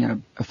for,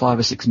 a 5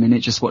 or 6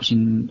 minutes just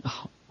watching,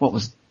 what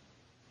was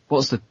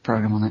the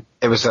program on it?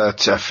 It was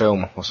a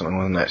film or something,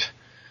 wasn't it?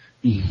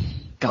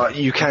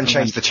 You can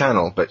change the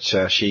channel, but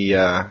I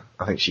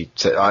think she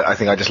said, I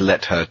think I just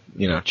let her,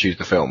 choose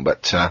the film,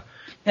 but,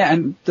 yeah,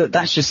 and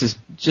that's just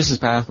as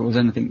powerful as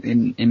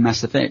anything in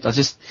Mass Effect.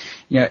 It's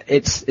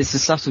the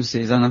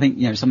subtleties, and I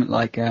think, something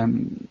like,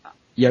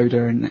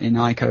 Yoda in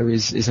Ico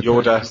is a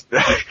Yoda.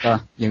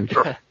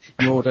 Yoda.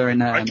 Yoda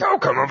in oh,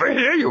 come over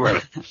here, you will.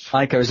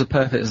 Ico is a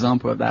perfect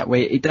example of that,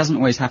 where it doesn't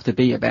always have to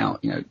be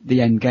about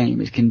the end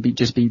game. It can be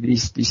just be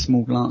these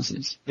small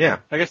glances. Yeah.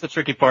 I guess the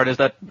tricky part is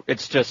that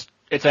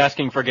it's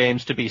asking for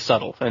games to be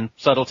subtle, and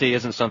subtlety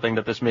isn't something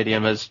that this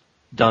medium has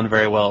done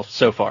very well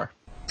so far.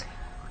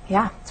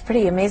 Yeah, it's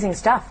pretty amazing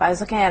stuff. I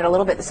was looking at it a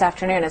little bit this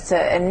afternoon. It's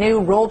a new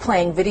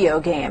role-playing video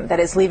game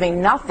that is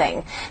leaving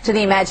nothing to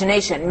the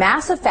imagination.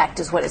 Mass Effect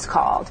is what it's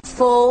called.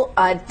 Full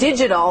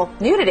digital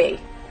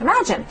nudity.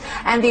 Imagine.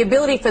 And the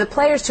ability for the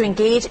players to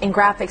engage in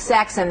graphic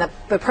sex, and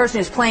the person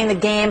who's playing the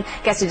game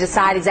gets to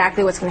decide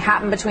exactly what's going to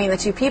happen between the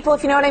two people,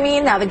 if you know what I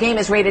mean. Now, the game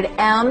is rated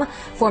M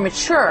for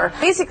mature.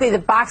 Basically,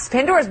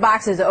 Pandora's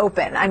box is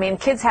open. I mean,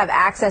 kids have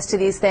access to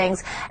these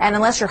things, and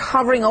unless you're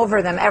hovering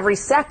over them every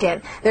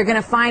second, they're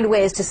going to find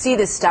ways to see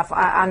this stuff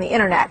on the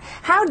internet.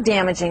 How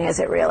damaging is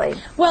it really?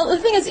 Well, the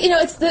thing is,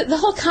 it's the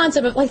whole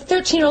concept of,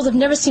 13-year-olds have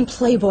never seen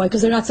Playboy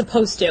because they're not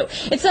supposed to.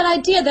 It's that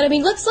idea that,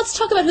 let's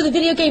talk about who the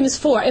video game is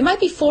for. It might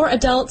be for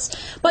adults,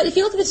 but if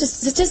you look at the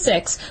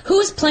statistics, who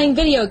is playing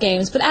video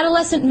games but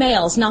adolescent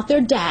males, not their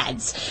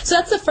dads? So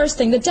that's the first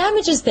thing. The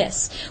damage is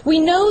this.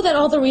 We know that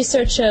all the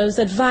research shows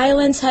that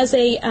violence has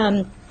a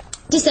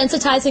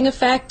desensitizing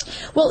effect.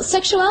 Well,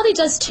 sexuality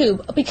does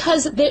too,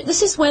 because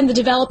this is when the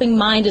developing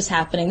mind is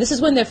happening. This is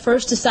when they're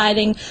first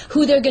deciding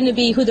who they're going to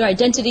be, who their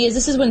identity is.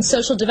 This is when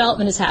social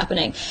development is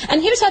happening.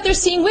 And here's how they're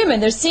seeing women.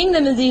 They're seeing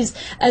them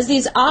as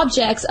these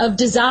objects of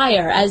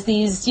desire, as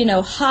these,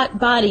 hot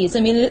bodies.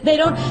 They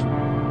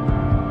don't...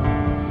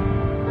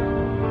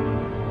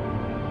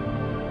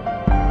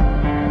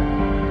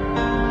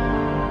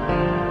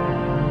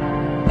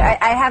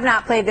 I have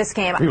not played this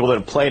game. People that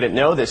have played it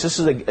know this. This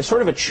is a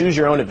sort of a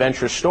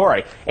choose-your-own-adventure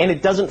story, and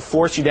it doesn't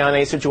force you down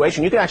any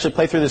situation. You can actually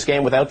play through this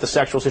game without the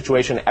sexual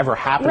situation ever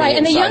happening. Right,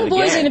 and the young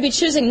boys game. are going to be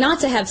choosing not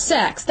to have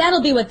sex.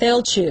 That'll be what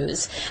they'll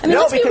choose. No,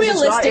 let's be because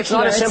realistic it's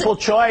not a simple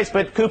choice.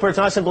 But Cooper, it's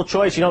not a simple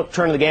choice. You don't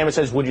turn to the game and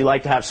says, "Would you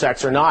like to have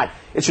sex or not?"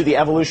 It's through the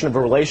evolution of a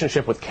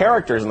relationship with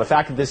characters, and the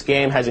fact that this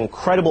game has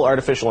incredible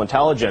artificial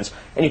intelligence,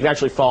 and you can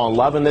actually fall in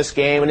love in this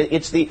game, and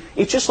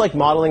it's just like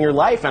modeling your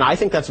life, and I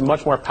think that's a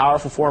much more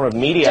powerful form of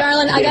media.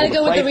 Darlin, I got to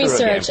go with the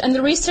research, and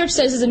the research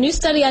says there's a new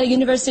study out of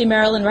University of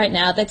Maryland right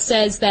now that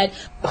says that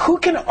who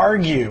can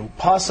argue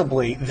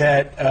possibly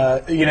that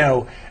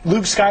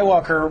Luke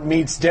Skywalker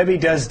meets Debbie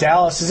Does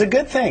Dallas is a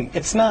good thing?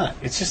 It's not.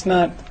 It's just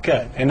not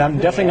good, and I'm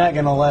definitely not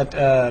going to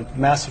let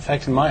Mass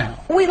Effect in my house.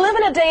 We live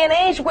in a day and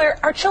age where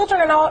our children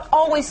are not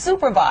always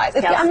supervised.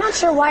 Yeah, I'm not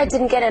sure why it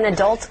didn't get an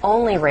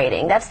adults-only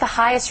rating. That's the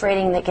highest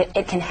rating that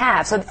it can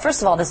have. So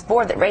first of all, this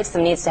board that rates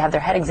them needs to have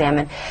their head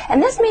examined.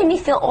 And this made me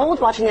feel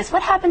old watching this.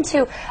 What happened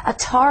to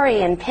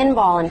Atari and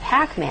Pinball and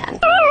Pac-Man?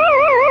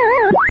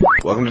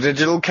 Welcome to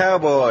Digital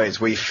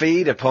Cowboys. We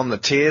feed upon the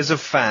tears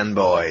of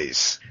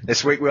fanboys.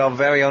 This week we are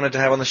very honoured to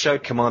have on the show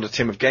Commander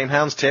Tim of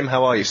Gamehounds. Tim,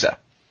 how are you, sir?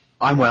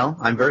 I'm well.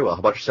 I'm very well. How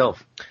about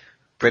yourself?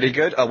 Pretty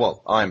good. Oh,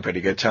 well, I'm pretty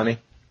good, Tony.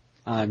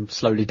 I'm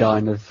slowly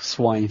dying of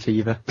swine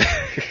fever.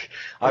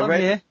 I'm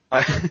here.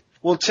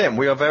 Well, Tim,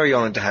 we are very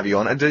honoured to have you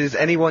on. And does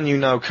anyone you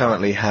know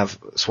currently have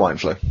swine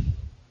flu?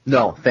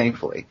 No,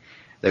 thankfully.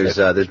 There's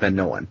been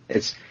no one.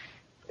 It's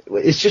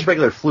just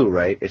regular flu,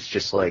 right? It's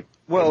just like...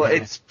 Well,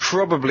 it's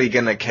probably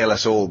going to kill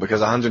us all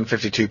because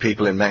 152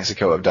 people in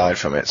Mexico have died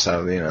from it.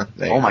 So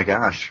Oh my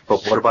gosh!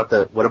 But what about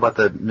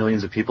the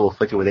millions of people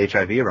afflicted with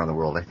HIV around the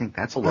world? I think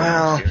that's a lot.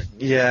 Well,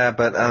 yeah,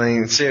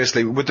 but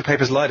seriously, would the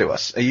papers lie to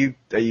us? Are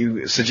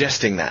you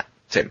suggesting that,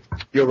 Tim?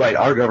 You're right.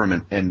 Our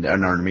government and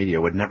our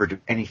media would never do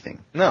anything.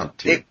 No,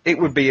 it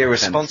would be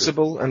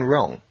irresponsible and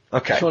wrong.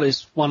 Okay. Surely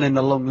it's one in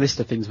the long list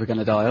of things we're going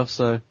to die of,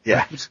 so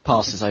yeah, just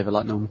pass this over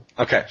like normal.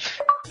 Okay.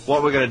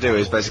 What we're going to do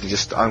is basically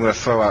I'm going to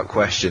throw out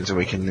questions and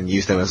we can then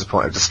use them as a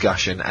point of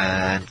discussion.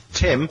 And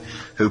Tim,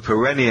 who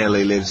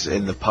perennially lives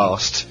in the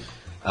past,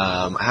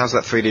 how's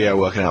that 3DO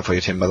working out for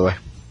you, Tim, by the way?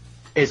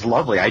 It's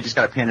lovely. I just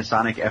got a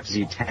Panasonic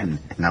FZ10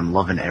 and I'm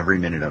loving every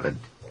minute of it.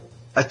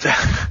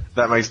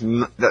 That makes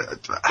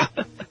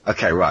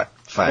okay, right.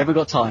 Fine. Never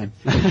got time.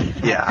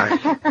 Yeah.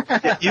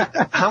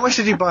 How much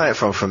did you buy it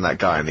from that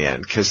guy in the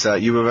end? Because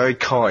you were very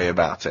coy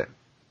about it.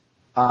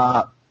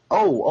 The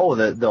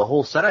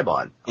whole set I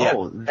bought. Yeah.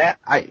 Oh, that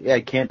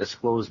I can't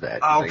disclose that.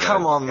 Oh,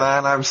 come on,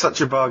 man! I'm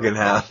such a bargain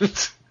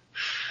hound.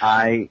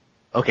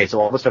 Okay, so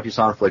all the stuff you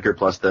saw on Flickr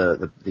plus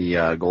the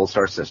Gold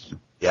Star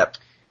system. Yep.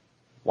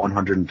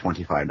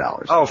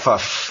 $125. Oh, for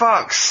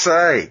fuck's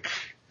sake!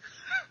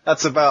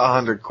 That's about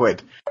 100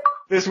 quid.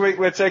 This week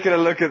we're taking a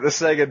look at the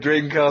Sega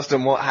Dreamcast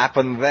and what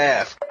happened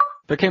there.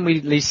 But can we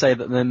at least say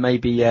that there may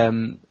be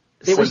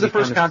it was the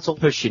first console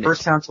to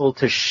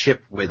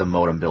ship with a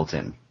modem built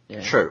in.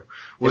 Yeah. True.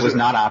 It was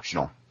not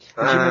optional.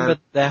 Do you remember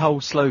their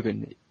whole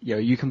slogan?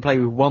 You can play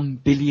with 1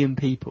 billion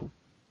people.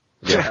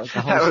 Yeah. That was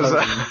the whole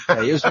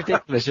slogan. It was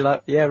ridiculous. You're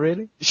like, yeah,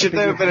 really? Should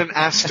there have been an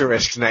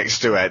asterisk next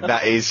to it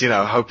that is,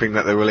 hoping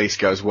that the release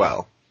goes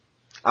well?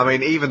 I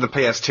mean, even the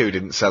PS2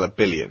 didn't sell 1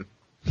 billion.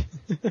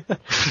 Yeah.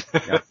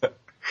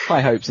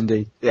 High hopes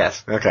indeed.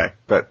 Yes, okay.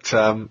 But,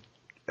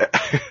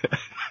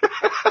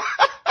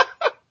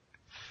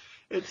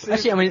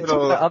 Actually, I mean,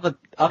 talk about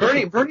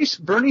other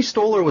Bernie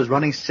Stoller was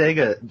running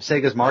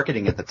Sega's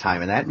marketing at the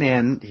time, and that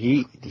man,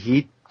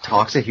 he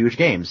talks a huge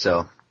game,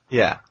 so.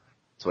 Yeah.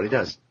 That's what he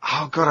does.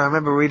 Oh god, I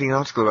remember reading an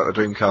article about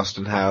the Dreamcast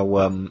and how,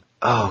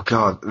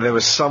 there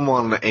was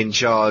someone in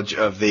charge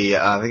of the,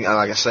 I think,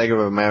 like a Sega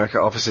of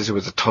America offices who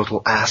was a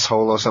total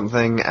asshole or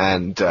something,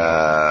 and,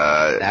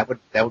 That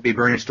would be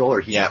Bernie Stoller.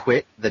 He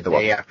quit the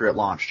day after it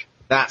launched.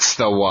 That's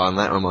the one,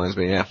 that reminds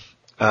me, yeah.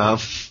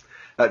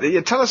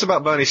 Tell us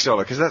about Bernie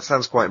Stoller, because that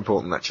sounds quite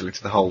important, actually,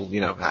 to the whole,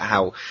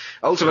 how,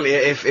 ultimately,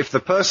 if the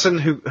person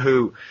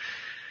who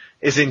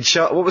is in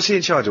charge, what was he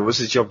in charge of? What was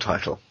his job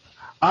title?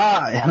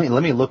 Let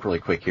me look really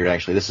quick here,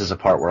 actually. This is a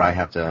part where I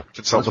have to,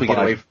 once we get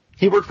away,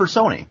 he worked for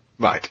Sony.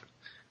 Right.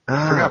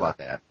 Forgot about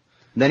that.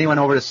 Then he went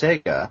over to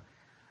Sega.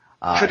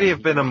 Could he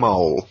have been a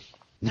mole?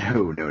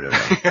 No.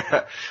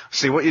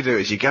 See, what you do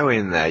is you go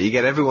in there, you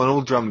get everyone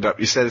all drummed up,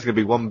 you say there's going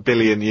to be 1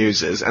 billion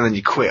users, and then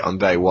you quit on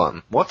day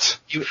one. What?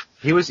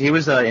 He was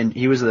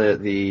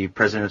the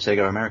president of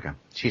Sega of America.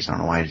 Jeez, I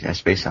don't know why I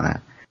spaced on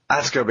that.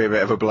 That's going to be a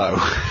bit of a blow.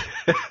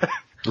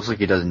 Looks like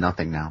he does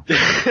nothing now.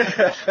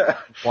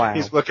 Wow.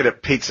 He's working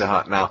at Pizza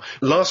Hut now.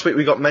 Last week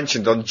we got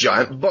mentioned on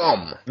Giant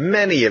Bomb.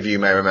 Many of you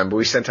may remember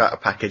we sent out a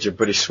package of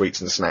British sweets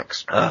and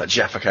snacks,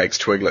 Jaffa cakes,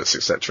 Twiglets,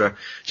 etc.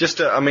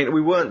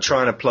 We weren't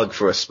trying to plug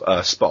for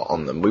a spot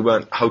on them. We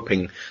weren't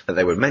hoping that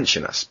they would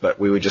mention us, but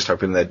we were just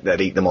hoping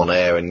they'd eat them on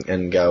air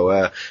and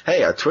go,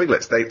 hey, our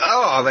Twiglets,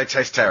 they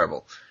taste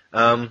terrible.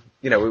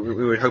 We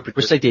were hoping.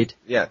 Which they did.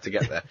 Yeah, to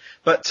get there.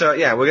 But,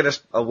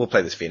 we'll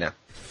play this for you now.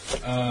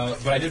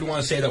 But I did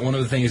want to say that one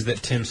of the things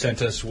that Tim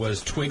sent us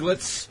was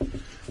Twiglets,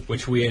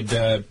 which we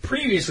had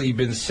previously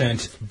been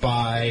sent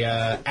by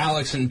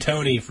Alex and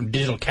Tony from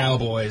Digital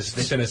Cowboys.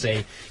 They sent us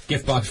a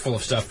gift box full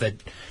of stuff that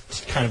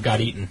kind of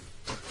got eaten.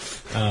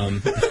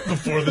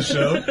 Before the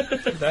show?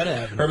 That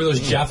happened. Remember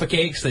those Jaffa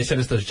cakes? They sent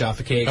us those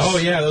Jaffa cakes. Oh,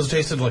 yeah, those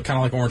tasted kind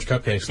of like orange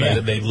cupcakes.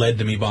 Yeah. They led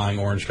to me buying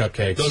orange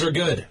cupcakes. Those are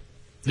good.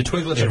 The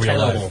Twiglets are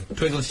terrible.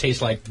 Twiglets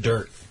taste like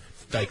dirt.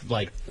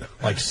 Like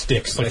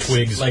sticks, like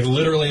twigs. Like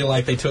literally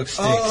like they took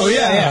sticks. Oh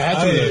yeah, I had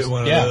some of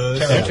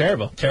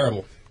those.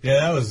 Terrible. Yeah,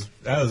 that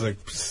was like...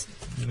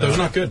 That was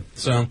not good.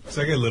 So it's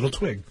like a little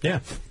twig. Yeah.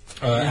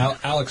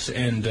 Alex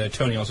and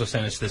Tony also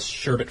sent us this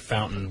sherbet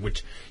fountain,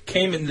 which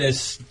came in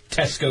this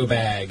Tesco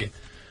bag.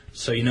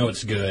 So you know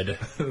it's good.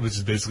 Which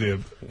is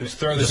basically just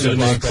throw this in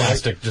a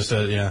plastic,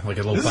 like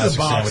a little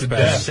plastic sandwich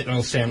bag, sitting in a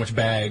little sandwich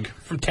bag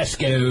from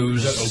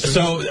Tesco's.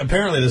 So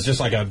apparently there's just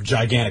like a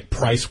gigantic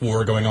price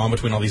war going on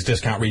between all these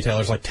discount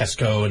retailers like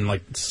Tesco and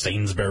like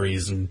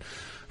Sainsbury's and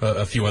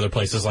a few other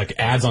places, like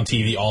ads on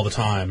TV all the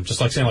time, just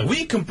like saying like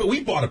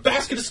we bought a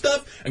basket of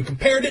stuff and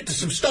compared it to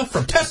some stuff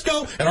from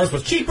Tesco and ours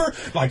was cheaper,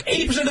 like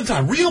 80% of the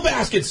time. Real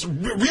baskets,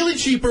 really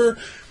cheaper.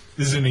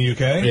 This is in the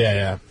UK?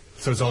 Yeah.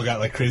 So it's all got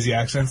like crazy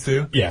accents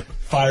too? Yeah.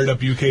 Fired up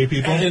UK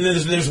people? And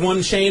then there's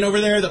one chain over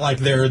there that like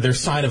their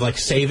sign of like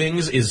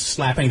savings is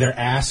slapping their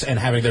ass and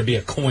having there be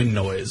a coin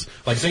noise.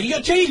 Like saying, you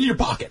got change in your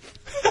pocket.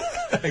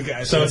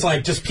 So it's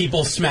like just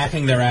people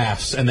smacking their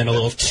ass and then a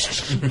little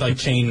like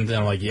chain, and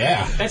I'm like,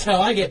 yeah. That's how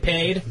I get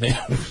paid.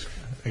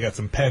 I got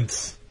some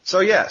pence. So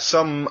yeah,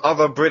 some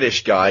other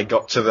British guy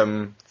got to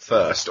them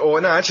first. Or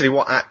no, actually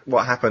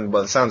what happened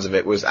by the sounds of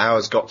it was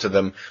ours got to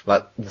them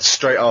like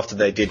straight after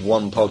they did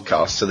one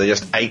podcast, so they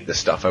just ate the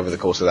stuff over the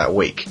course of that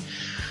week.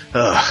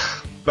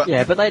 But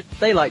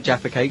they like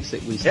Jaffa cakes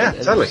that we said.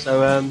 Yeah, totally.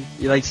 So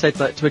they said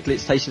that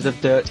Twiglets tasted of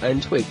dirt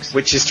and twigs.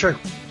 Which is true.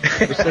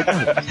 Which they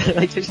don't.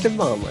 They taste of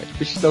marmite,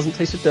 which doesn't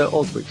taste of dirt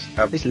or twigs.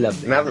 It's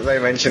lovely. Now that they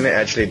mention it,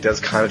 actually it does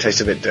kind of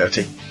taste a bit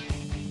dirty.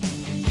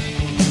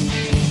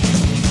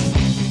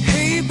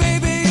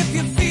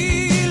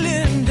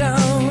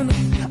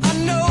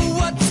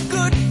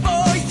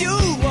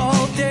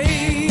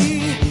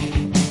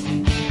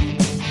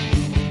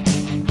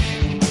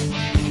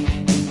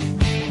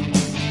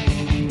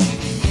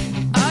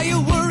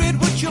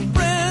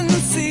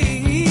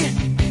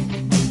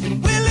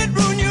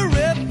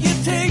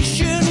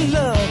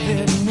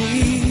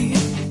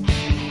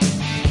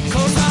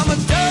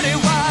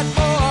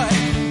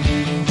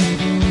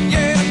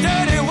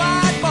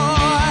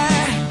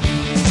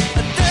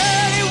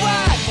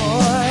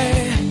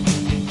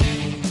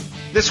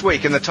 This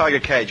week in the Tiger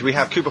Cage, we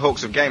have Cooper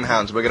Hawks of Game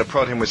Hounds. We're going to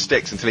prod him with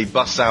sticks until he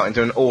busts out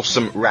into an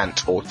awesome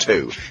rant or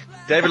two.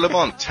 David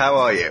Lamont, how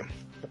are you?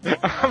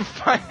 I'm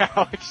fine,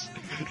 Alex.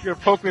 You're going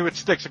to poke me with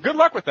sticks. Good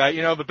luck with that.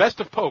 The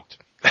best of poked.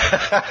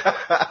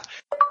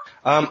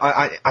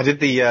 I did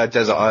the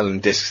Desert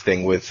Island Discs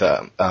thing with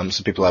some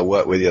people I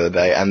worked with the other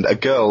day, and a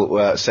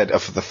girl said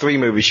of the 3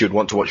 movies she would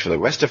want to watch for the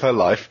rest of her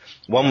life,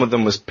 one of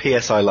them was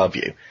P.S. I Love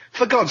You.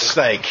 For God's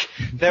sake,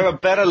 there are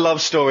better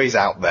love stories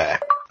out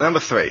there. Number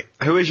 3,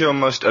 who is your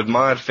most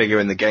admired figure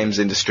in the games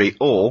industry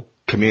or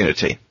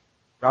community?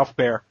 Ralph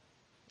Baer.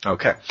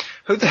 Okay.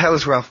 Who the hell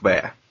is Ralph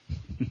Baer?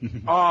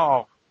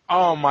 Oh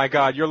my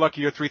God, you're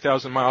lucky you're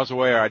 3,000 miles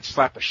away or I'd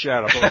slap the shit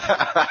out of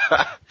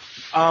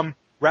you.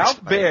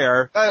 Ralph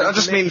Baer. I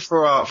just mean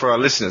for our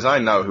listeners. I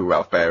know who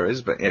Ralph Baer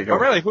is, but yeah, go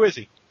on. Really? Who is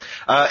he?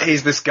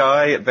 He's this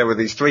guy. There were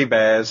these 3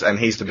 bears, and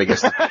he's the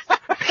biggest.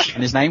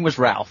 And his name was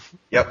Ralph.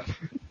 Yep.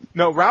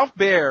 No, Ralph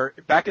Baer,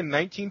 back in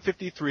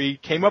 1953,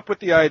 came up with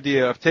the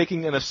idea of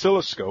taking an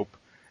oscilloscope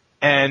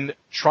and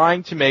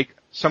trying to make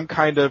some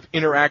kind of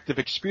interactive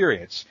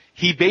experience.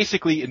 He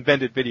basically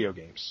invented video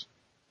games.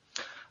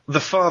 The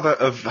father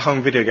of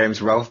home video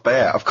games, Ralph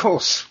Baer, of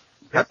course.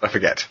 How did I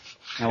forget?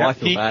 Now I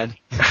feel bad.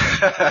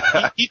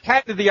 He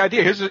patented the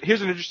idea. Here's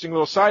an interesting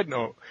little side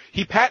note.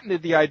 He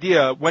patented the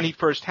idea when he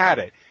first had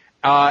it.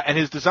 And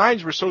his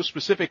designs were so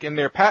specific in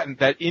their patent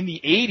that in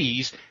the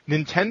 80s,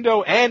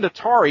 Nintendo and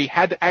Atari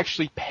had to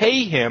actually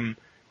pay him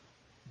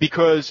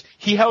because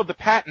he held the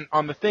patent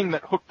on the thing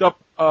that hooked up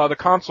the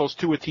consoles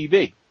to a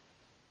TV.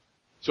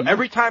 So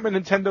every time a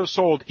Nintendo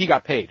sold, he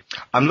got paid.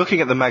 I'm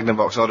looking at the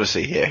Magnavox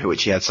Odyssey here,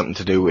 which he had something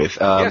to do with.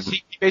 Yes,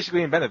 he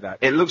basically invented that.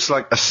 It looks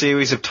like a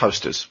series of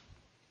toasters.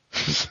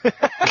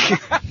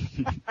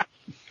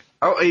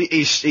 Oh,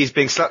 he's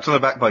being slapped on the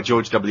back by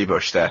George W.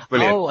 Bush there.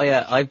 Brilliant. Oh,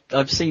 yeah,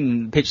 I've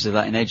seen pictures of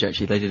that in Edge,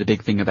 actually. They did a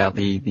big thing about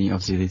the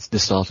obviously the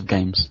start of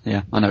games.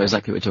 Yeah, I know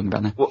exactly what you're talking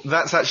about now. Well,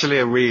 that's actually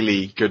a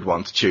really good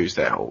one to choose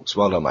there, Hawks.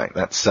 Well done, mate.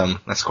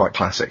 That's quite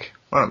classic.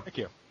 Well, thank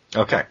you.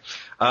 Okay.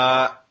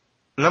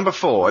 Number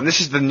 4, and this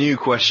is the new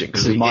question.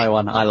 This is my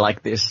one. I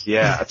like this.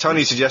 Yeah,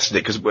 Tony suggested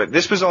it because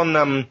this was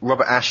on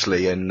Robert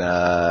Ashley and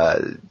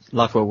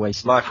Life Well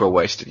Wasted. Life Well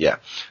Wasted, yeah.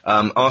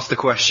 Asked the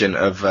question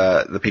of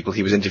the people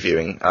he was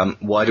interviewing,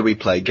 why do we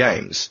play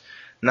games?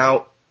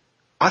 Now,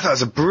 I thought it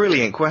was a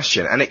brilliant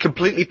question, and it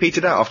completely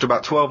petered out after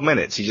about 12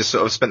 minutes. He just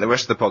sort of spent the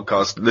rest of the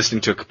podcast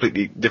listening to a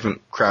completely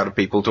different crowd of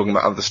people talking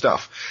about other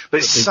stuff.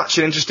 But it's such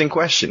an interesting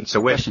question, so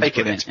we're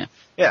taking it.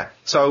 Yeah.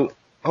 So,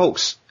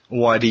 Hawks,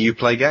 why do you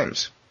play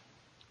games?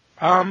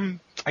 I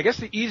guess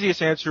the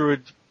easiest answer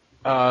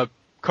would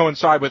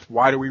coincide with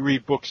why do we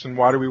read books and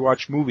why do we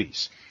watch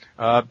movies.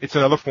 It's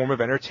another form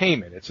of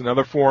entertainment. It's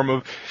another form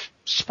of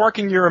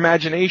sparking your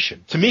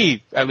imagination. To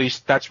me, at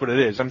least, that's what it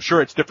is. I'm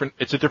sure it's different.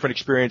 It's a different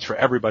experience for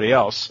everybody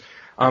else.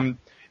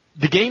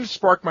 The games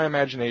spark my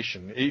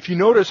imagination. If you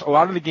notice, a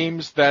lot of the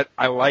games that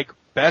I like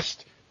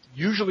best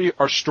usually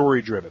are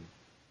story-driven.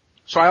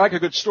 So I like a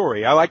good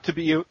story. I like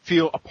to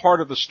feel a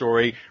part of the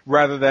story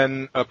rather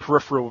than a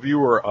peripheral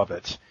viewer of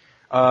it.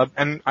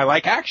 And I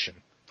like action.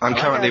 I'm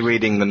currently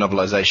reading the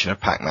novelization of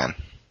Pac-Man.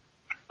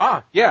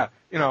 Yeah.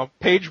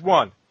 Page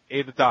 1,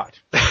 A the dot.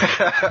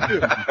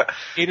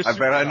 I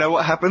bet I know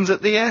what happens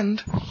at the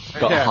end.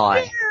 Got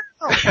high.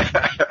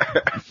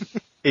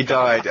 He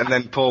died, and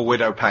then poor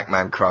widow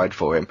Pac-Man cried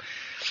for him.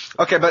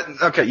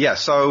 Yeah,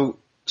 so...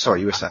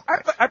 Sorry, you were saying.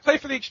 I play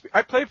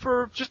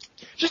for just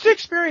to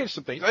experience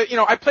some things.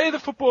 I play the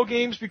football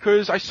games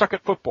because I suck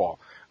at football.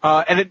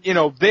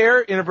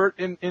 There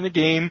in a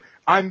game,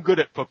 I'm good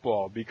at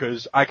football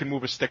because I can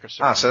move a stick or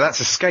something. So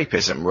that's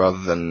escapism rather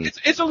than...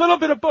 It's a little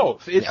bit of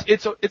both.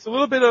 It's a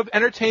little bit of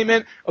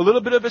entertainment, a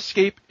little bit of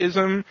escapism,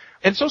 and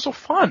it's also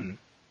fun.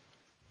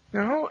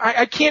 You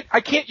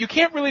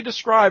can't really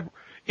describe...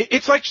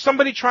 It's like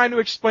somebody trying to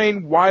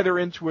explain why they're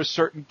into a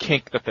certain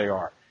kink that they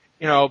are.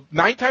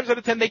 9 times out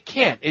of 10 they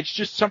can't. It's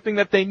just something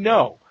that they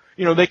know.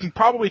 They can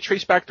probably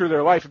trace back through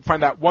their life and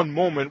find that one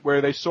moment where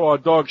they saw a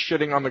dog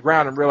shitting on the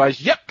ground and realized,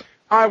 yep,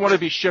 I want to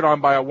be shit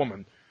on by a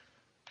woman.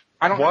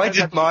 Why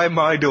did my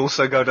mind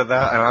also go to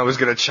that, and I was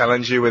going to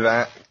challenge you with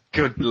that?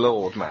 Good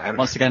lord, man.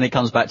 Once again, it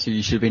comes back to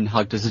you should have been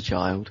hugged as a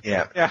child.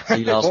 Yeah.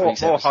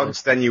 Or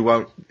hugs, then you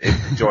won't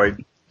enjoy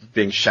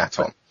being shat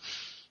on.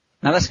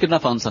 Now, that's a good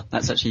enough answer.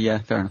 That's actually,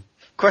 fair enough.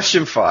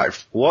 Question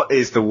 5. What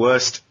is the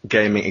worst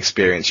gaming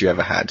experience you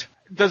ever had?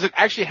 Does it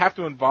actually have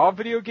to involve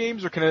video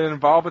games, or can it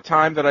involve a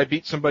time that I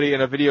beat somebody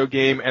in a video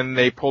game and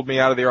they pulled me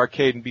out of the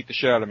arcade and beat the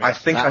shit out of me? I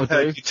think I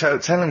heard you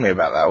telling me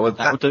about that. Well,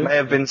 that may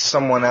have been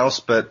someone else,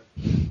 but...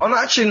 Oh, no,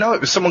 actually, no,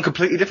 it was someone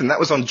completely different. That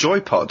was on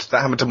Joypod.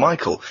 That happened to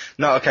Michael.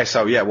 No, okay,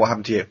 so, yeah, what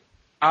happened to you?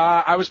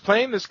 I was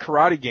playing this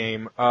karate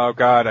game. Oh,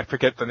 God, I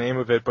forget the name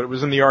of it, but it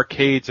was in the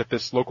arcades at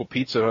this local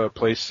pizza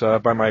place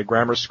by my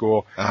grammar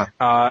school.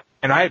 Uh-huh.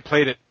 And I had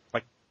played it,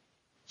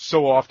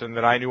 so often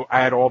that I knew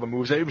I had all the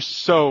moves. It was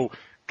so...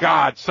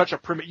 God, such a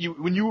primitive.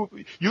 When you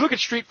look at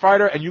Street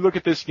Fighter and you look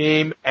at this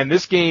game, and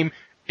this game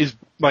is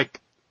like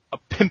a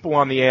pimple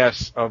on the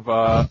ass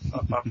of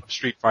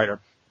Street Fighter.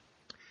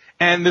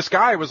 And this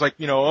guy was like,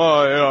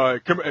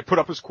 come, put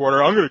up his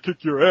quarter. I'm gonna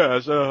kick your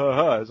ass.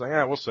 I was like,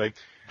 yeah, we'll see.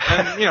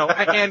 And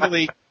I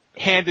handily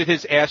handed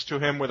his ass to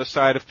him with a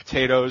side of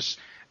potatoes,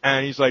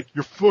 and he's like,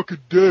 "You're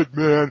fucking dead,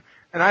 man."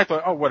 And I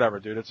thought, oh, whatever,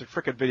 dude. It's a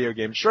frickin' video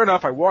game. Sure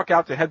enough, I walk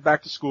out to head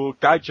back to school.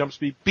 Guy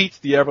jumps me, beats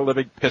the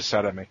ever-living piss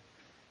out of me.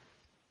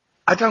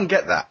 I don't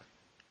get that.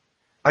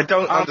 I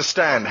don't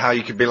understand how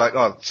you could be like,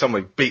 oh,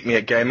 someone beat me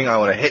at gaming, I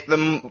want to hit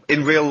them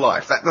in real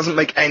life. That doesn't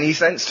make any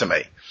sense to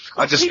me.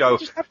 I just go,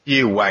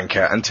 you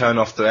wanker, and turn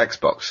off the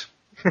Xbox.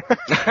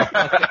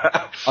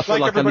 I feel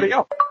like everybody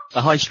else.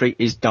 The high street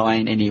is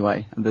dying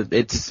anyway.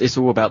 It's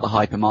all about the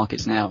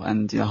hypermarkets now,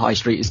 and the high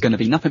street is going to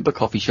be nothing but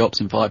coffee shops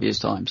in 5 years'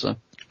 time, so...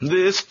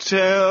 This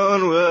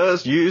town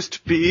used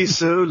to be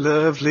so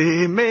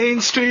lovely.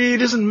 Main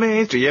Street isn't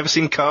Main Street. You ever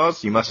seen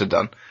Cars? You must have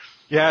done.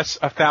 Yes,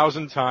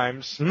 1,000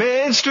 times.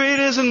 Main Street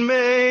isn't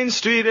Main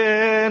Street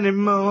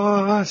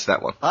anymore. It's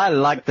that one. I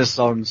like the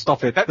song.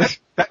 Stop it.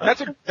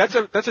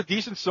 That's a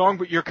decent song,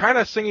 but you're kind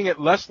of singing it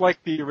less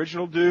like the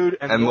original dude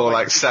and more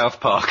like South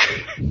Park.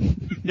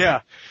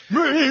 Yeah.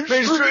 Main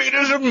Street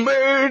isn't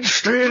Main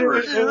Street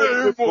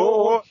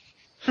anymore.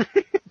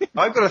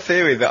 I've got a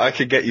theory that I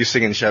could get you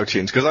singing show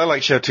tunes, because I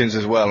like show tunes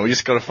as well, and we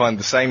just got to find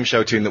the same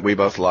show tune that we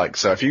both like.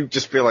 So if you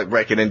just feel like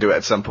breaking into it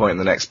at some point in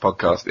the next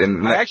podcast,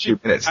 in the next few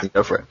minutes, then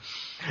go for it.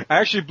 I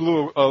actually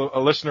blew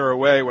a listener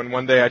away when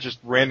one day I just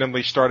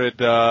randomly started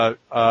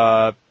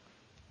tweeting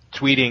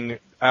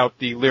out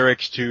the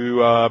lyrics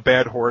to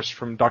Bad Horse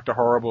from Dr.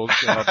 Horrible's.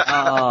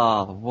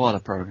 Oh, what a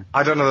program.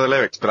 I don't know the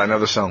lyrics, but I know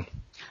the song.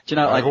 Do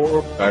you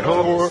know, bad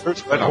horse,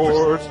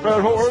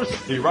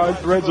 he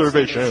rides the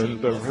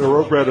reservation, the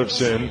thoroughbred of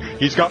sin.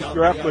 He's got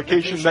your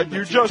application that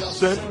you just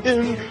sent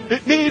in.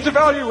 It needs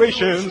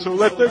evaluation, so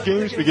let the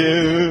games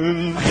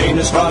begin. A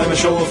heinous crime, a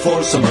show of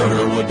force, a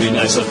murder would be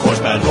nice, of course.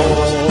 Bad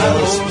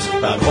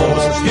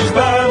horse, he's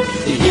bad.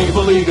 The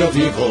evil league of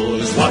evil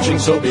is watching,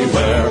 so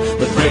beware.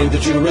 The grade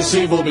that you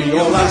receive will be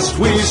your last,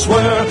 we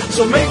swear.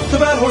 So make the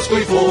bad horse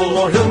gleeful,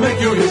 or he'll make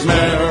you his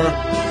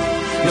mare.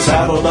 You're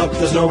saddled up,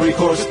 there's no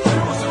recourse.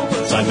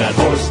 Sign Bad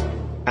Horse.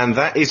 And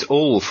that is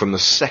all from the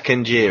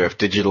second year of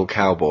Digital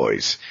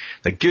Cowboys.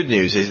 The good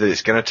news is that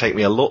it's going to take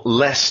me a lot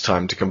less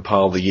time to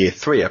compile the year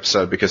 3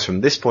 episode, because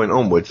from this point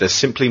onwards, there's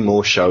simply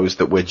more shows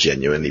that we're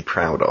genuinely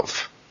proud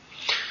of.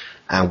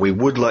 And we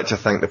would like to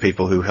thank the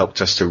people who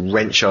helped us to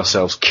wrench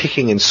ourselves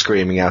kicking and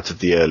screaming out of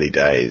the early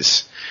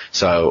days.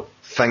 So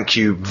thank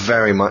you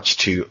very much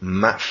to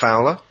Matt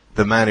Fowler,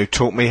 the man who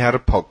taught me how to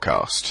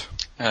podcast.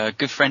 A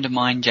good friend of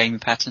mine, Jamie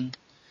Patton.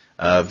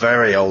 A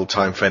very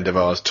old-time friend of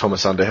ours,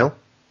 Thomas Underhill.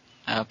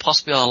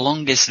 Possibly our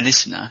longest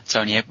listener,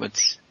 Tony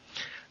Edwards.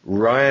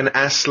 Ryan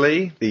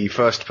Astley, the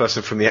first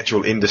person from the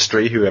actual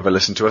industry who ever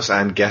listened to us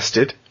and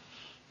guested.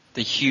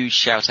 The huge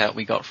shout-out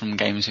we got from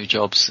Gamers with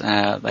Jobs.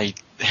 They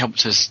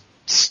helped us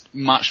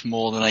much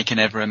more than they can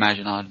ever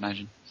imagine, I'd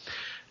imagine.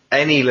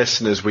 Any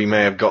listeners we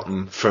may have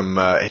gotten from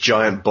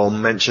Giant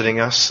Bomb mentioning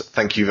us,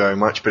 thank you very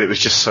much, but it was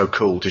just so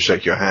cool to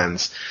shake your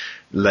hands.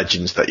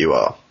 Legends that you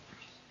are.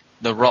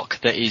 The rock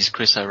that is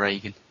Chris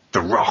O'Regan.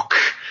 The Rock.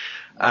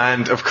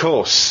 And, of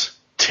course,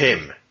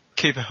 Tim.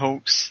 Cooper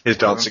Hawks. His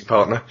dancing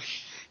partner.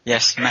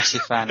 Yes,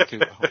 massive fan of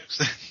Cooper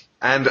Hawks.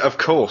 And, of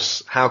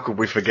course, how could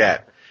we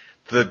forget?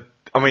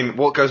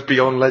 What goes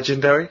beyond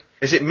legendary?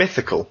 Is it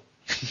mythical?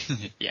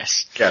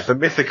 Yes. Yeah, the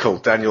mythical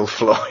Daniel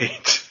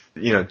Floyd.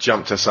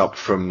 Jumped us up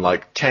from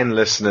 10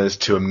 listeners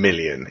to 1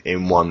 million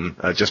in one,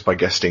 just by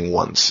guesting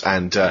once.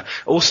 And,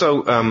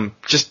 also,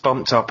 just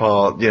bumped up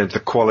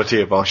the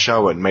quality of our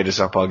show and made us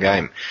up our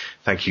game.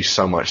 Thank you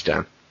so much,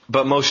 Dan.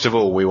 But most of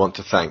all, we want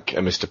to thank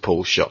Mr.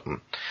 Paul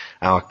Shotton,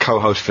 our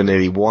co-host for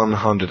nearly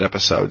 100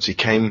 episodes. He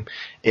came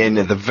in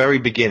at the very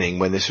beginning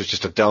when this was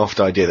just a daft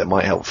idea that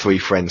might help 3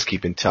 friends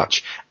keep in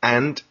touch.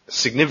 And,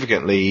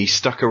 significantly, he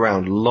stuck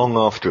around long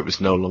after it was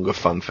no longer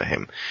fun for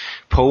him.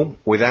 Paul,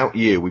 without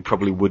you, we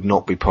probably would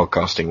not be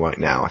podcasting right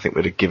now. I think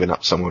we'd have given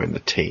up somewhere in the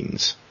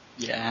teens.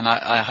 Yeah, and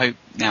I hope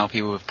now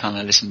people have kind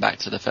of listened back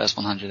to the first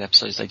 100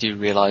 episodes, they do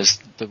realise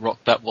the rock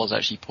that was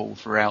actually Paul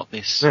throughout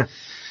this. Yeah.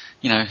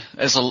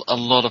 There's a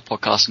lot of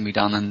podcasting we've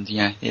done, and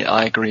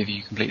I agree with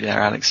you completely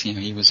there, Alex.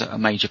 He was a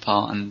major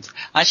part, and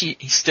actually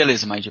he still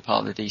is a major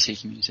part of the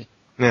DC community.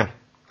 Yeah,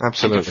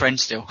 absolutely. A good friend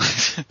still.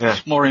 Yeah.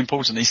 More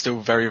importantly, still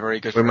very, very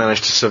good. We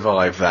managed to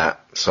survive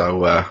that,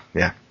 so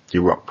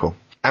you rock, Paul.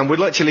 And we'd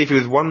like to leave you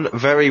with one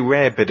very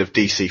rare bit of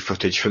DC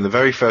footage from the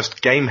very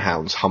first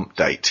Gamehounds hump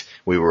date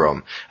we were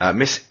on.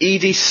 Miss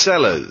Edie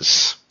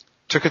Sellers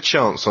took a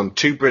chance on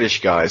 2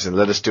 British guys and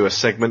let us do a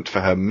segment for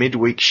her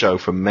midweek show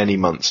for many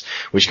months,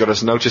 which got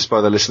us noticed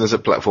by the listeners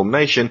at Platform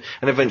Nation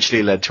and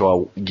eventually led to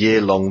our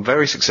year-long,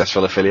 very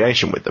successful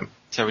affiliation with them.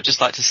 So we'd just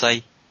like to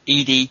say,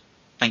 Edie,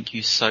 thank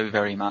you so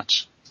very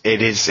much. It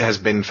has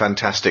been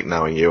fantastic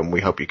knowing you, and we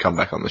hope you come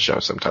back on the show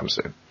sometime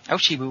soon. Oh,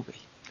 she will be.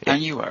 Yeah.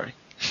 Don't you worry.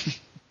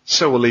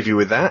 So we'll leave you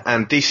with that,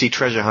 and DC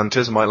Treasure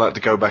Hunters might like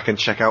to go back and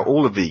check out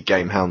all of the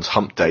Gamehounds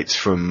hump dates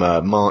from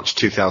March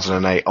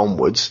 2008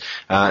 onwards,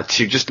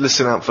 to just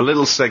listen out for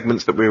little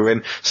segments that we were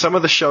in. Some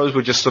of the shows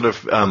were just sort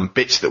of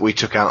bits that we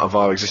took out of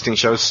our existing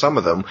shows. Some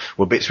of them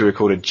were bits we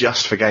recorded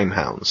just for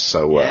Gamehounds.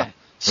 So,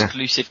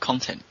 exclusive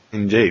content.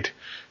 Indeed.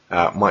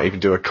 Might even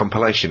do a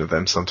compilation of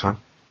them sometime.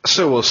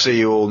 So we'll see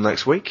you all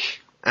next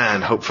week,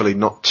 and hopefully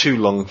not too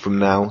long from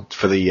now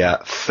for the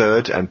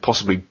third and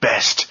possibly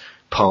best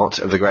part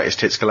of the Greatest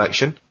Hits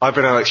collection. I've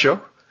been Alex Shaw.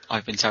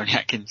 I've been Tony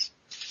Atkins.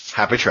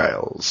 Happy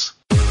trails.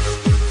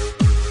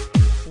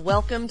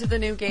 Welcome to the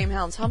new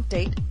Gamehounds Hump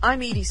Date.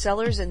 I'm Edie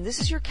Sellers, and this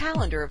is your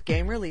calendar of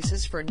game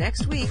releases for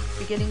next week,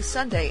 beginning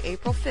Sunday,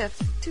 April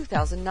 5th,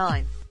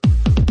 2009.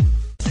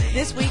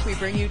 This week we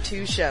bring you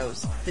 2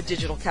 shows, The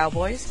Digital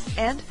Cowboys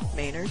and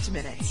Maynard's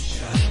Minutes.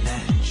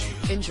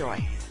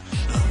 Enjoy.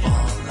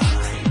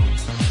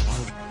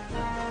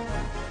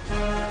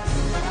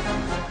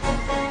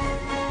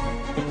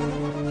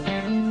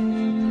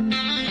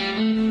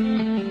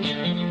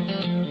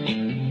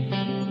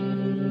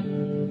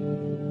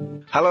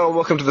 Hello and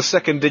welcome to the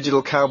second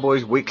Digital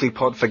Cowboys weekly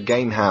pod for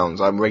Game Hounds.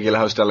 I'm regular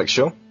host Alex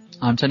Shaw.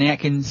 I'm Tony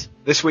Atkins.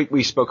 This week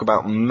we spoke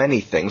about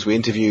many things. We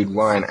interviewed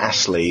Ryan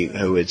Astley,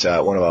 who is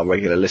one of our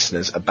regular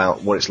listeners,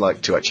 about what it's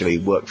like to actually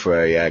work for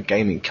a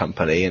gaming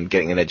company and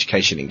getting an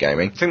education in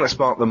gaming. The thing that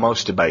sparked the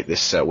most debate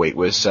this week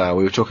was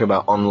we were talking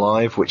about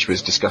OnLive, which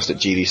was discussed at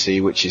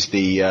GDC, which is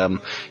the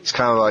it's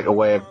kind of like a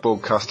way of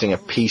broadcasting a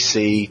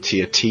PC to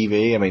your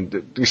TV. I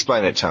mean,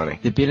 explain it, Tony.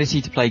 The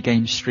ability to play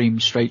games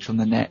streamed straight from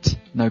the net,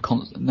 no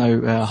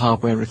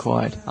hardware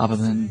required, other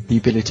than the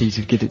ability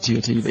to get it to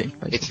your TV.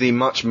 Basically. It's the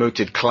much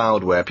mooted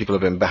cloudware people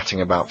have been batting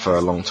about for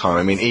a long time.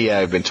 I mean, EA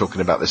have been talking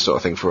about this sort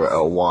of thing for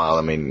a while.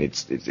 I mean,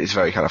 it's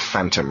very kind of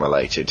phantom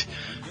related.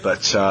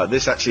 But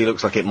this actually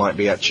looks like it might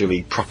be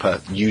actually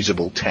proper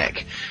usable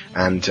tech.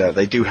 And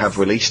they do have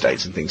release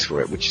dates and things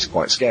for it, which is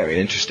quite scary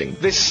and interesting.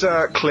 This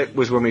clip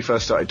was when we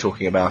first started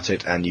talking about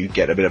it, and you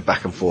get a bit of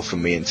back and forth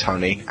from me and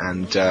Tony,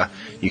 and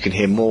you can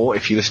hear more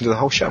if you listen to the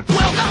whole show.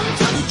 Welcome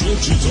to the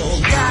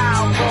Digital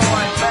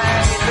Cowboy,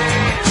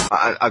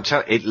 baby! I'm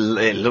telling you,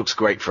 it looks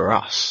great for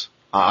us.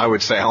 I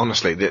would say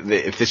honestly that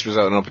if this was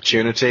an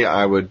opportunity,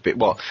 I would be,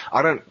 well,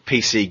 I don't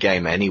PC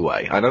game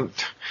anyway. I don't,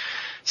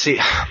 see,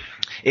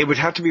 it would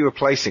have to be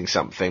replacing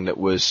something that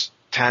was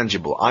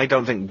tangible. I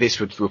don't think this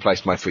would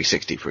replace my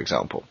 360, for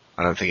example.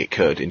 I don't think it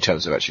could in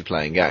terms of actually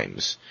playing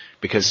games.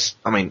 Because,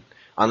 I mean,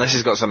 unless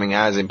it's got something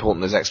as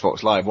important as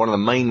Xbox Live, one of the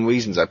main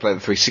reasons I play the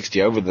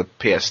 360 over the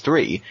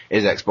PS3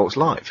 is Xbox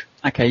Live.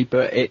 Okay,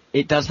 but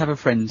it does have a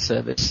friend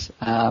service.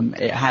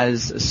 It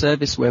has a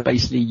service where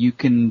basically you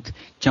can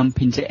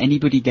jump into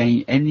anybody's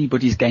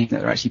game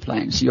that they're actually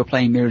playing. So you're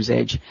playing Mirror's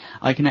Edge.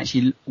 I can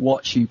actually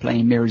watch you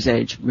playing Mirror's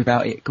Edge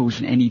without it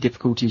causing any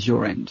difficulties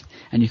your end.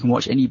 And you can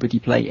watch anybody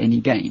play any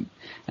game.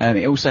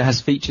 It also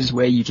has features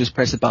where you just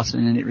press a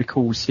button and it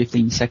records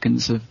 15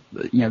 seconds of,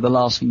 the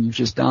last thing you've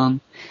just done.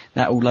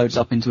 That all loads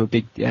up into a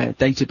big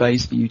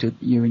database for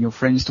you and your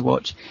friends to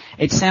watch.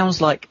 It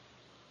sounds like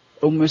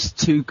almost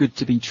too good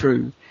to be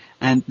true,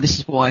 and this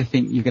is why I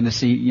think you're going to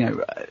see,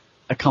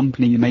 a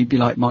company maybe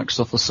like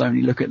Microsoft or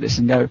Sony look at this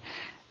and go,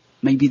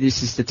 maybe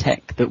this is the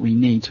tech that we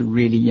need to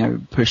really,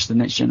 push the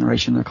next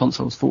generation of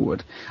consoles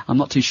forward. I'm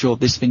not too sure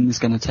this thing is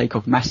going to take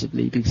off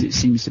massively because it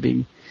seems to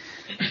be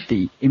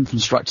the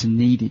infrastructure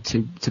needed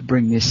to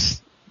bring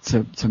this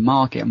to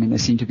market. I mean, they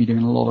seem to be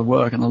doing a lot of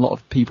work and a lot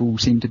of people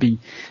seem to be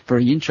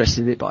very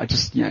interested in it, but I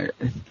just,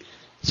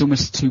 it's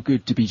almost too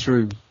good to be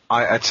true.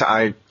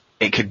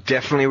 It could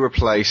definitely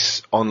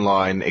replace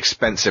online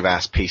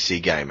expensive-ass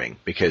PC gaming,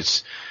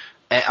 because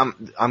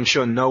I'm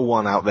sure no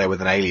one out there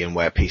with an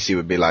Alienware PC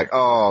would be like,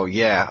 oh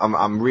yeah,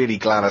 I'm really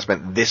glad I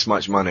spent this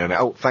much money on it.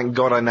 Oh, thank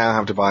God I now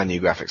have to buy a new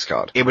graphics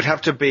card. It would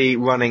have to be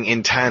running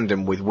in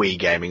tandem with Wii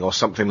gaming or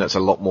something that's a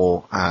lot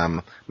more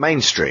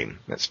mainstream.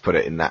 Let's put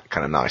it in that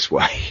kind of nice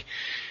way.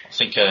 I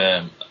think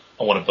I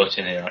want to butt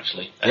in here,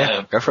 actually.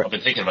 Yeah, go for it. I've been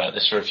thinking about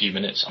this for a few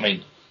minutes. I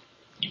mean,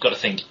 you've got to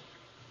think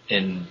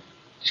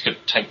this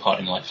could take part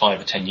in like 5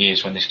 or 10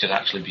 years when this could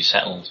actually be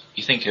settled.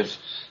 You think of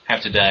how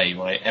today,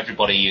 right,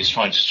 everybody is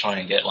trying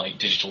and get like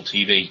digital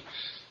TV.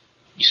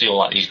 You see all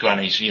like these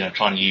grannies,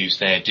 trying to use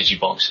their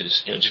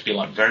digiboxes. It'll just be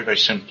like very, very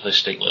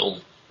simplistic it'll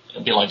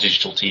be like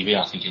digital TV,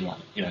 I think, in like,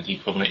 the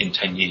equivalent in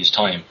 10 years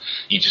time.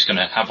 You're just going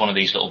to have one of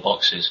these little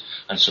boxes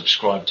and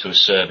subscribe to a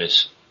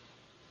service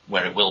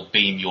where it will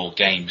beam your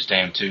games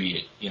down to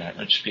you.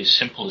 It'll just be as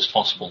simple as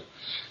possible.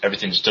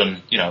 Everything's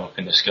done, up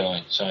in the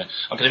sky. So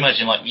I can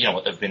imagine, like,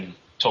 what they've been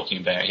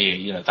talking about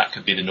here, that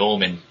could be the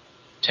norm in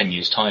 10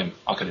 years' time,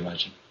 I could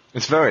imagine.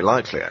 It's very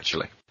likely,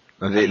 actually.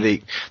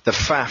 The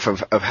faff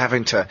of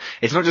having to,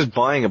 it's not just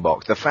buying a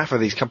box, the faff of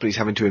these companies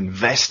having to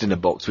invest in a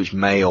box which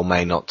may or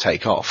may not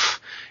take off.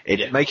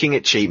 Making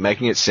it cheap,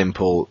 making it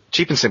simple,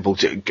 cheap and simple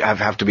to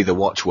have to be the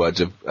watchwords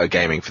of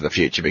gaming for the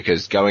future,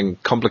 because going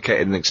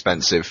complicated and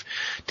expensive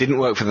didn't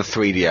work for the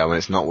 3DO and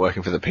it's not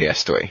working for the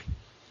PS3.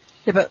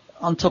 Yeah, but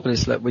on top of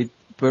this, look,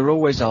 we're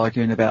always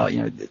arguing about,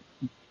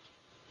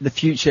 the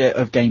future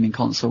of gaming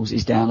consoles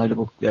is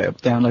downloadable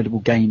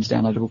games,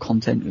 downloadable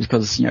content,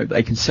 because,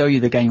 they can sell you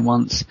the game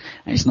once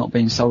and it's not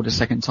being sold a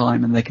second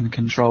time, and they can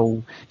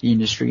control the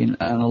industry and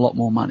earn a lot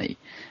more money.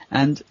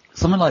 And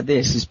something like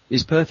this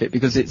is perfect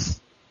because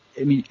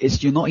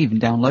you're not even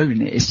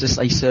downloading it. It's just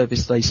a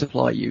service they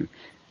supply you.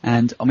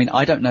 And I mean,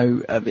 I don't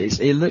know.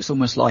 It looks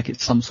almost like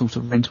it's some sort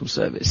of rental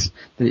service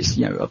that it's,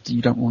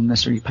 you don't want to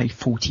necessarily pay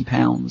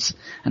 £40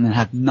 and then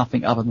have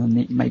nothing other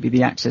than maybe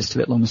the access to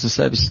it, as long as the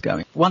service is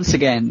going. Once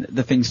again,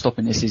 the thing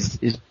stopping this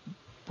is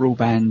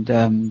broadband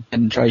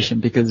penetration,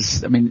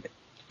 because I mean,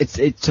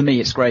 to me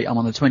it's great. I'm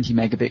on a 20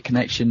 megabit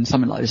connection.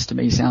 Something like this to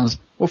me sounds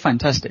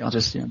fantastic. I'll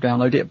just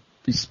download it.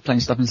 He's playing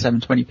stuff in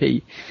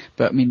 720p,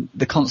 but I mean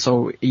the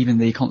console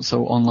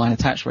online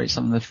attach rate,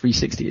 some of the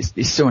 360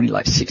 is still only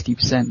like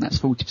 60%. That's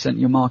 40% of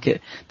your market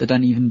that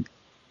don't even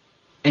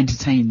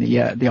entertain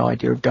the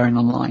idea of going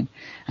online.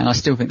 And I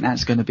still think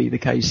that's going to be the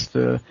case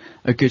for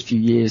a good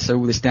few years. So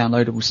all this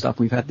downloadable stuff,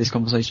 we've had this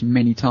conversation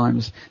many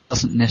times,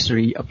 doesn't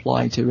necessarily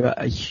apply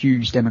to a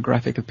huge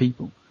demographic of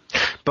people.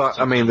 But,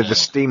 I mean, with the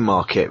Steam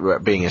market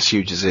being as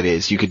huge as it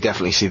is, you could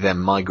definitely see them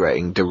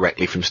migrating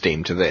directly from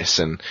Steam to this,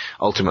 and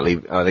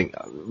ultimately, I think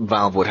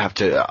Valve would have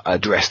to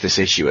address this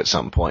issue at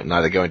some point, and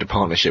either go into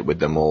partnership with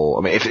them, or,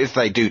 I mean, if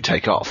they do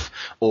take off,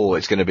 or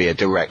it's going to be a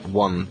direct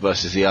one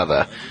versus the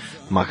other,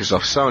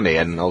 Microsoft, Sony,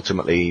 and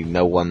ultimately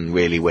no one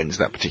really wins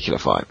that particular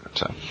fight,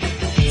 so.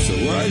 So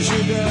why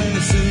should I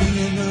sing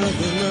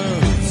another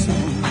love song?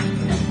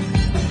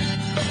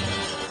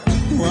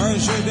 Why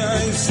should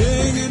I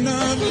sing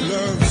another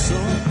love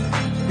song?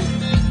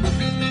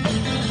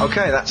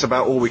 Okay, that's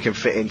about all we can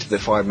fit into the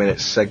 5-minute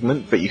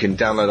segment, but you can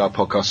download our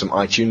podcast from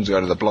iTunes,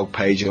 go to the blog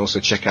page, and also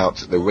check out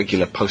the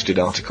regular posted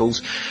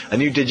articles. A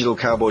new Digital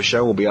Cowboys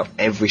show will be up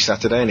every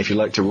Saturday, and if you'd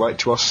like to write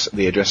to us,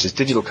 the address is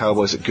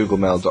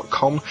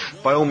digitalcowboys@googlemail.com.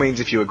 By all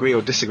means, if you agree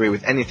or disagree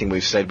with anything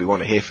we've said, we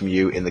want to hear from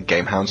you in the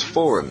Gamehounds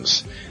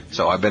forums.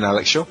 So I've been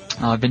Alex Shaw.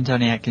 I've been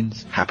Tony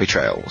Atkins. Happy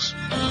trails.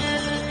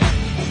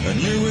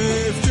 And you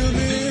wave to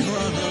me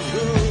when I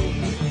go.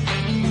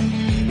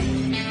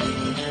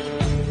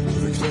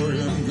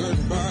 Victorian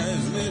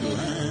goodbyes, little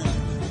hand.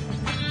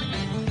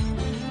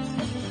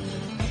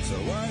 So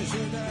why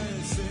should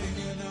I sing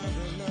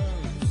another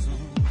love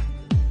song?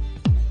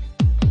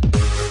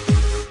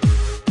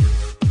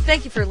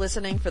 Thank you for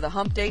listening for the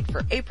Hump Date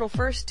for April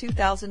 1st,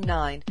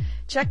 2009.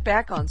 Check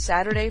back on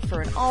Saturday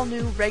for an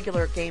all-new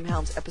regular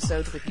Gamehounds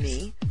episode with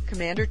me,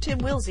 Commander Tim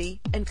Wilsey,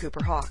 and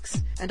Cooper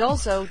Hawks. And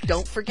also,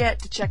 don't forget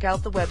to check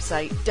out the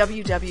website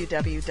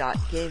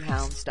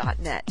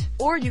www.gamehounds.net.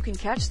 Or you can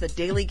catch the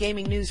daily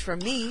gaming news from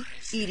me,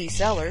 Edie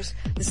Sellers,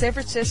 the San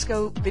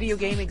Francisco Video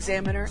Game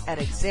Examiner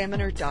at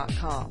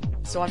examiner.com.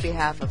 So on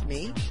behalf of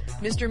me,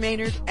 Mr.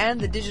 Maynard,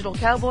 and the Digital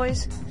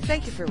Cowboys,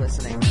 thank you for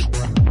listening.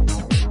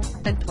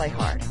 And play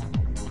hard.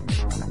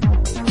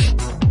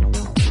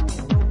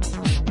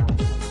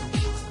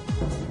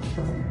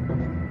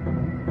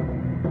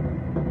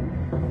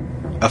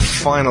 A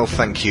final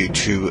thank you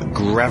to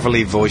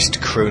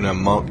gravelly-voiced crooner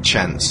Mark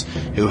Chance,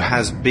 who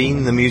has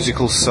been the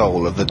musical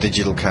soul of the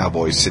Digital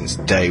Cowboys since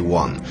day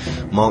one.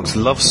 Mark's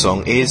love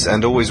song is,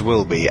 and always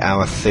will be,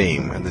 our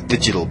theme, and the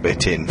digital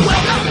bit in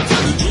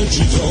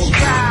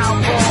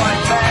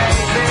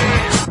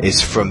is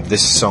from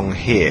this song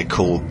here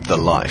called The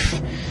Life.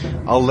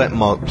 I'll let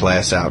Mark play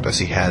us out as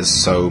he has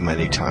so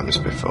many times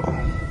before.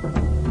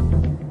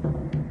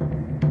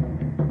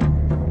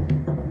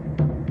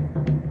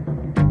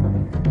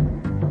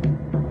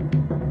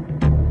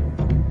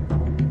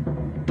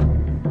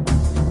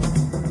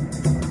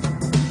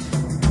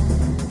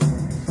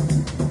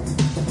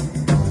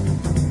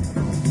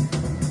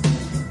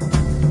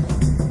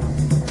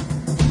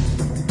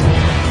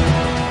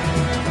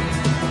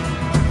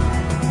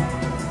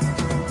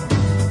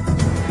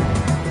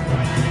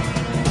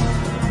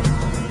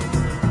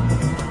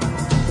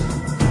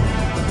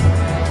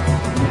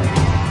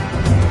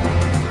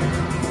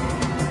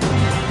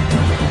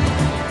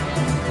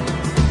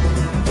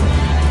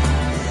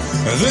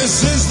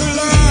 This is the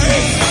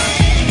life.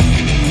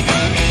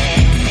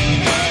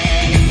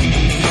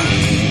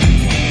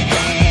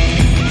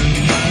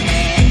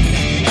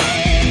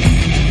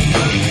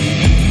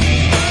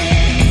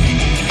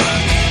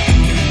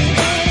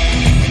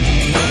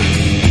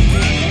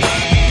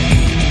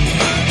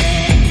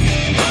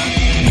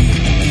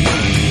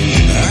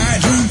 I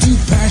drink to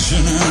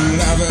passion and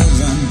lovers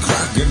and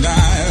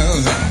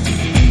crocodiles.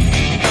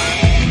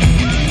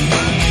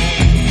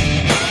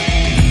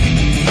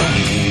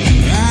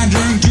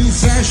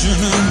 Fashion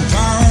and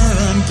power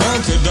and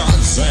polka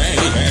dots say,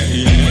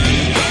 hey,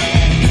 hey.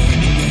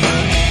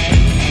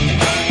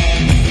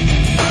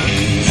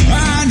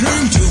 I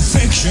drink to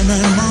fiction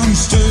and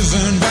monsters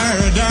and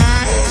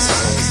paradise.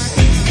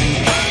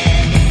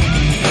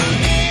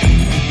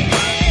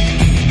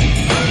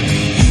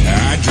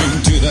 I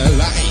drink to the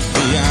light,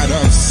 the out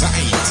of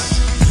sight.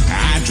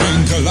 I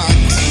drink a lot.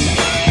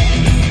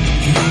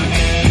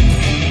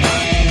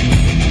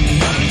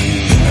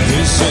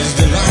 This is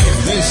the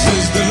life, this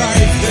is the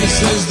life,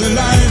 this is the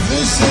life,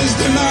 this is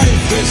the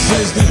life, this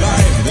is the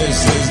life,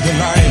 this is the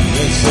life,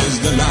 this is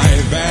the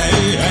life,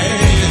 hey,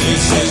 hey,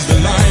 this is the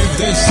life,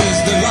 this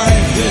is the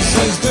life, this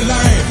is the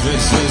life,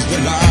 this is the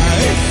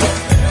life.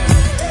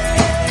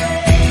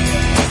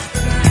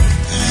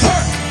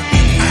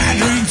 I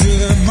drink to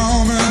the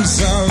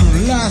moments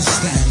of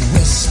lust and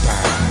whisper.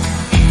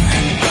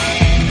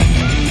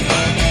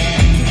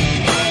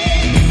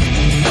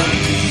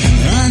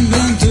 And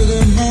then to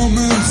the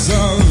moments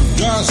of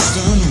dust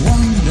and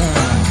wonder.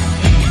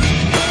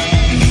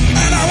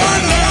 And I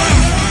wonder.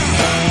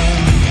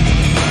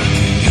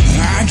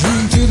 I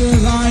drink to the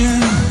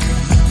lion,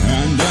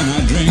 and then I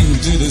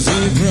drink to the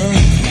zebra.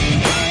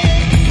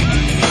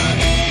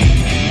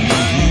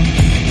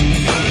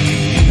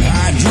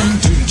 I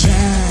drink to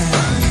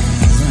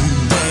jazz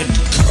and dead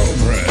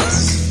cobras.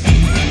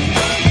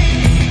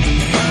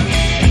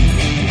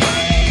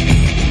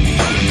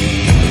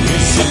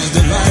 This is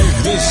the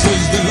life, this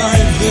is the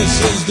life,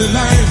 this is the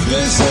life,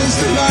 this is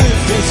the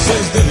life, this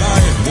is the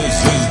life,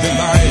 this is the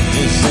life,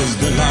 this is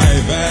the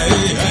life,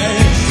 hey, hey,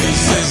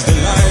 this is the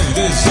life,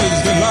 this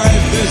is the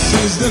life, this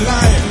is is the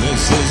life,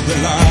 this is the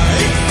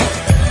life.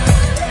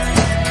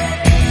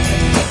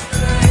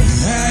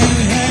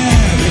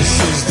 This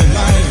is the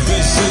life,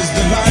 this is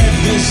the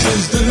life, this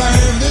is the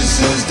life,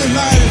 this is the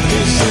life,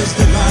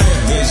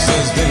 this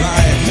is the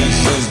life,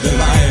 this is the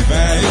life,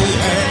 this is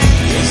the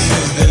life, this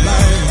is the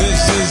life,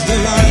 this is the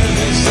life,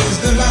 this is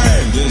the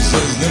life, this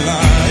is the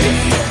life.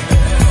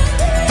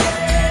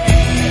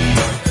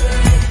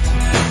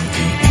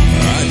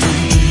 I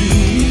drink to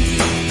you,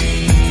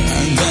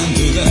 and then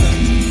to them,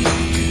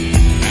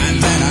 and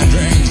then I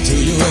drink to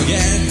you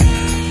again.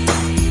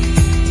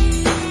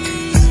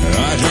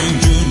 I drink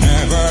to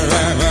never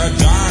ever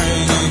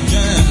dying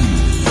again,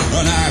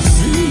 and I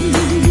feel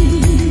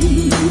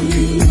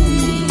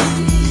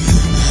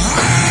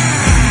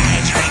I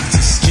drink to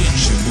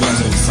skinship was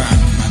a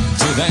famine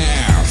to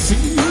their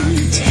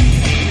feet.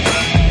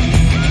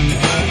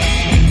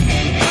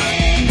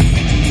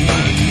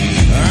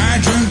 I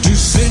drink to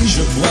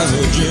skinship was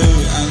a Jew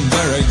and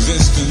their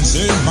existence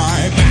in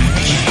my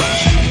back.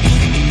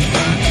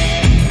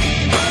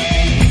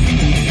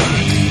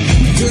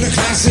 To the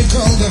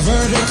classical, the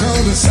vertical,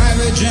 the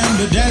savage and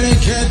the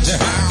delicate, the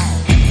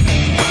hound.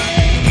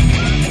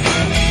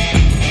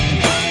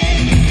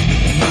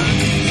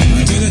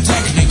 To the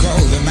technical,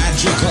 the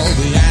magical,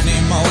 the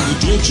animal, the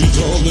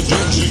digital, the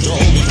digital,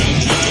 the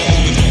digital,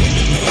 the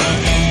digital.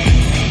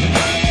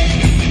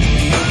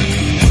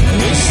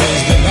 This is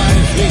the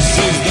life, this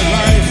is the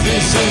life,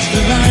 this is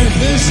the life,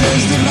 this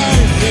is the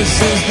life, this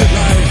is the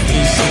life,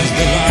 this is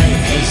the life,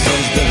 this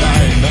is the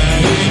life,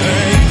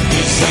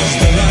 this is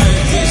the life,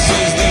 this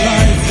is the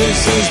life,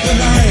 this is the life.